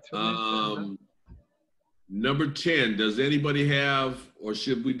go back to number 10, does anybody have, or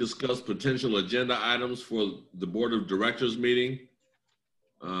should we discuss potential agenda items for the Board of Directors meeting?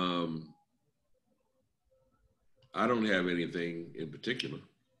 I don't have anything in particular.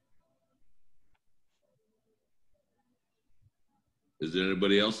 Is there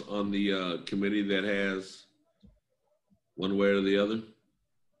anybody else on the committee that has one way or the other?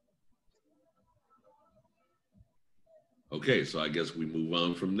 Okay, so I guess we move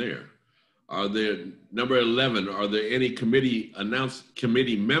on from there. Are there, number 11, are there any committee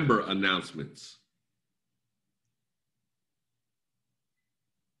member announcements?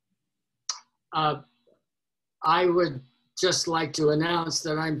 I would just like to announce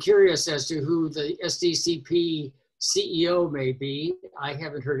that I'm curious as to who the SDCP CEO may be. I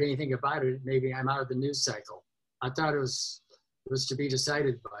haven't heard anything about it. Maybe I'm out of the news cycle. I thought it was to be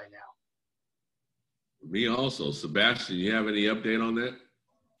decided by now. Me also. Sebastian, you have any update on that?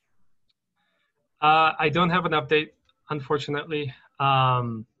 I don't have an update, unfortunately.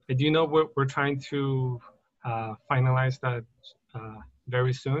 I do know we're trying to finalize that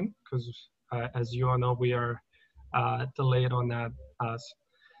very soon, because as you all know, we are delayed on that. As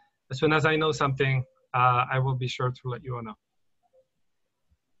soon as I know something, I will be sure to let you all know.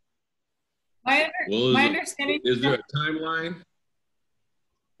 My understanding is there a timeline?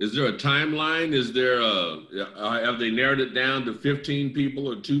 Is there a timeline? Is there have they narrowed it down to 15 people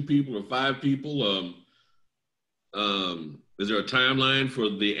or 2 people or 5 people? Is there a timeline for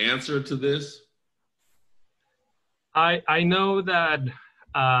the answer to this? I know that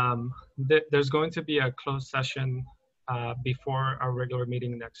there's going to be a closed session before our regular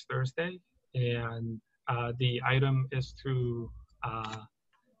meeting next Thursday, and the item is to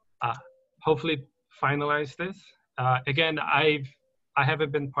hopefully finalize this. Again, I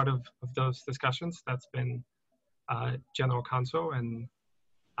haven't been part of those discussions. That's been General Counsel and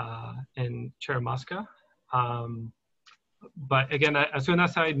Chair Mosca. But again, as soon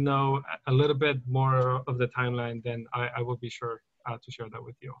as I know a little bit more of the timeline, then I will be sure to share that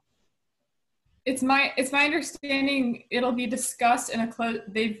with you. It's my understanding it'll be discussed in a close.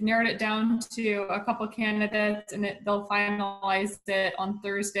 They've narrowed it down to a couple candidates, and they'll finalize it on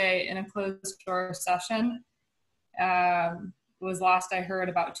Thursday in a closed door session. Was last I heard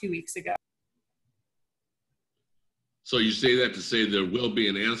about 2 weeks ago. So you say that to say there will be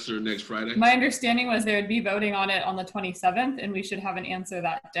an answer next Friday? My understanding was they would be voting on it on the 27th, and we should have an answer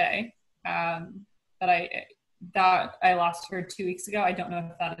that day. But I last heard 2 weeks ago. I don't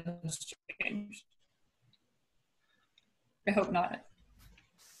know if that has changed. I hope not.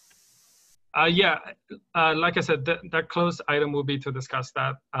 Yeah, like I said, that closed item will be to discuss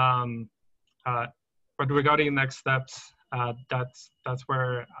that. But regarding next steps, that's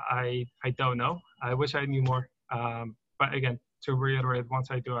where I don't know. I wish I knew more. But again, to reiterate, once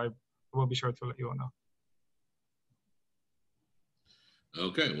I do, I will be sure to let you all know.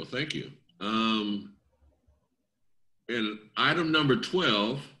 Okay, well, thank you. And item number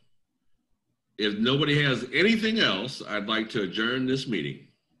 12, if nobody has anything else, I'd like to adjourn this meeting.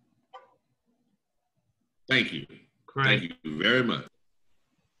 Thank you. Great. Thank you very much.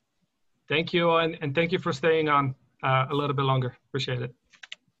 Thank you, and thank you for staying on a little bit longer. Appreciate it.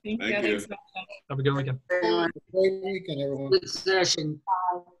 Thank you. Thanks. Have a good weekend. Great weekend, everyone. Good session.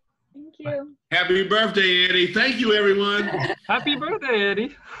 Thank you. Happy birthday, Eddie. Thank you, everyone. Happy birthday,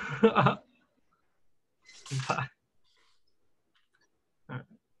 Eddie. Bye.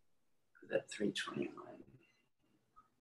 At 3:21.